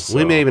control. Stuff, so.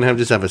 We may even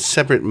have a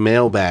separate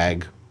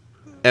mailbag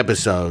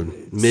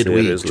episode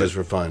midweek just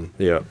for fun.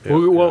 Yeah.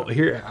 Well,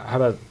 here, how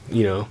about,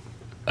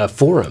 a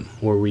forum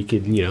where we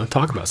could,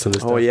 talk about some of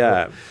this stuff. Oh,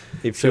 yeah.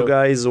 If you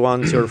guys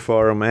want your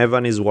forum,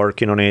 Evan is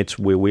working on it.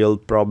 We will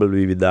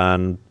probably be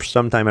done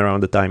sometime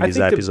around the time this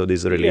episode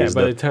is released.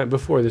 Yeah, by the time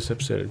before this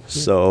episode.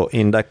 So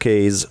in that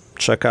case,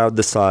 check out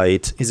the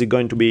site. Is it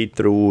going to be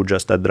through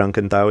just a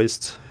Drunken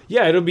Taoist?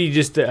 Yeah, it'll be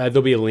just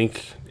there'll be a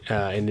link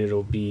and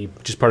it'll be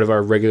just part of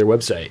our regular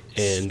website.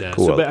 And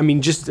Cool. so, but I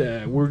mean, just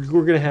we're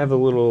gonna have a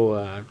little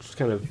just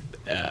kind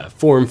of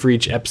form for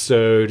each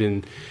episode,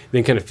 and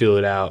then kind of fill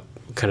it out,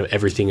 kind of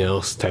everything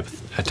else type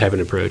of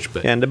approach.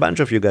 But And a bunch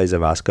of you guys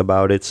have asked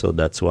about it, so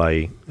that's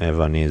why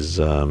Evan is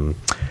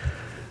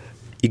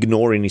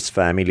ignoring his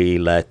family,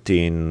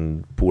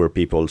 letting poor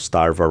people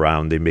starve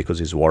around him because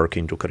he's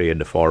working to create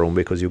the forum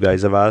because you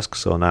guys have asked.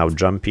 So now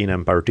jump in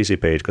and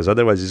participate, because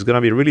otherwise it's going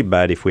to be really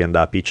bad if we end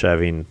up each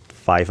having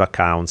 5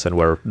 accounts and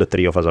where the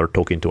 3 of us are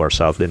talking to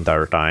ourselves the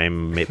entire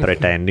time,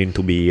 pretending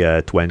to be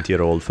a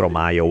 20-year-old from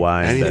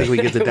Iowa How do you think we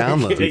get the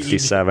download?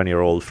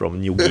 57-year-old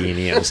from New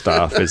Guinea and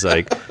stuff. It's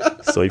like,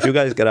 so if you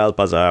guys could help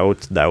us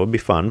out, that would be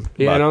fun.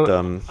 yeah, But,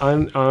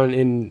 and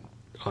on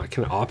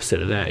kind of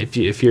opposite of that,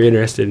 if you're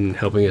interested in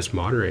helping us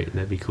moderate,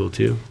 that'd be cool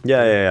too.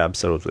 yeah,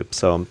 absolutely.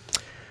 So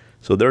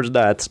there's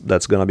that.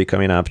 That's gonna be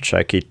coming up.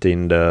 Check it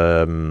in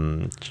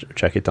the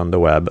check it on the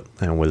web,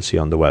 and we'll see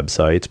you on the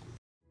website.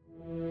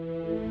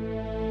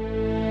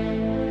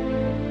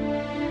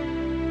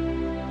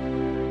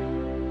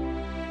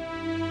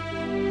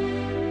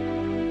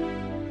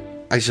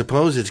 I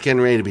suppose it's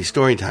getting ready to be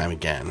story time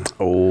again.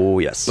 Oh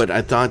yes. But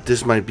I thought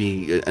this might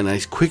be a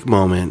nice quick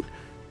moment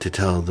to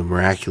tell the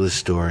miraculous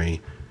story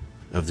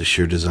of the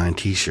Sure Design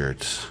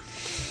t-shirts,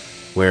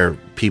 where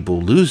people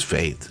lose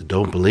faith,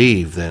 don't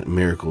believe that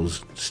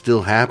miracles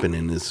still happen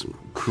in this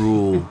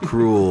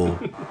cruel,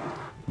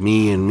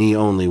 me and me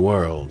only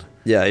world.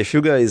 Yeah, if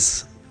you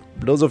guys,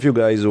 those of you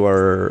guys who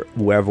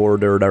have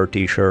ordered our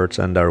t-shirts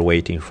and are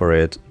waiting for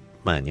it,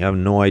 man, you have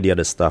no idea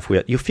the stuff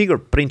you figure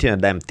printing a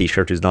damn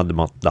t-shirt is not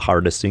the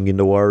hardest thing in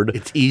the world.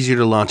 It's easier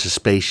to launch a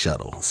space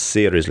shuttle.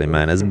 Seriously,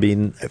 man, it's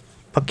been a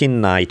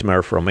fucking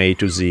nightmare from A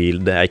to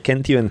Z. I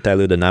can't even tell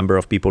you the number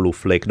of people who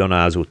flaked on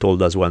us, who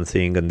told us one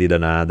thing and did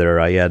another.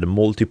 I had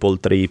multiple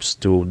trips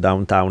to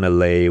downtown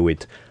LA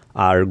with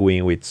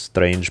arguing with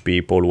strange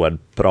people who had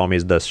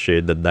promised us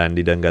shit that then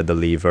didn't get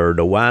delivered.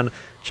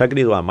 Check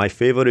this one. My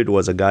favorite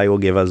was a guy who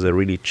gave us a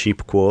really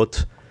cheap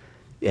quote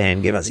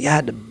and gave us,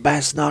 the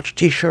best notch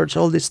t-shirts,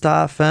 all this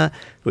stuff.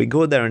 We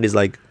go there and he's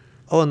like,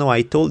 oh no,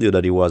 I told you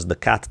that it was the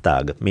cat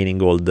tag,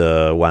 meaning all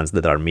the ones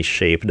that are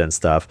misshaped and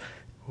stuff.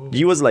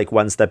 He was like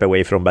one step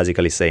away from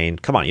basically saying,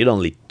 come on, you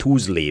don't need 2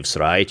 sleeves,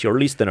 right? Your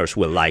listeners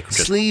will like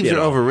just, Sleeves are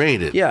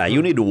overrated. Yeah,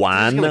 you need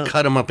one. You're going to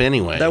cut them up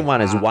anyway. That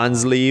one is one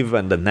sleeve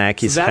and the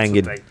neck is That's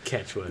hanging. what the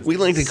catch was. We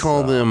like to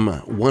call them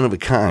one of a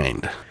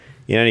kind.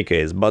 In any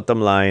case,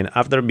 bottom line,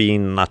 after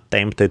being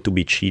attempted to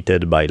be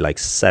cheated by like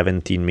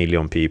 17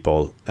 million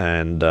people,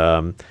 and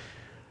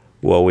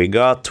what we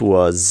got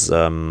was,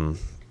 I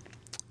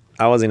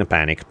was in a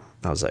panic.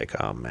 I was like,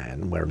 oh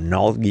man, we're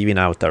not giving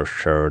out our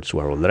shirts.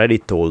 We're already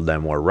told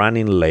them we're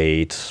running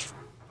late.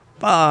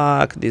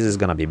 Fuck, this is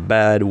going to be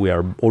bad. We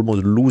are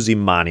almost losing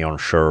money on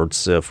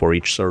shirts for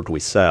each shirt we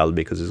sell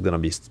because it's going to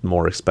be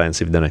more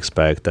expensive than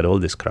expected. All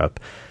this crap.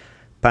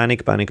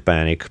 Panic.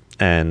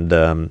 And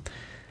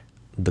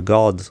the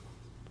God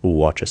who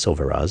watches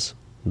over us,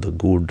 the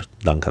good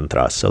Duncan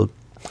Trussell,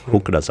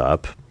 hooked us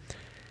up.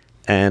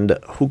 And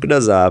hooked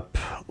us up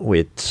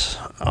with,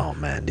 oh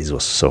man, this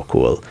was so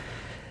cool.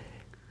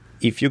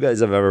 If you guys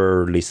have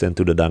ever listened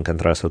to the Duncan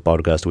Trussell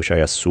podcast, which I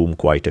assume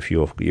quite a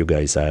few of you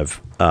guys have,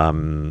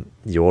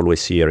 you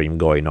always hear him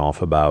going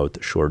off about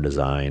Sure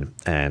Design.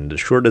 And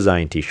Sure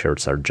Design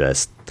t-shirts are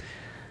just...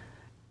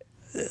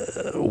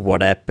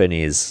 what happened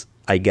is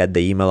I get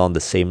the email on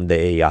the same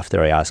day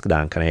after I ask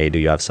Duncan, hey, do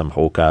you have some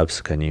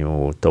hookups? Can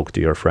you talk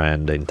to your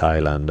friend in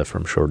Thailand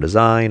from Sure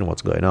Design?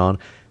 What's going on?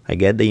 I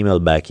get the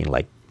email back in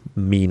like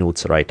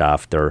minutes right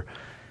after.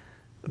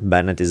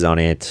 Bennett is on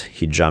it.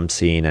 He jumps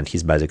in and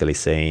he's basically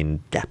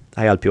saying, yeah,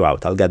 I'll help you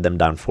out. I'll get them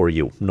done for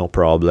you. No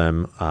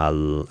problem.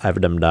 I'll have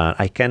them done.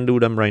 I can do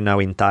them right now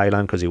in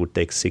Thailand because it would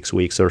take 6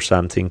 weeks or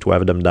something to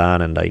have them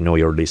done. And I know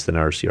your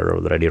listeners, you're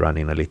already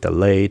running a little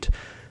late.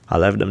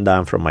 I'll have them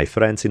done from my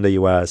friends in the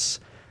US.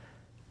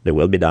 They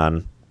will be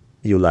done.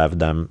 You'll have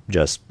them.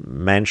 Just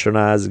mention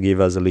us, give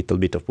us a little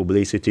bit of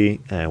publicity,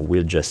 and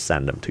we'll just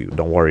send them to you.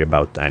 Don't worry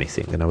about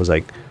anything. And I was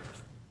like,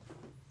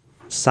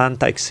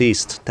 Santa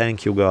exists.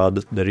 Thank you,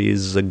 God. There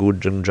is a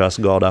good and just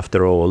God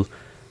after all.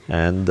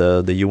 And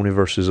the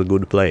universe is a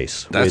good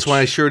place. That's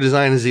why Sure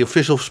Design is the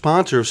official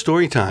sponsor of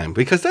Storytime,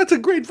 because that's a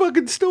great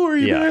fucking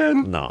story,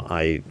 man. No,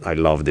 I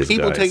love this.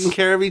 People guys. taking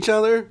care of each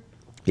other.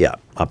 Yeah,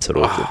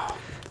 absolutely.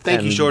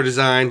 Thank you, Sure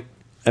Design.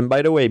 And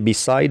by the way,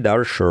 beside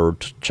our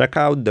shirt, check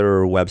out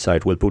their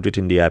website. We'll put it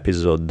in the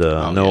episode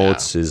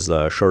notes. Is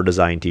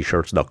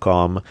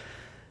suredesignt-shirts.com.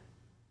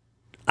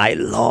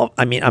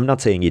 I'm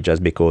not saying it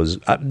just because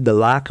the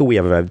luck we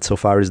have had so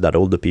far is that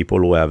all the people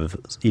who have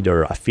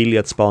either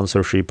affiliate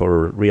sponsorship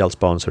or real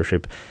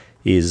sponsorship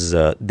is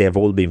they've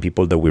all been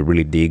people that we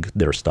really dig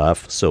their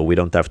stuff. So we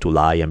don't have to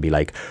lie and be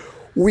like,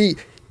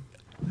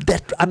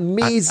 that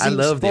amazing I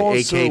love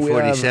sponsor the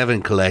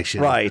AK-47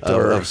 collection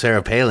of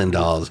Sarah Palin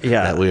dolls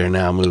that we are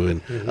now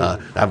moving.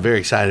 I'm very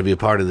excited to be a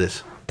part of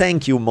this.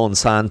 Thank you,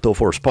 Monsanto,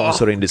 for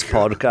sponsoring this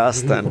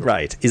podcast. And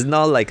it's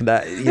not like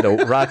that.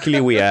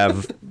 Luckily we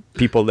have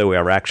people that we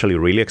are actually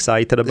really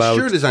excited about.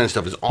 The shirt design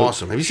stuff is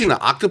awesome. Have you seen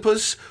the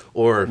octopus?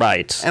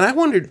 Right. And I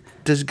wondered,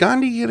 does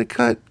Gandhi get a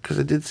cut? Because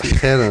I did see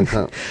his head on the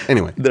cut.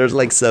 Anyway. There's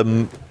like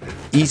some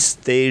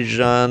East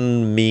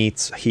Asian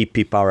meets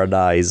hippie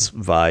paradise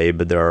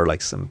vibe. There are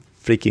like some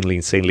freakingly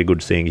insanely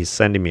good thing. He's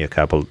sending me a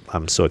couple.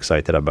 I'm so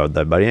excited about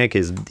that. But in any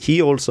case,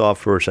 he also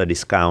offers a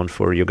discount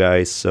for you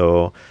guys.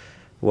 So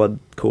what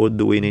code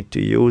do we need to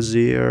use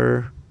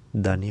here?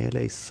 Daniele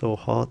is so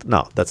hot.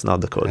 No, that's not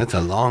the code. That's a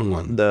long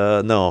one.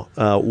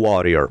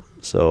 Warrior.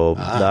 So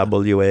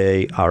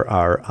WARRIOR,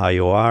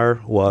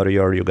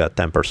 Warrior, you got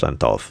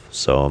 10% off.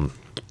 So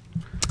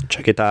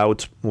check it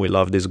out. We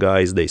love these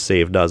guys. They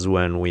saved us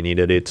when we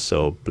needed it.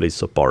 So please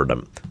support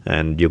them.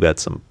 And you get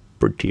some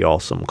pretty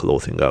awesome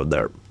clothing out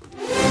there.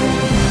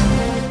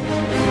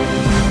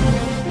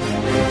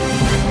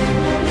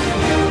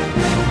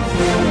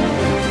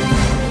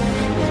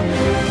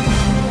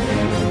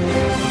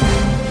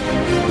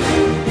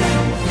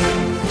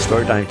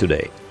 Story time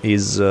today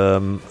is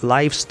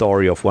life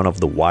story of one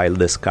of the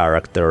wildest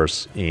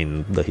characters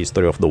in the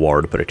history of the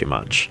world, pretty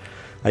much.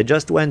 I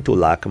just went to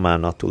LACMA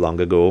not too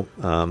long ago.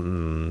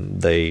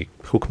 They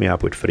hooked me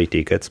up with free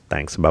tickets.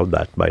 Thanks about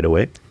that, by the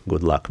way.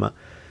 Good LACMA.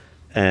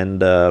 And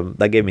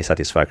that gave me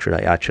satisfaction.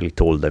 I actually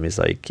told them, it's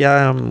like,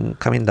 yeah, I'm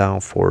coming down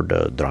for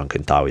the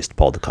Drunken Taoist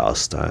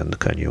podcast, and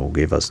can you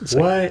give us...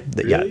 What?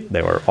 Really? Yeah,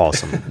 they were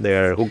awesome.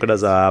 They hooked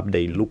us up,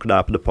 they looked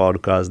up the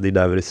podcast, did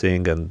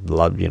everything, and,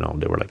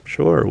 they were like,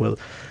 sure, well...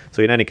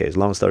 So in any case,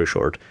 long story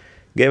short,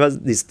 gave us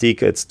these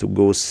tickets to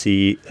go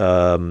see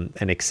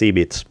an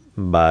exhibit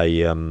by...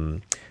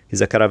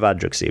 it's a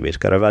Caravaggio exhibit.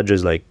 Caravaggio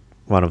is like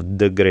one of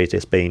the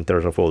greatest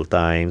painters of all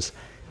times.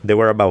 There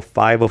were about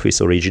 5 of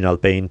his original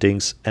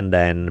paintings, and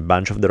then a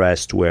bunch of the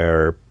rest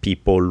were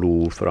people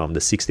who, from the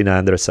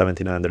 1600s,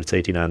 1700s,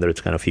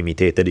 1800s, kind of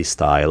imitated his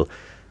style,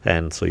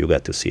 and so you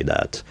get to see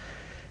that.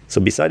 So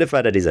beside the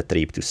fact that it's a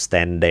trip to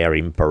stand there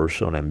in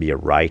person and be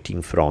right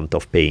in front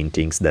of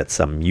paintings that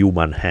some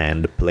human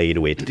hand played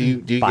with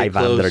do you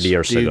 500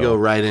 years ago. Do you go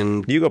right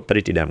in? You go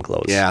pretty damn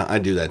close. Yeah, I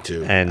do that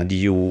too. And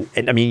you're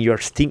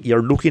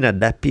looking at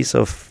that piece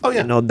of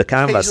the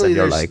canvas, and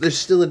you're like, there's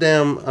still a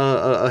damn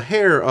a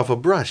hair off a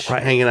brush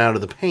hanging out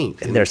of the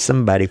paint. And there's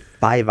somebody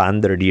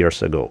 500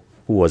 years ago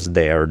who was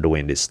there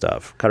doing this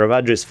stuff.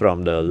 Caravaggio is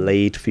from the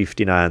late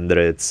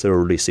 1500s,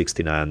 early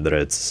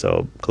 1600s,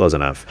 so close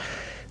enough.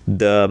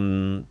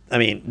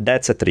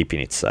 That's a trip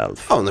in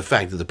itself. Oh, and the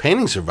fact that the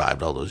painting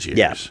survived all those years.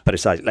 Yeah,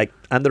 precisely. Like,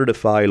 under the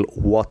file,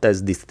 what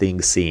has this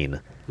thing seen?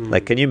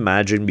 Like, can you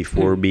imagine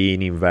before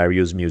being in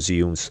various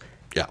museums,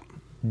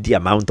 the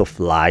amount of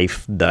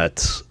life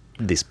that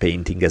this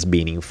painting has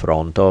been in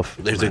front of?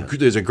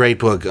 There's a great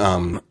book,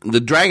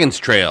 The Dragon's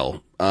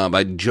Trail,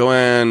 by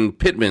Joanne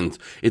Pittman.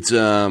 It's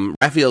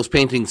Raphael's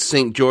painting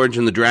St. George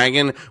and the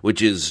Dragon,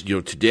 which is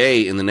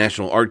today in the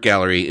National Art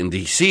Gallery in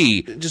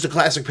D.C. Just a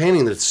classic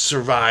painting that's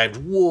survived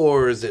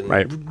wars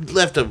and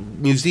left a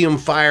museum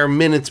fire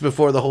minutes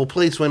before the whole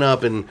place went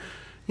up, and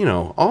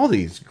all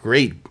these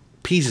great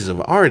pieces of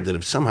art that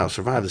have somehow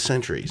survived the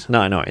centuries.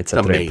 No, it's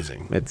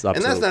amazing. It's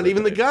and that's not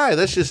even the guy.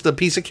 That's just a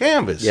piece of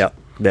canvas. Yeah,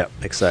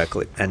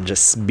 exactly. And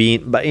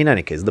but in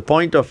any case, the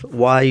point of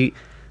why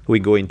we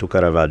go into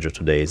Caravaggio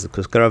today is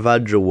because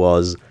Caravaggio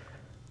was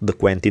the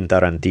Quentin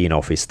Tarantino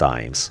of his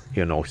times.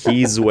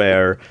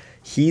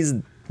 He's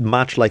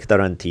much like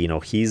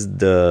Tarantino. He's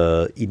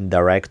in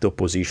direct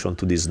opposition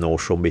to this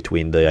notion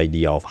between the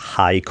idea of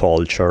high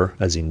culture,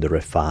 as in the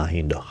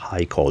refined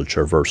high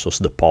culture, versus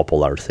the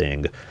popular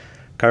thing.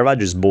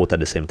 Caravaggio is both at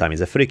the same time. He's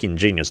a freaking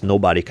genius.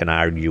 Nobody can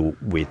argue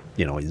with,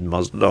 he's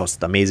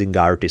most amazing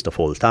artist of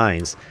all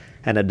times.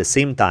 And at the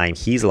same time,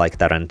 he's like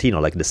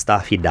Tarantino. Like, the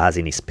stuff he does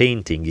in his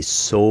painting is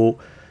so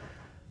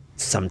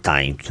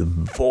sometimes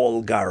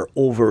vulgar,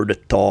 over the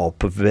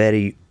top,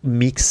 very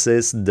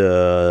mixes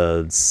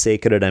the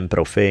sacred and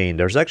profane.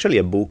 There's actually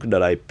a book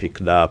that I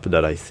picked up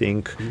that I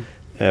think...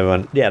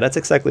 that's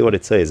exactly what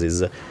it says.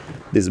 Is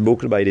this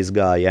book by this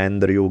guy,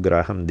 Andrew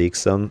Graham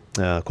Dixon,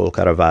 called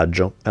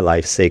Caravaggio, A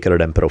Life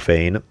Sacred and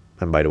Profane.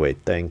 And by the way,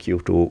 thank you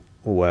to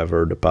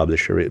whoever the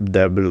publisher,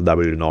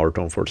 W.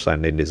 Norton, for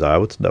sending this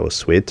out. That was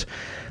sweet.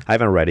 I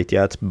haven't read it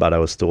yet, but I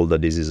was told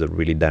that this is a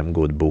really damn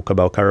good book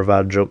about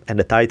Caravaggio. And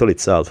the title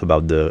itself,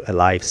 about A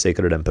Life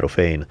Sacred and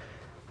Profane,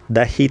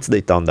 that hits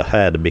it on the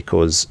head,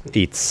 because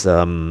it's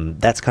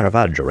that's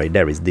Caravaggio right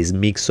there. Is this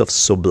mix of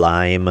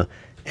sublime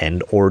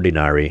and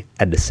ordinary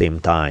at the same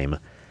time.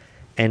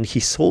 And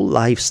his whole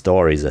life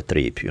story is a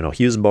trip.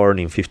 He was born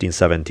in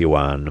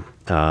 1571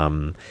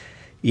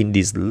 in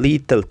this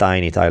little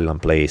tiny Italian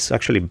place,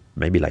 actually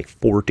maybe like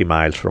 40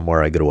 miles from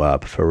where I grew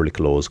up, fairly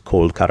close,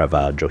 called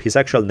Caravaggio. His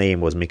actual name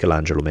was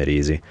Michelangelo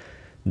Merisi.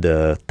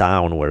 The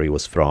town where he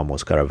was from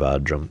was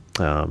Caravaggio.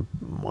 I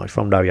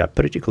found out,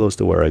 pretty close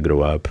to where I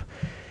grew up.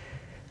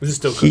 Is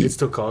it it's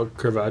still called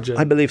Caravaggio?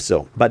 I believe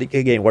so. But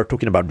again, we're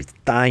talking about this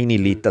tiny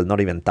little,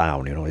 not even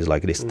town, it's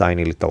like this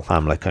tiny little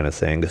hamlet kind of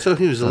thing. So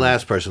he was the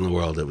last person in the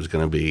world that was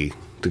going to be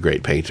the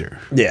great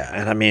painter. Yeah,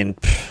 and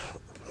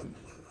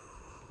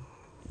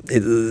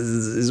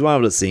it's one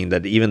of those things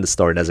that even the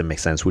story doesn't make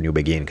sense when you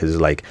begin, because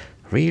it's like,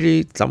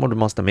 really, some of the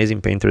most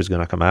amazing painter is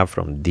going to come out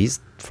from this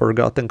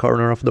forgotten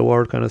corner of the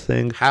world kind of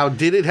thing. How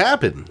did it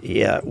happen?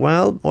 Yeah,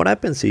 well, what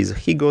happens is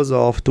he goes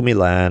off to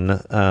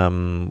Milan,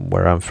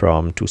 where I'm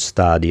from, to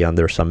study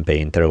under some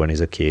painter when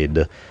he's a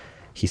kid.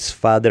 His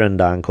father and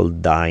uncle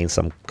die in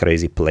some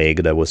crazy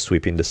plague that was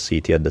sweeping the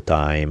city at the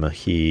time.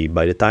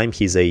 By the time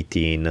he's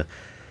 18,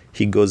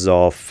 he goes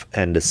off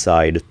and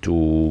decides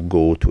to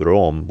go to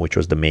Rome, which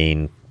was the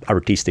main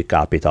artistic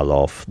capital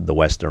of the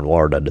Western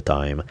world at the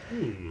time.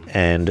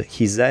 And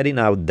he's heading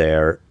out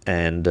there,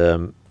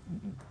 and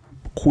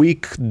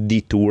quick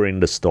detour in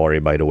the story,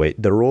 by the way.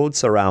 The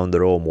roads around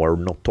Rome were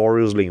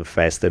notoriously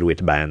infested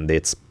with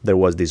bandits. There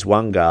was this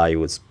one guy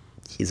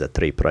he's a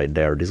trip right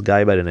there. This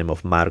guy by the name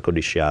of Marco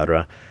di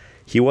Sciarra.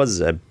 He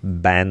was a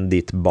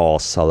bandit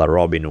boss a la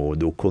Robin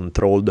Hood who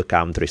controlled the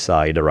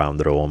countryside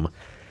around Rome.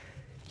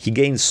 He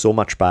gained so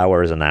much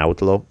power as an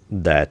outlaw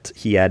that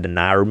he had an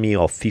army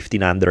of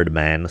 1,500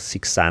 men,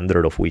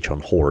 600 of which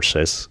on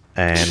horses.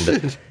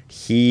 And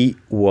he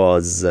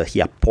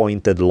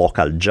appointed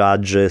local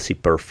judges, he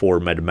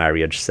performed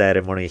marriage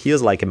ceremony. He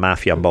was like a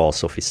mafia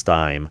boss of his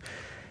time,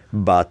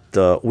 but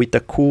with a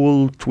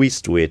cool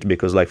twist to it,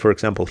 because, like, for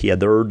example, he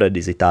had heard that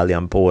this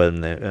Italian poet.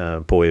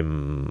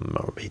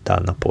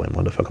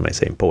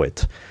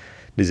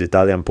 This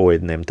Italian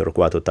poet named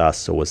Torquato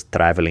Tasso was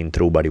traveling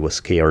through, but he was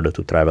scared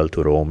to travel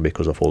to Rome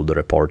because of all the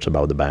reports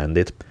about the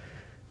bandit.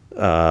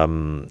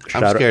 I'm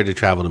scared to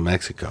travel to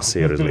Mexico.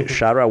 Seriously.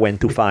 Sciarra went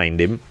to find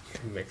him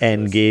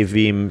and gave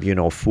him,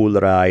 full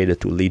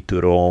ride to lead to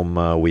Rome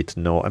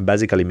and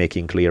basically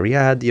making clear,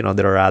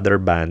 there are other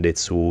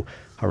bandits who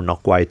are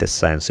not quite as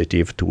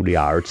sensitive to the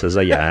arts as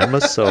I am.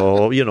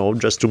 So,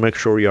 just to make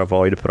sure you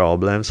avoid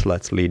problems,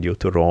 let's lead you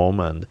to Rome.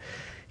 And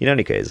in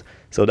any case,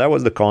 so that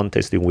was the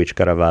context in which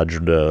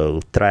Caravaggio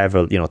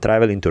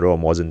traveling to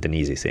Rome wasn't an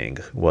easy thing.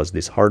 It was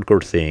this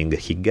hardcore thing.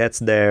 He gets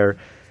there,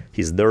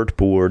 he's dirt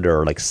poor. There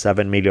are like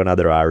 7 million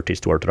other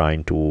artists who are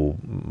trying to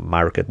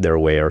market their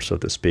wares, so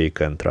to speak,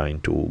 and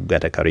trying to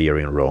get a career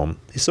in Rome.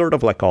 It's sort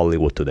of like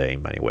Hollywood today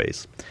in many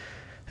ways.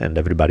 And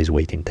everybody's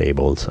waiting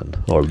tables and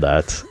all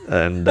that.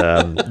 And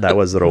that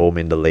was Rome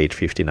in the late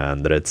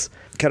 1500s.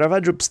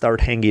 Caravaggio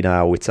started hanging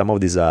out with some of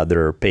these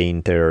other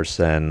painters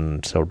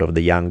and sort of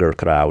the younger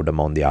crowd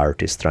among the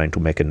artists trying to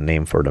make a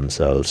name for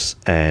themselves.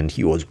 And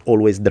he was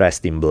always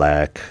dressed in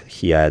black.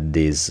 He and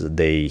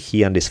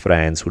his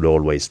friends would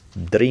always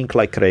drink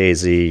like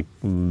crazy,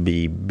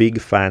 be big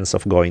fans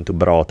of going to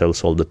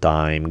brothels all the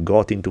time,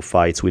 got into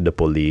fights with the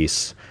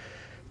police.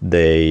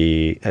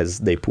 As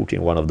they put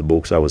in one of the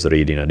books I was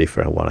reading, a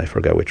different one, I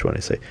forgot which one I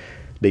say,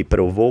 they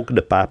provoked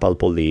the papal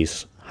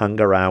police,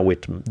 hung around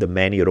with the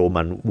many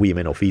Roman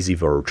women of easy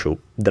virtue,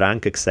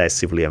 drank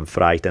excessively and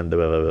frightened,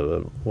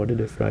 what did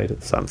they frighten?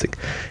 Something.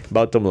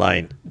 Bottom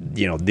line,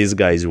 these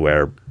guys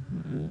were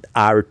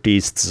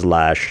artists /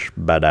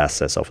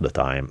 badasses of the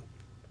time.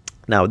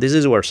 Now, this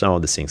is where some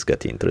of the things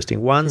get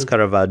interesting. Once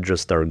Caravaggio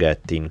started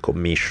getting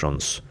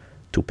commissions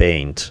to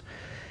paint,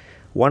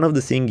 one of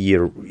the things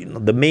here,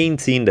 the main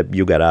thing that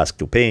you get asked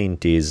to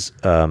paint is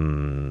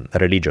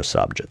religious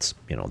subjects.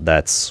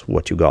 That's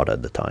what you got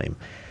at the time.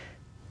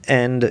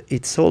 And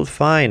it's all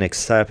fine,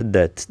 except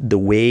that the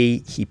way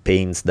he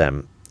paints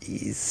them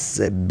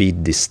is a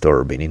bit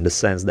disturbing, in the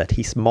sense that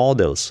his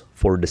models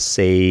for the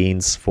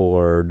saints,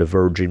 for the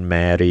Virgin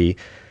Mary,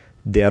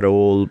 they're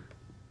all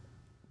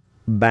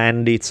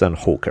bandits and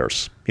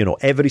hookers.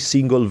 Every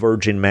single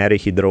Virgin Mary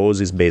he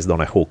draws is based on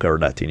a hooker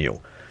that he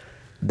knew.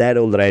 That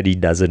already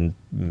doesn't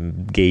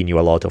gain you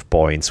a lot of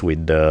points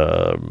with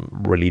the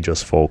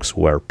religious folks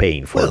who are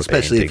paying for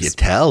especially paintings.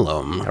 If you tell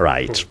them.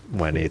 Right,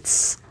 when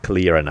it's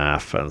clear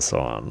enough and so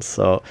on.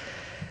 So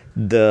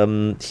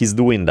he's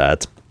doing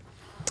that.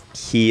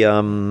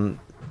 So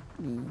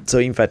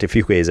in fact, a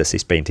few cases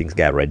his paintings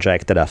get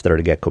rejected after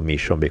they get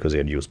commissioned because he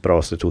had used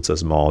prostitutes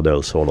as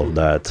models, all of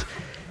that.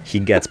 He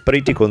gets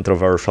pretty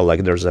controversial,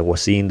 like there's a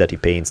scene that he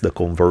paints the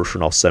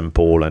conversion of St.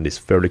 Paul, and it's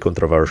fairly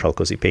controversial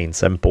because he paints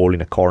St. Paul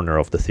in a corner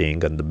of the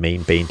thing, and the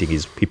main painting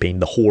is he paints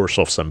the horse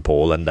of St.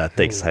 Paul, and that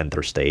takes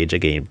center stage.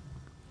 Again,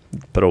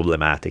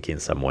 problematic in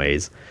some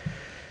ways.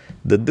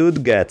 The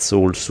dude gets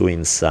also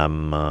in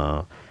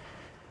some...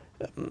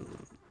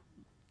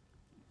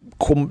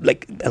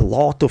 like a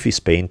lot of his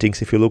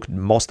paintings, if you look,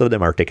 most of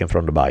them are taken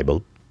from the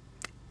Bible,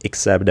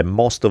 except that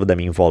most of them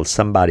involve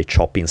somebody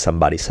chopping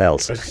somebody's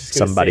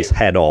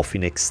head off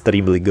in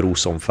extremely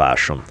gruesome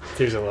fashion.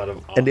 There's a lot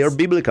of and they are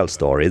biblical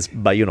stories,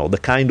 but the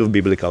kind of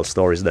biblical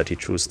stories that he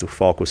chooses to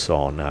focus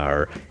on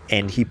are,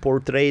 and he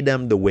portrayed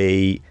them the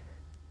way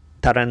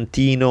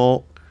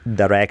Tarantino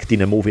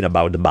directing a movie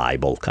about the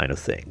Bible kind of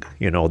thing.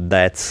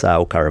 That's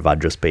how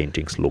Caravaggio's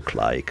paintings look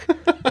like.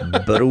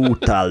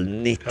 Brutal,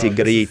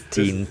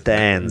 nitty-gritty,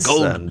 intense.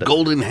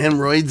 Golden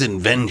hemorrhoids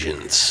and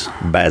vengeance.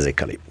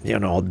 Basically.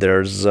 There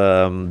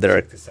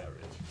are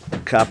a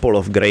couple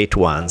of great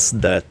ones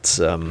that...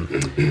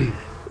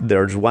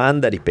 there's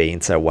one that he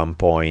paints at one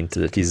point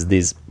that is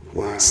this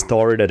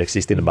story that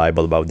exists in the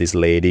Bible about this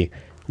lady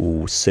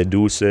who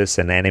seduces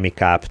an enemy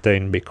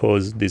captain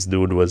because this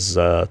dude was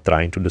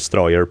trying to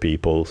destroy her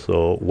people.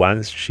 So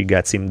once she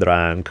gets him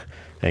drunk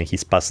and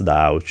he's passed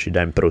out, she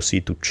then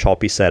proceeds to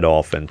chop his head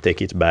off and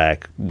take it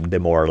back,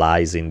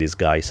 demoralizing this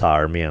guy's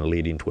army and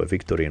leading to a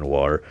victory in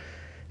war.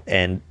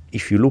 And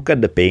if you look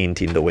at the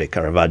painting, the way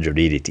Caravaggio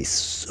did it is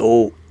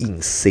so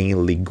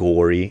insanely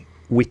gory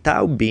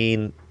without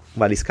being,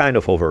 well, it's kind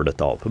of over the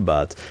top,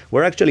 but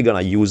we're actually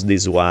going to use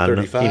this one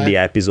 35? in the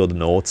episode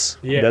notes.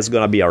 Yeah. That's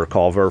going to be our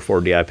cover for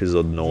the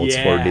episode notes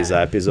for this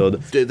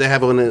episode. Did they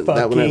have that one at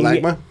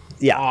Lagma?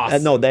 Yeah,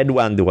 Awesome. no, that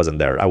one wasn't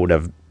there. I would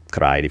have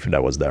cried if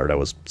that was there. That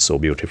was so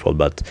beautiful,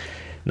 but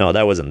no,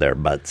 that wasn't there.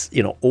 But,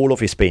 all of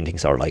his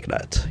paintings are like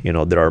that.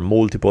 There are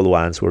multiple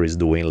ones where he's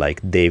doing like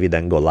David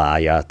and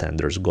Goliath, and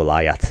there's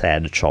Goliath's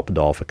head chopped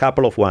off. A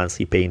couple of ones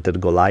he painted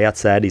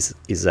Goliath's head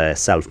is a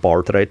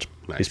self-portrait.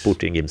 Nice. He's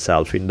putting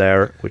himself in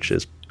there, which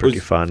is pretty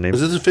funny. Was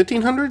this the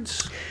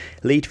 1500s?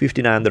 Late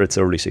 1500s,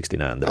 early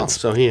 1600s. Oh,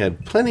 so he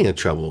had plenty of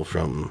trouble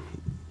from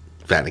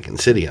Vatican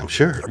City, I'm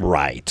sure.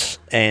 Right.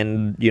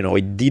 And,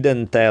 it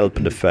didn't help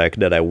the fact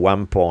that at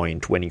one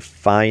point, when he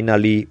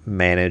finally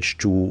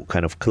managed to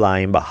kind of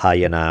climb high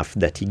enough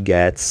that he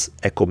gets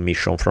a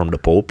commission from the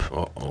Pope,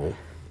 Uh-oh.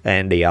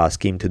 and they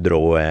ask him to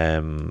draw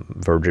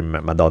Virgin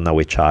Madonna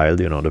with Child,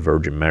 the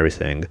Virgin Mary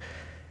thing.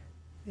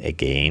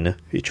 Again,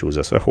 he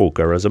chooses a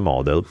hooker as a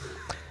model.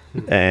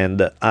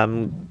 And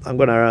I'm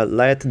gonna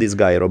let this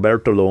guy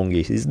Roberto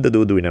Longhi, he's the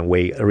dude who in a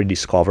way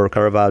rediscover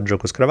Caravaggio,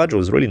 because Caravaggio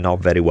was really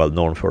not very well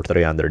known for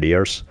 300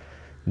 years.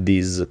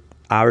 This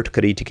art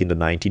critic in the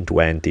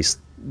 1920s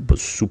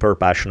was super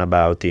passionate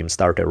about him,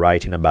 started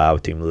writing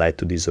about him, led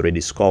to this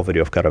rediscovery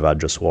of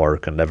Caravaggio's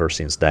work, and ever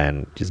since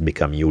then he's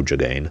become huge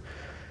again.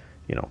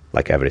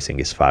 Like everything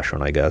is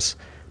fashion, I guess.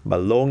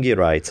 But Longhi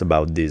writes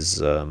about this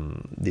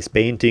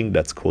painting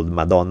that's called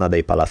Madonna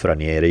dei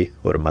Palafrenieri,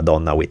 or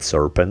Madonna with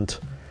Serpent.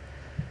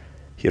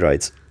 He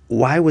writes,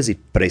 why was it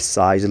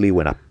precisely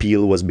when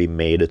appeal was being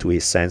made to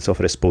his sense of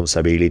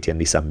responsibility and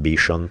his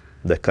ambition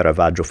that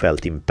Caravaggio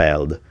felt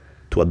impelled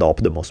to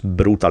adopt the most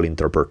brutal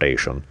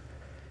interpretation?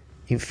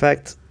 In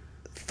fact,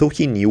 though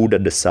he knew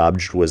that the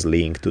subject was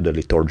linked to the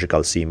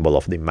liturgical symbol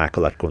of the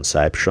Immaculate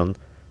Conception,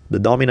 the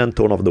dominant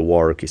tone of the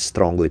work is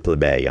strongly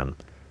plebeian.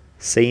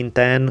 Saint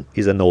Anne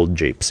is an old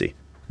gypsy.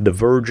 The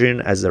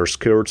Virgin has her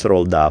skirts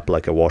rolled up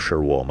like a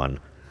washerwoman,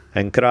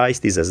 and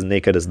Christ is as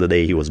naked as the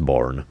day he was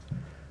born.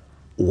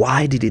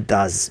 Why did it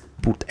thus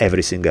put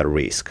everything at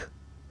risk?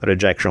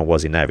 Rejection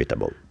was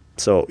inevitable.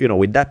 So,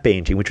 with that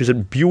painting, which is a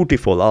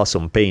beautiful,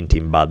 awesome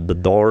painting, but the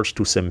doors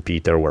to St.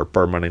 Peter were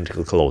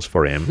permanently closed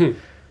for him.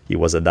 He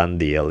was a done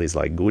deal. He's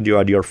like, good, you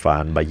had your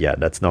fun, but yeah,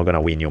 that's not going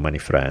to win you many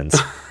friends.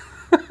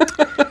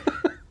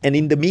 And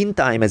in the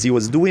meantime, as he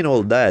was doing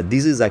all that,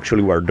 this is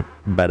actually where the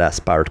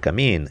badass part come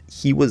in.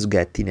 He was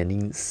getting an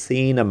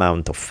insane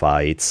amount of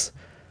fights.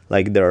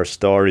 Like, there are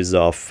stories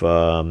of...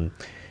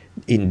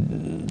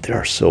 there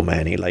are so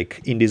many.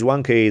 Like, in this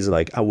one case,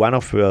 like one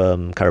of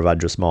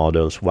Caravaggio's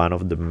models, one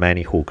of the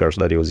many hookers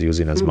that he was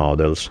using as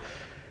models,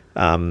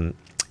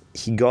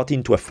 he got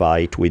into a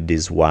fight with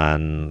this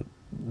one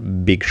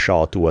big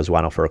shot who was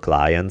one of her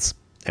clients.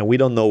 And we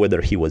don't know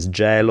whether he was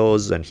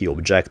jealous and he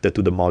objected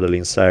to the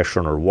modeling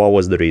session or what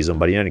was the reason.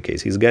 But in any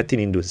case, he's getting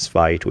into this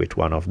fight with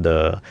one of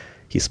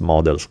his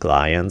model's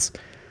clients.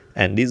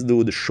 And this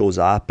dude shows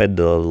up at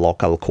the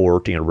local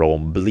court in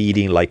Rome,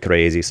 bleeding like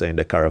crazy, saying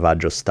that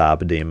Caravaggio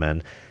stabbed him.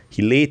 And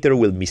he later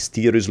will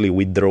mysteriously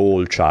withdraw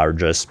all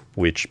charges,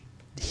 which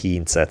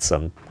hints at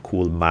some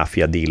cool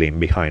mafia dealing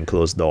behind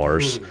closed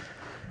doors.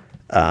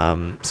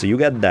 So you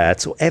get that.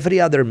 So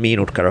every other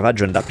minute,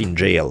 Caravaggio ends up in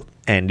jail.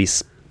 And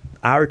his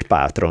art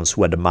patrons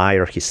who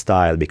admire his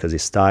style, because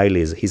his style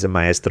is, he's a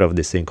maestro of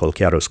this thing called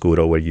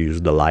chiaroscuro, where you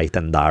use the light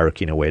and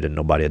dark in a way that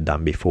nobody had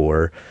done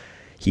before.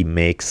 He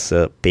makes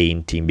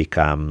painting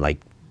become like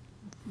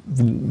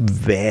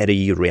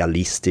very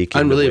realistic.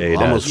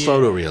 Unbelievable, almost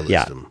photorealism.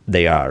 Yeah,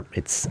 they are.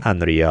 It's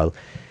unreal.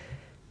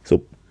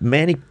 So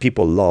many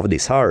people love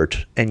this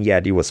art, and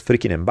yet it was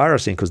freaking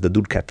embarrassing because the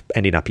dude kept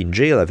ending up in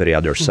jail every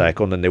other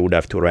second, and they would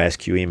have to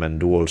rescue him and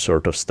do all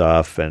sort of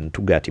stuff and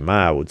to get him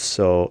out.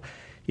 So,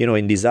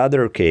 in this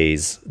other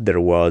case,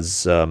 there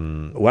was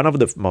one of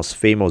the most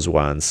famous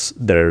ones.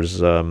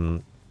 There's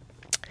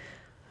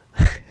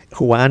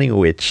one in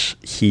which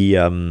he's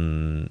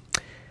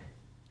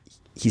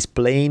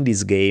playing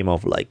this game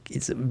of, like,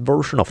 it's a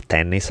version of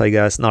tennis, I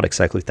guess, not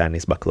exactly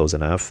tennis, but close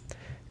enough.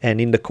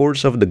 And in the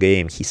course of the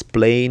game, he's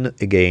playing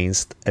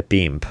against a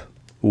pimp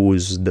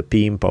who's the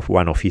pimp of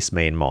one of his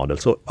main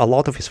models. So a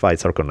lot of his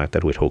fights are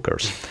connected with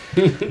hookers.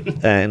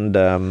 And,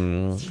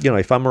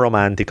 if I'm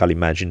romantic, I'll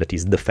imagine that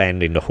he's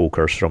defending the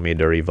hookers from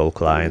either evil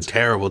clients.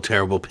 Terrible,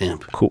 terrible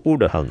pimp. Who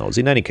the hell knows?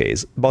 In any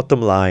case,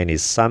 bottom line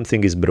is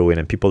something is brewing,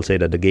 and people say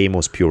that the game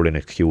was purely an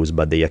excuse,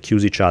 but they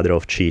accuse each other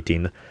of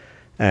cheating.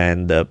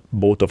 And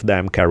both of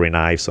them carry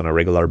knives on a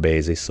regular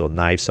basis, so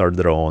knives are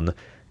drawn.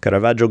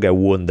 Caravaggio got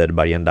wounded,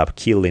 but he ended up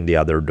killing the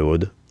other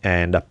dude.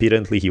 And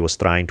apparently he was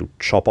trying to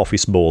chop off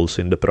his balls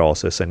in the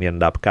process, and he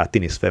ended up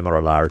cutting his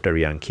femoral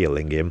artery and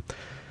killing him.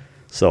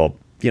 So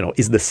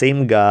is the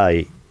same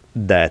guy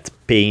that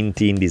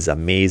painting this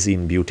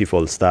amazing,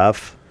 beautiful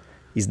stuff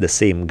is the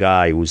same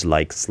guy who's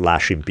like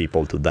slashing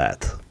people to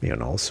death,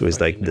 So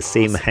it's like the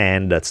same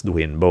hand that's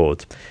doing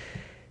both.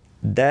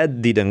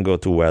 That didn't go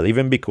too well,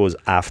 even because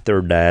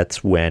after that,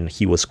 when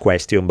he was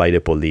questioned by the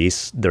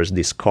police, there's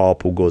this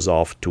cop who goes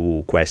off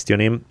to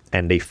question him,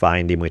 and they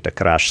find him with a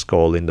crushed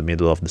skull in the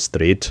middle of the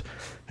street.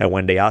 And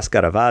when they ask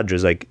Caravaggio,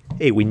 it's like,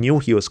 hey, we knew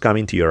he was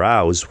coming to your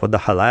house. What the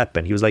hell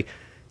happened? He was like,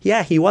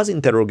 yeah, he was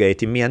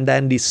interrogating me, and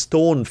then this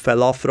stone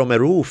fell off from a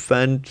roof,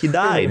 and he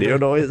died.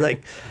 It's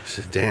like... It's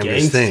the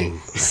damnedest thing.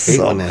 I hate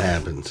when that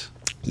happens.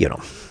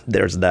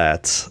 There's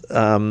that.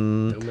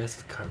 Don't mess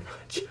with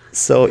Caravaggio.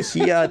 So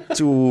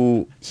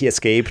he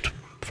escaped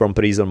from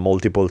prison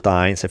multiple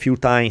times. A few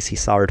times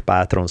his art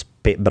patrons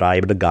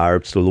bribed the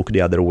guards to look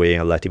the other way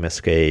and let him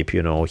escape.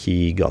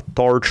 He got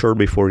tortured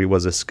before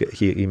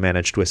he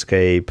managed to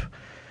escape,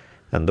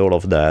 and all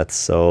of that.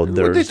 So what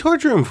did they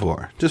torture him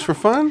for? Just for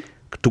fun?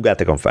 To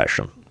get a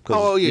confession.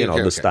 Oh, yeah.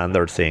 The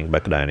standard thing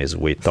back then is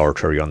we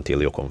torture you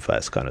until you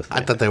confess, kind of thing.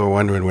 I thought they were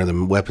wondering where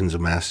the weapons of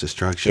mass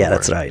destruction were. Yeah,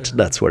 that's right.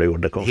 That's where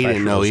the confession He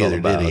didn't know was either, all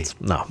about. did he?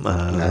 No.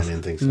 I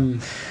didn't think so.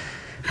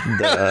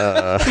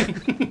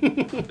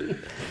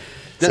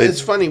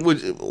 It's funny.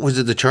 Was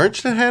it the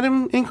church that had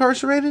him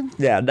incarcerated?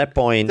 Yeah, at that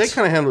point. They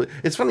kind of handled it.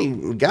 It's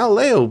funny.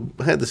 Galileo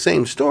had the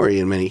same story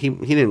in many. He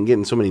didn't get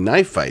in so many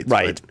knife fights.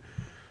 Right.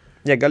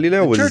 Yeah,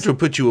 Galileo was... The church would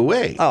put you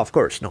away. Oh, of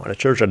course. No, the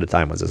church at the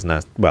time was as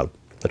nasty. Well,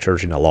 the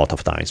church in a lot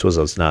of times was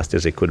as nasty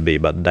as it could be,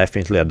 but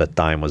definitely at that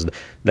time was...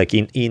 Like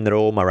in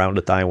Rome, around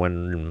the time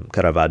when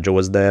Caravaggio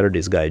was there,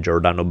 this guy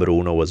Giordano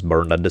Bruno was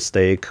burned at the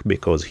stake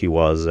because he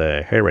was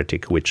a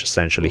heretic, which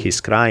essentially his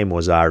crime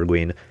was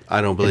arguing...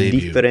 I don't believe a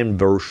different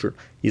version.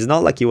 It's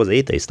not like he was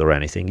atheist or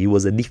anything. He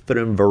was a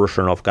different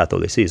version of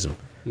Catholicism.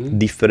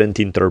 Different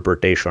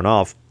interpretation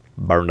of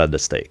burned at the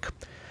stake.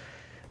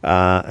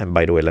 And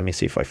by the way, let me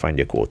see if I find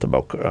a quote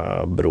about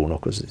Bruno,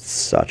 because it's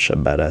such a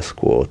badass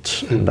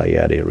quote, and I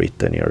had it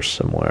written here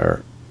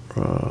somewhere.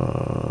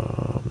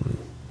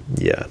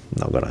 Yeah,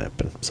 not gonna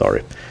happen.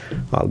 Sorry,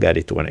 I'll get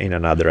it in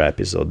another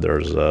episode.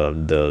 There's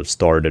the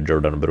story that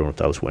Giordano Bruno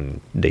tells when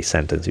they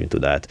sentence him to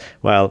that.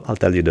 Well, I'll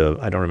tell you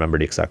I don't remember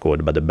the exact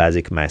quote, but the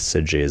basic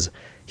message is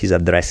he's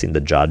addressing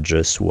the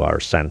judges who are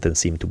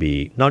sentencing him to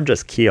be not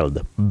just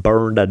killed,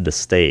 burned at the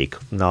stake.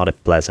 Not a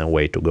pleasant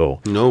way to go.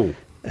 No.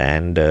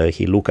 And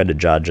he look at the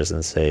judges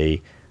and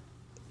say,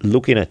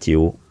 looking at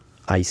you,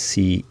 I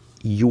see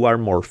you are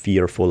more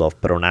fearful of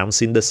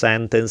pronouncing the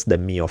sentence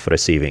than me of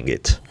receiving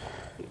it.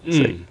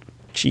 So,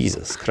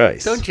 Jesus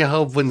Christ. Don't you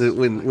hope when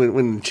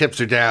the chips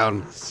are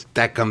down,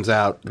 that comes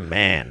out?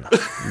 Man,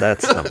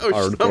 that's some or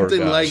hardcore something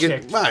guy. like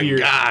it. My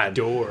God.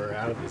 Door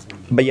out of his...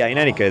 But yeah, in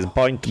any case,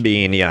 point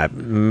being,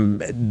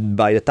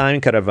 by the time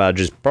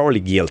Caravaggio is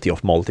probably guilty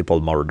of multiple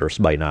murders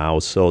by now,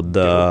 so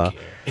the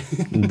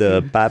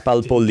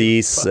papal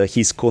police,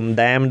 he's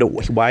condemned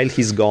while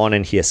he's gone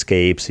and he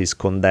escapes, he's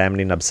condemned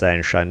in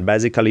absentia, and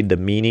basically the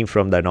meaning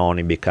from then on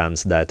it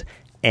becomes that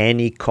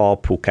any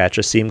cop who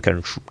catches him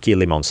can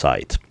kill him on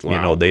sight.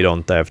 Wow. They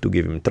don't have to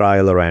give him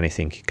trial or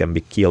anything. He can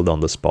be killed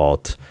on the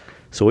spot.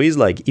 So he's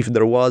like, if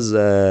there was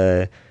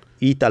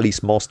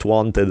Italy's most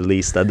wanted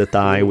list at the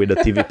time with a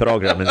TV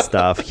program and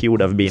stuff, he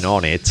would have been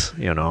on it,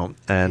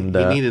 And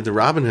He needed the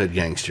Robin Hood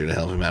gangster to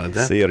help him out of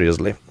that.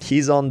 seriously,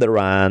 he's on the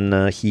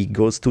run. He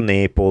goes to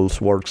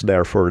Naples, works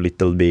there for a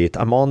little bit.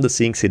 Among the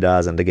things he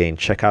does, and again,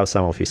 check out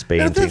some of his Now,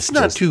 paintings. that's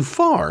not too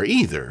far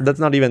either.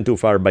 That's not even too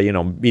far, but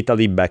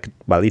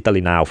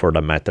Italy now for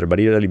that matter, but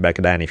Italy back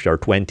then, if you're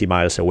 20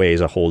 miles away,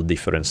 is a whole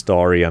different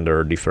story, and there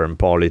are different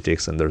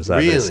politics, and there's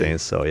everything. Really?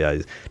 So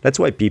yeah, that's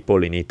why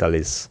people in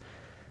Italy,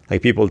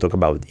 like people talk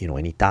about,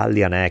 an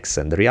Italian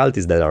accent. The reality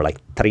is there are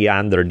like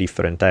 300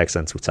 different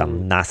accents which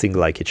sound nothing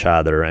like each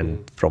other, and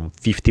from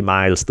 50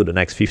 miles to the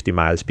next 50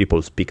 miles,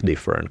 people speak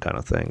different kind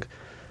of thing.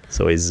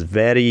 So it's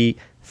very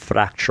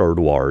fractured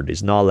word.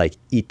 It's not like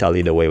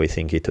Italy the way we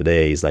think it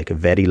today. It's like a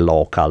very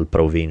local,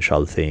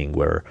 provincial thing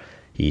where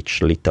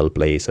each little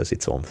place has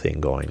its own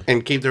thing going.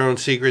 And keep their own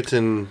secrets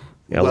and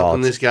A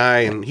welcome lot. this guy,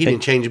 and he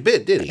didn't change a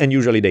bit, did he? And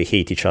usually they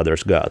hate each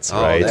other's guts,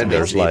 Oh, right? that And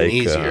makes it even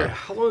easier.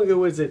 How long ago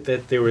was it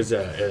that there was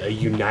a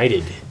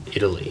united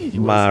Italy? It's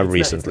not-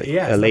 Recently,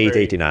 yeah, it's not late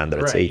very-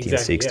 1800s, right,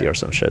 1860 exactly, or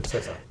some shit.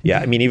 So. Yeah,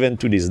 I mean, even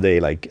to this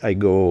day, like I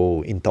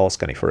go in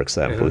Tuscany, for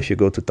example. If you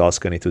go to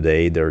Tuscany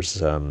today,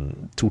 there's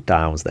two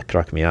towns that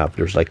crack me up.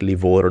 There's like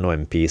Livorno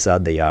and Pisa.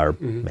 They are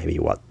maybe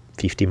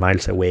 50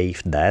 miles away,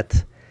 if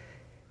that.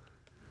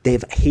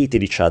 They've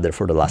hated each other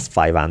for the last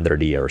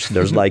 500 years.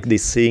 There's like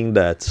this thing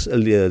that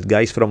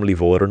guys from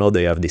Livorno,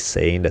 they have this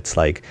saying that's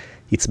like,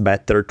 it's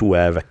better to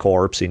have a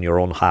corpse in your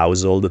own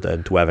household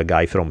than to have a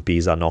guy from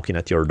Pisa knocking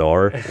at your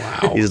door.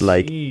 Wow. It's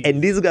like, Jeez.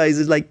 and these guys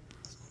is like,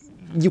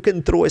 you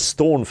can throw a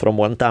stone from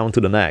one town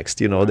to the next.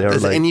 They're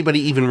Does like, anybody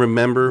even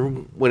remember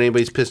when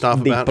anybody's pissed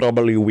off they about?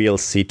 probably will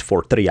sit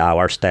for 3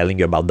 hours telling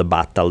you about the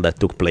battle that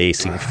took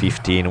place in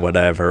 15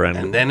 whatever,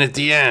 And then at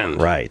the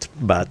end, right.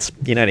 But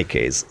in any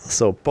case,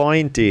 so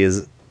point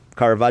is,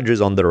 Caravaggio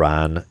is on the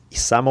run.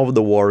 Some of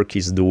the work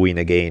he's doing,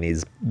 again,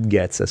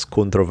 gets as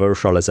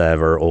controversial as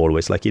ever,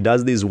 always. Like, he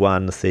does this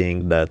one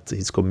thing that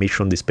he's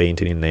commissioned this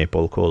painting in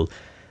Naples called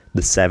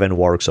The Seven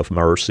Works of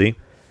Mercy.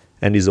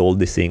 And is all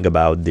the thing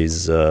about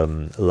this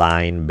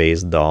line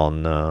based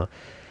on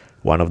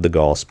one of the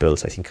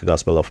Gospels, I think the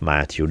Gospel of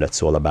Matthew,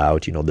 that's all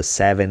about, the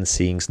 7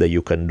 things that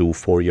you can do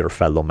for your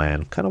fellow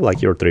man. Kind of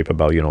like your trip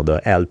about,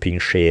 the helping,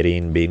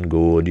 sharing, being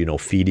good,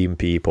 feeding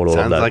people, all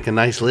Sounds that. like a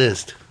nice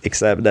list.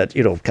 Except that,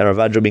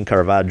 Caravaggio being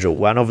Caravaggio,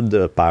 one of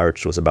the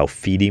parts was about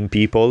feeding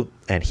people,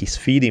 and he's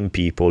feeding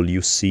people.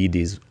 You see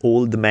this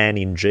old man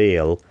in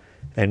jail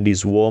and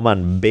this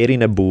woman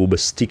bearing a boob,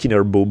 sticking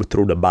her boob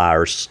through the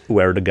bars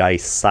where the guy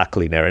is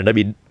suckling her. And I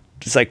mean,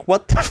 it's like,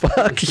 what the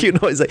fuck?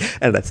 It's like,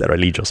 and that's a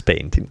religious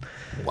painting.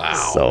 Wow.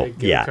 So,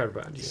 yeah,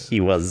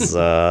 he was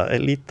a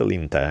little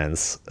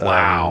intense.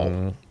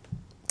 Wow.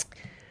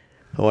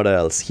 What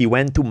else? He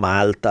went to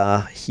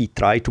Malta. He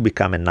tried to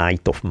become a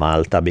Knight of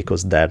Malta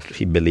because that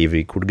he believed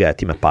he could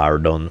get him a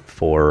pardon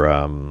for,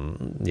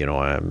 from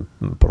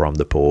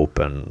the Pope.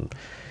 And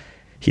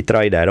he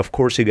tried that. Of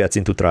course, he gets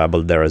into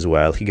trouble there as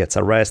well. He gets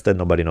arrested.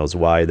 Nobody knows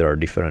why. There are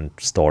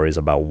different stories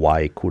about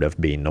why it could have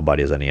been.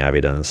 Nobody has any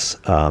evidence.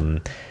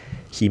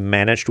 He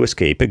managed to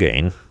escape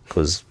again,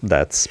 because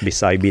that's,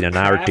 beside being an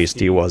artist,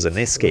 he was an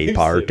escape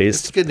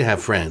artist. It's good to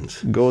have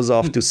friends. Goes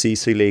off to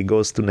Sicily,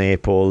 goes to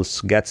Naples,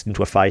 gets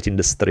into a fight in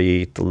the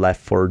street, left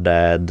for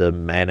dead,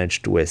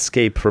 managed to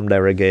escape from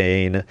there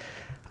again,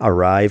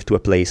 arrived to a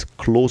place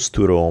close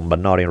to Rome, but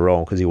not in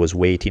Rome, because he was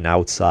waiting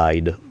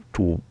outside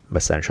to,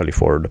 essentially,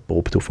 for the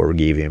Pope to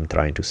forgive him,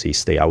 trying to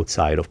stay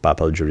outside of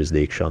papal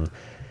jurisdiction.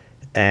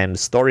 And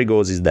story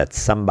goes is that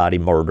somebody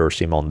murders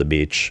him on the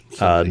beach.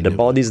 The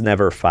body's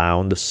never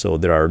found, so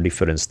there are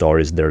different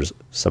stories. There's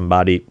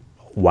somebody,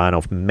 one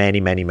of many,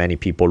 many, many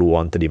people who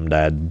wanted him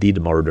dead,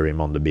 did murder him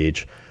on the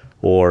beach.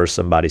 Or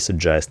somebody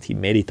suggests he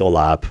made it all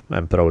up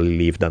and probably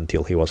lived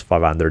until he was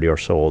 500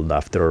 years old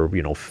after,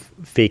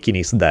 faking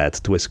his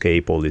death to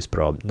escape all these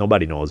problems.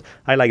 Nobody knows.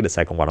 I like the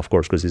second one, of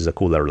course, because it's a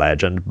cooler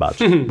legend, but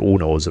who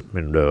knows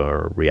in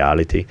the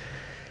reality.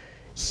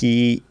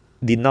 He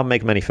did not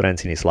make many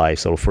friends in his life.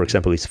 So, for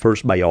example, his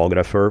first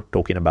biographer,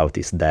 talking about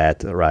his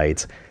death,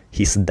 writes,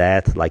 his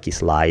death, like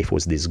his life,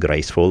 was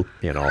disgraceful.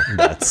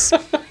 That's...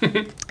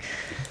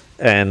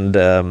 And,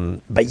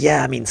 but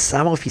yeah, I mean,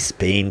 some of his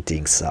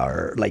paintings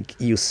are, like,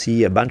 you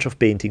see a bunch of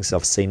paintings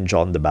of St.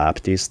 John the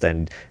Baptist,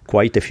 and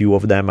quite a few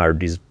of them are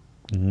this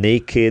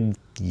naked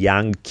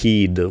young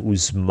kid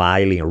who's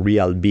smiling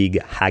real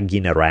big,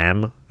 hugging a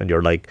ram, and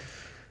you're like,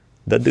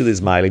 that dude is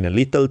smiling a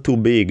little too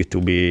big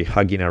to be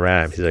hugging a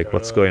ram. He's like,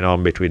 what's going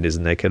on between this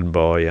naked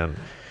boy? And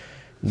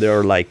there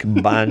are like a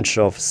bunch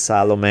of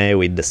Salome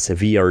with the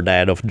severe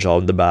death of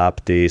John the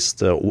Baptist.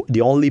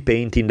 The only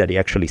painting that he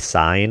actually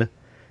signed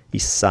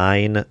is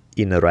signed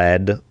in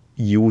red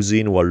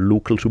using what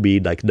looked to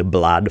be like the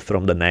blood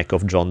from the neck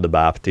of John the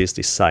Baptist.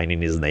 He's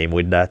signing his name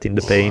with that in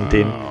the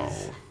painting. Wow.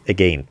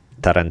 Again,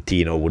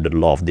 Tarantino would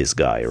love this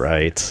guy,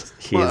 right?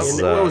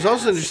 What was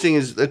also interesting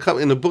is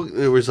in the book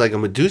there was like a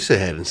Medusa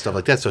head and stuff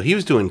like that. So he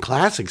was doing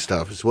classic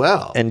stuff as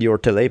well. And your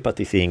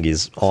telepathy thing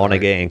is on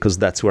again, because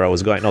that's where I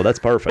was going. No, that's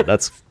perfect.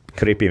 That's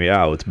creeping me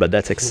out. But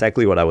that's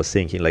exactly what I was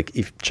thinking. Like,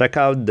 if check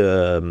out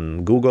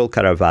the Google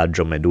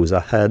Caravaggio Medusa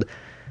head.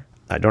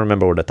 I don't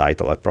remember what the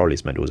title. Probably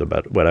is Medusa,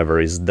 but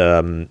whatever. It's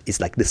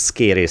like the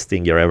scariest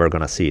thing you're ever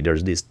gonna see.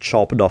 There's this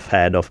chopped off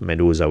head of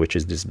Medusa, which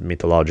is this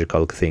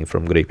mythological thing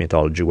from Greek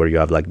mythology, where you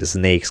have like the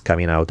snakes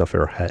coming out of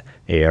her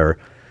hair,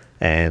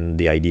 and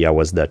the idea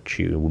was that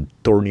she would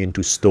turn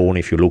into stone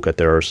if you look at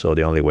her. So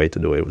the only way to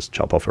do it was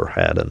chop off her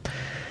head. And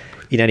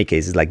in any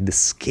case, it's like the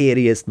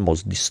scariest,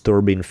 most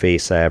disturbing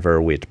face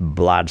ever, with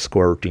blood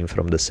squirting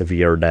from the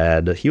severe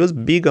dead. He was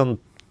big on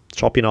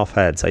chopping off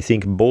heads. I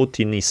think both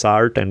in his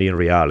art and in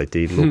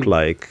reality, it looked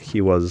like he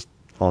was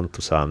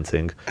onto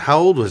something. How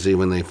old was he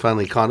when they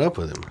finally caught up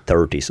with him?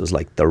 30s. It was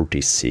like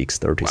 36,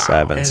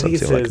 37, wow.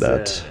 something like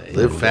that.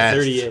 Live fast.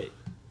 38.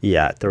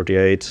 Yeah,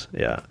 38.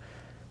 Yeah.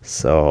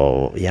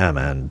 So, yeah,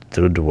 man,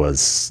 dude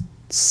was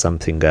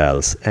something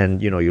else.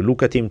 And, you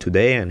look at him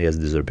today and he has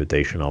this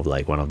reputation of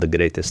like one of the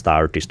greatest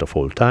artists of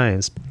all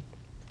times.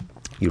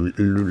 You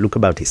look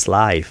about his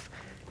life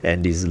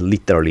and he's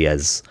literally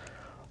as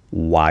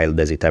wild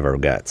as it ever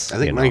gets. I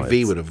think Mike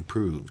V would have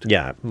approved.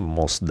 Yeah,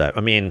 most that. I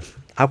mean,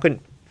 how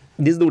can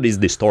this dude is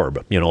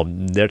disturbed?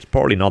 There's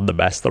probably not the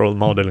best role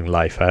model in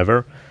life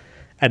ever.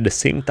 At the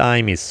same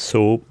time, he's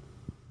so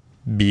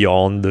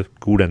beyond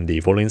good and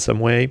evil in some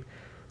way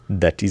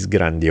that is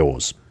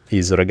grandiose.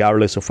 He's,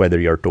 regardless of whether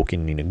you're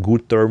talking in a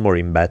good term or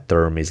in bad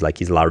term, is like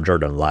he's larger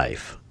than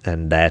life,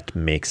 and that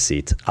makes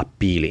it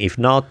appealing. If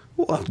not,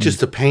 well, just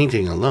the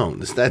painting alone,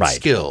 that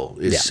skill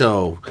is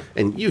so.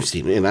 And you've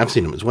seen it, and I've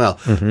seen him as well.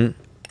 Mm-hmm.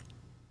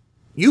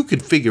 You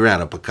could figure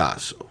out a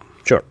Picasso.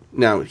 Sure.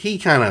 Now he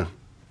kind of,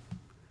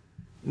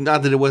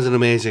 not that it wasn't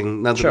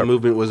amazing, not that the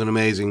movement wasn't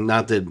amazing,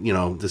 not that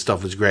the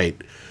stuff was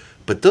great,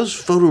 but those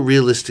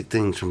photorealistic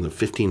things from the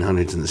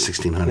 1500s and the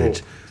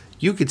 1600s,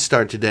 you could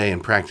start today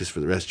and practice for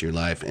the rest of your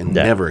life and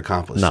Yeah. never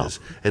accomplish No. this.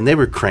 And they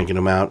were cranking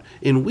them out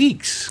in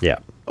weeks. Yeah.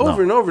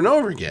 Over and over and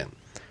over again.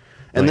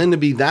 And then to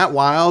be that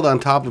wild on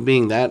top of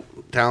being that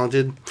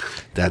talented,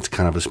 that's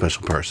kind of a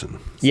special person.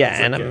 Yeah, It's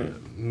and like a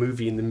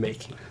movie in the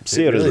making.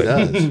 seriously, It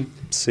really does.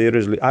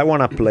 seriously, I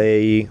want to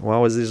play.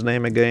 What was his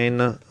name again?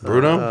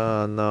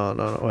 Bruno?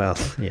 No. Well,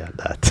 yeah,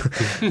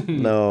 that.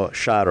 No,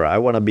 Shara. I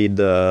want to be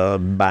the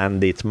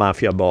bandit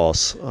mafia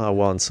boss. I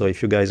want. So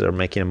if you guys are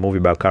making a movie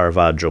about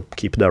Caravaggio,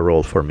 keep that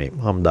role for me.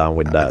 I'm down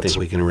with I that. think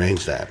we can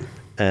arrange that.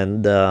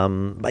 And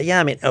but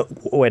yeah, I mean,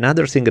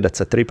 another thing that's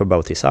a trip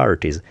about his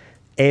art is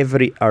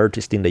every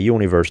artist in the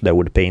universe that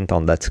would paint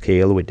on that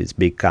scale with this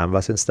big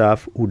canvas and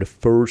stuff would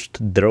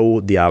first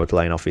draw the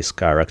outline of his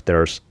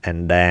characters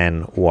and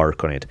then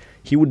work on it.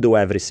 He would do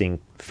everything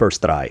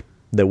first try.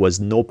 There was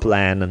no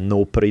plan,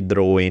 no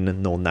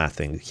pre-drawing, no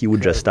nothing. He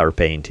would just start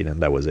painting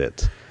and that was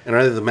it. And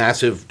are they the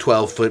massive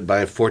 12-foot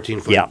by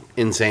 14-foot Yeah.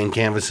 insane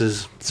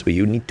canvases? So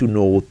you need to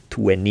know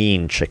to an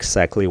inch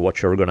exactly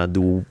what you're gonna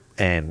do.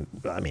 And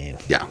I mean,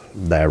 Yeah.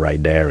 that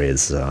right there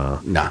is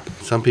Nah,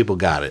 some people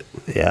got it.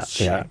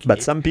 yeah.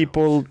 But some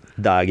people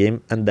dug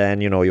him, and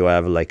then you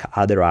have like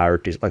other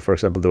artists. Like for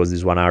example, there was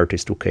this one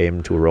artist who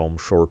came to Rome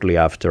shortly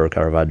after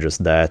Caravaggio's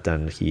death,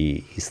 and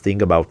his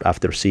thing about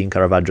after seeing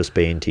Caravaggio's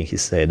painting, he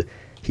said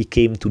he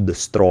came to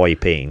destroy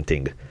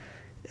painting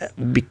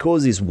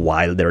because it's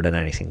wilder than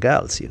anything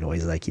else.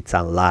 It's like it's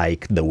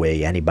unlike the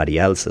way anybody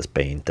else has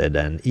painted,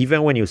 and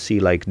even when you see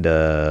like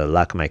the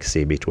LACMA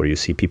exhibit where you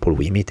see people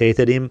who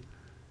imitated him,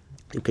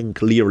 you can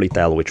clearly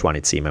tell which one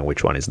is him and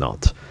which one is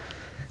not.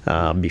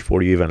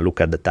 Before you even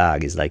look at the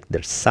tag, it's like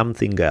there's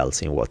something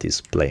else in what he's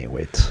playing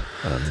with.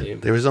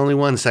 There was only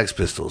one Sex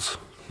Pistols.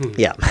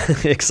 Yeah,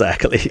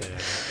 exactly.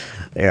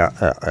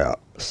 Yeah.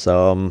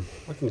 So,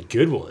 Fucking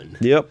good one.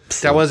 yep.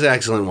 That was an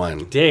excellent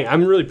one. Dang,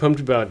 I'm really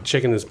pumped about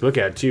checking this book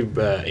out too.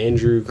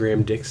 Andrew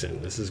Graham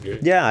Dixon. This is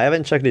good. Yeah, I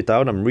haven't checked it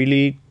out. I'm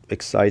really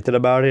excited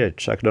about it. I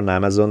checked on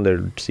Amazon.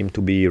 There seem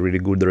to be really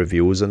good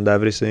reviews and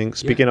everything.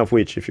 Speaking of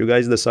which, if you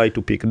guys decide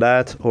to pick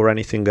that or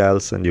anything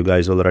else and you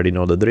guys already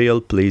know the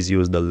drill, please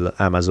use the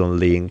Amazon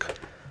link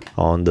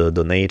on the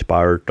donate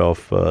part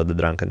of the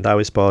Drunken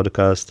Taoist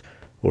podcast,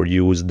 or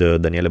use the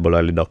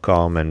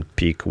danielebolelli.com and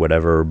pick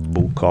whatever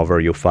book cover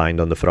you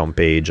find on the front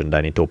page, and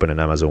then it open an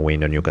Amazon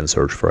window and you can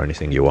search for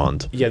anything you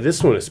want. Yeah,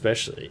 this one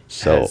especially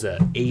So- has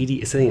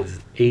 80. I think it's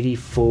 80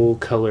 full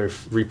color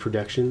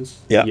reproductions.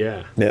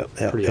 Yeah.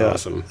 Pretty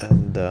awesome.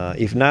 And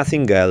if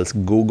nothing else,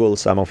 Google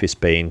some of his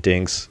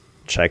paintings,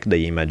 check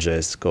the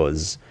images,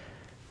 because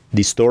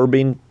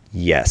disturbing,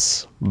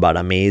 yes, but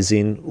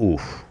amazing,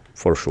 oof,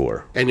 for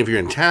sure. And if you're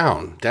in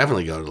town,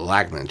 definitely go to the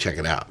LACMA and check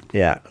it out.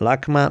 Yeah,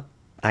 LACMA,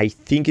 I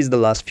think it's the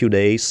last few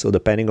days, so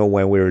depending on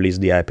when we release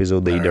the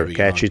episode, they either we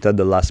catch go. it at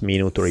the last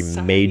minute or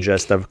it may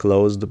just have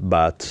closed,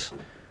 but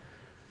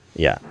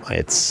yeah,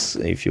 it's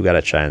if you got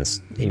a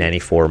chance in any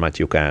format,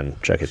 you can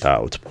check it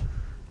out.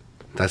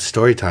 That's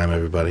story time,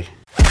 everybody.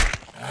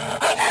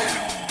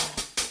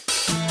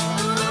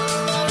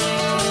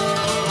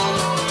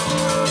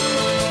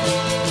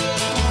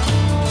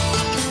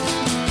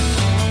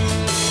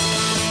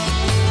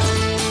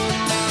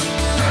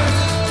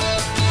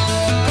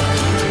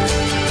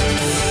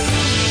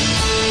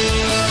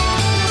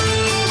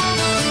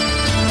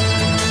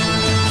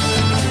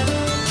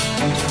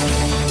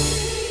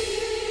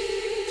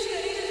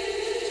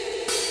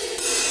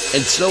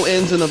 And so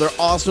ends another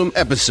awesome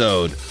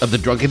episode of the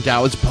Drunken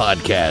Taoist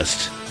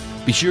podcast.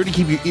 Be sure to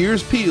keep your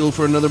ears peeled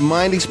for another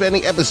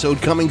mind-expanding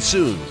episode coming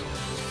soon.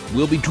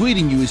 We'll be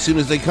tweeting you as soon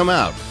as they come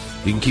out.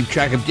 You can keep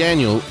track of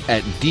Daniel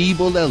at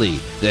dbolelli.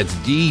 That's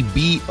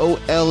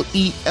DBOLELLI.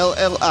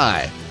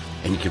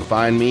 And you can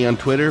find me on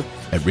Twitter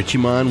at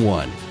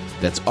Richimon1.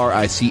 That's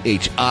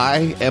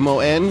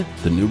RICHIMON,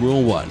 the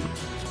numeral 1.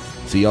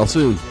 See y'all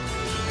soon.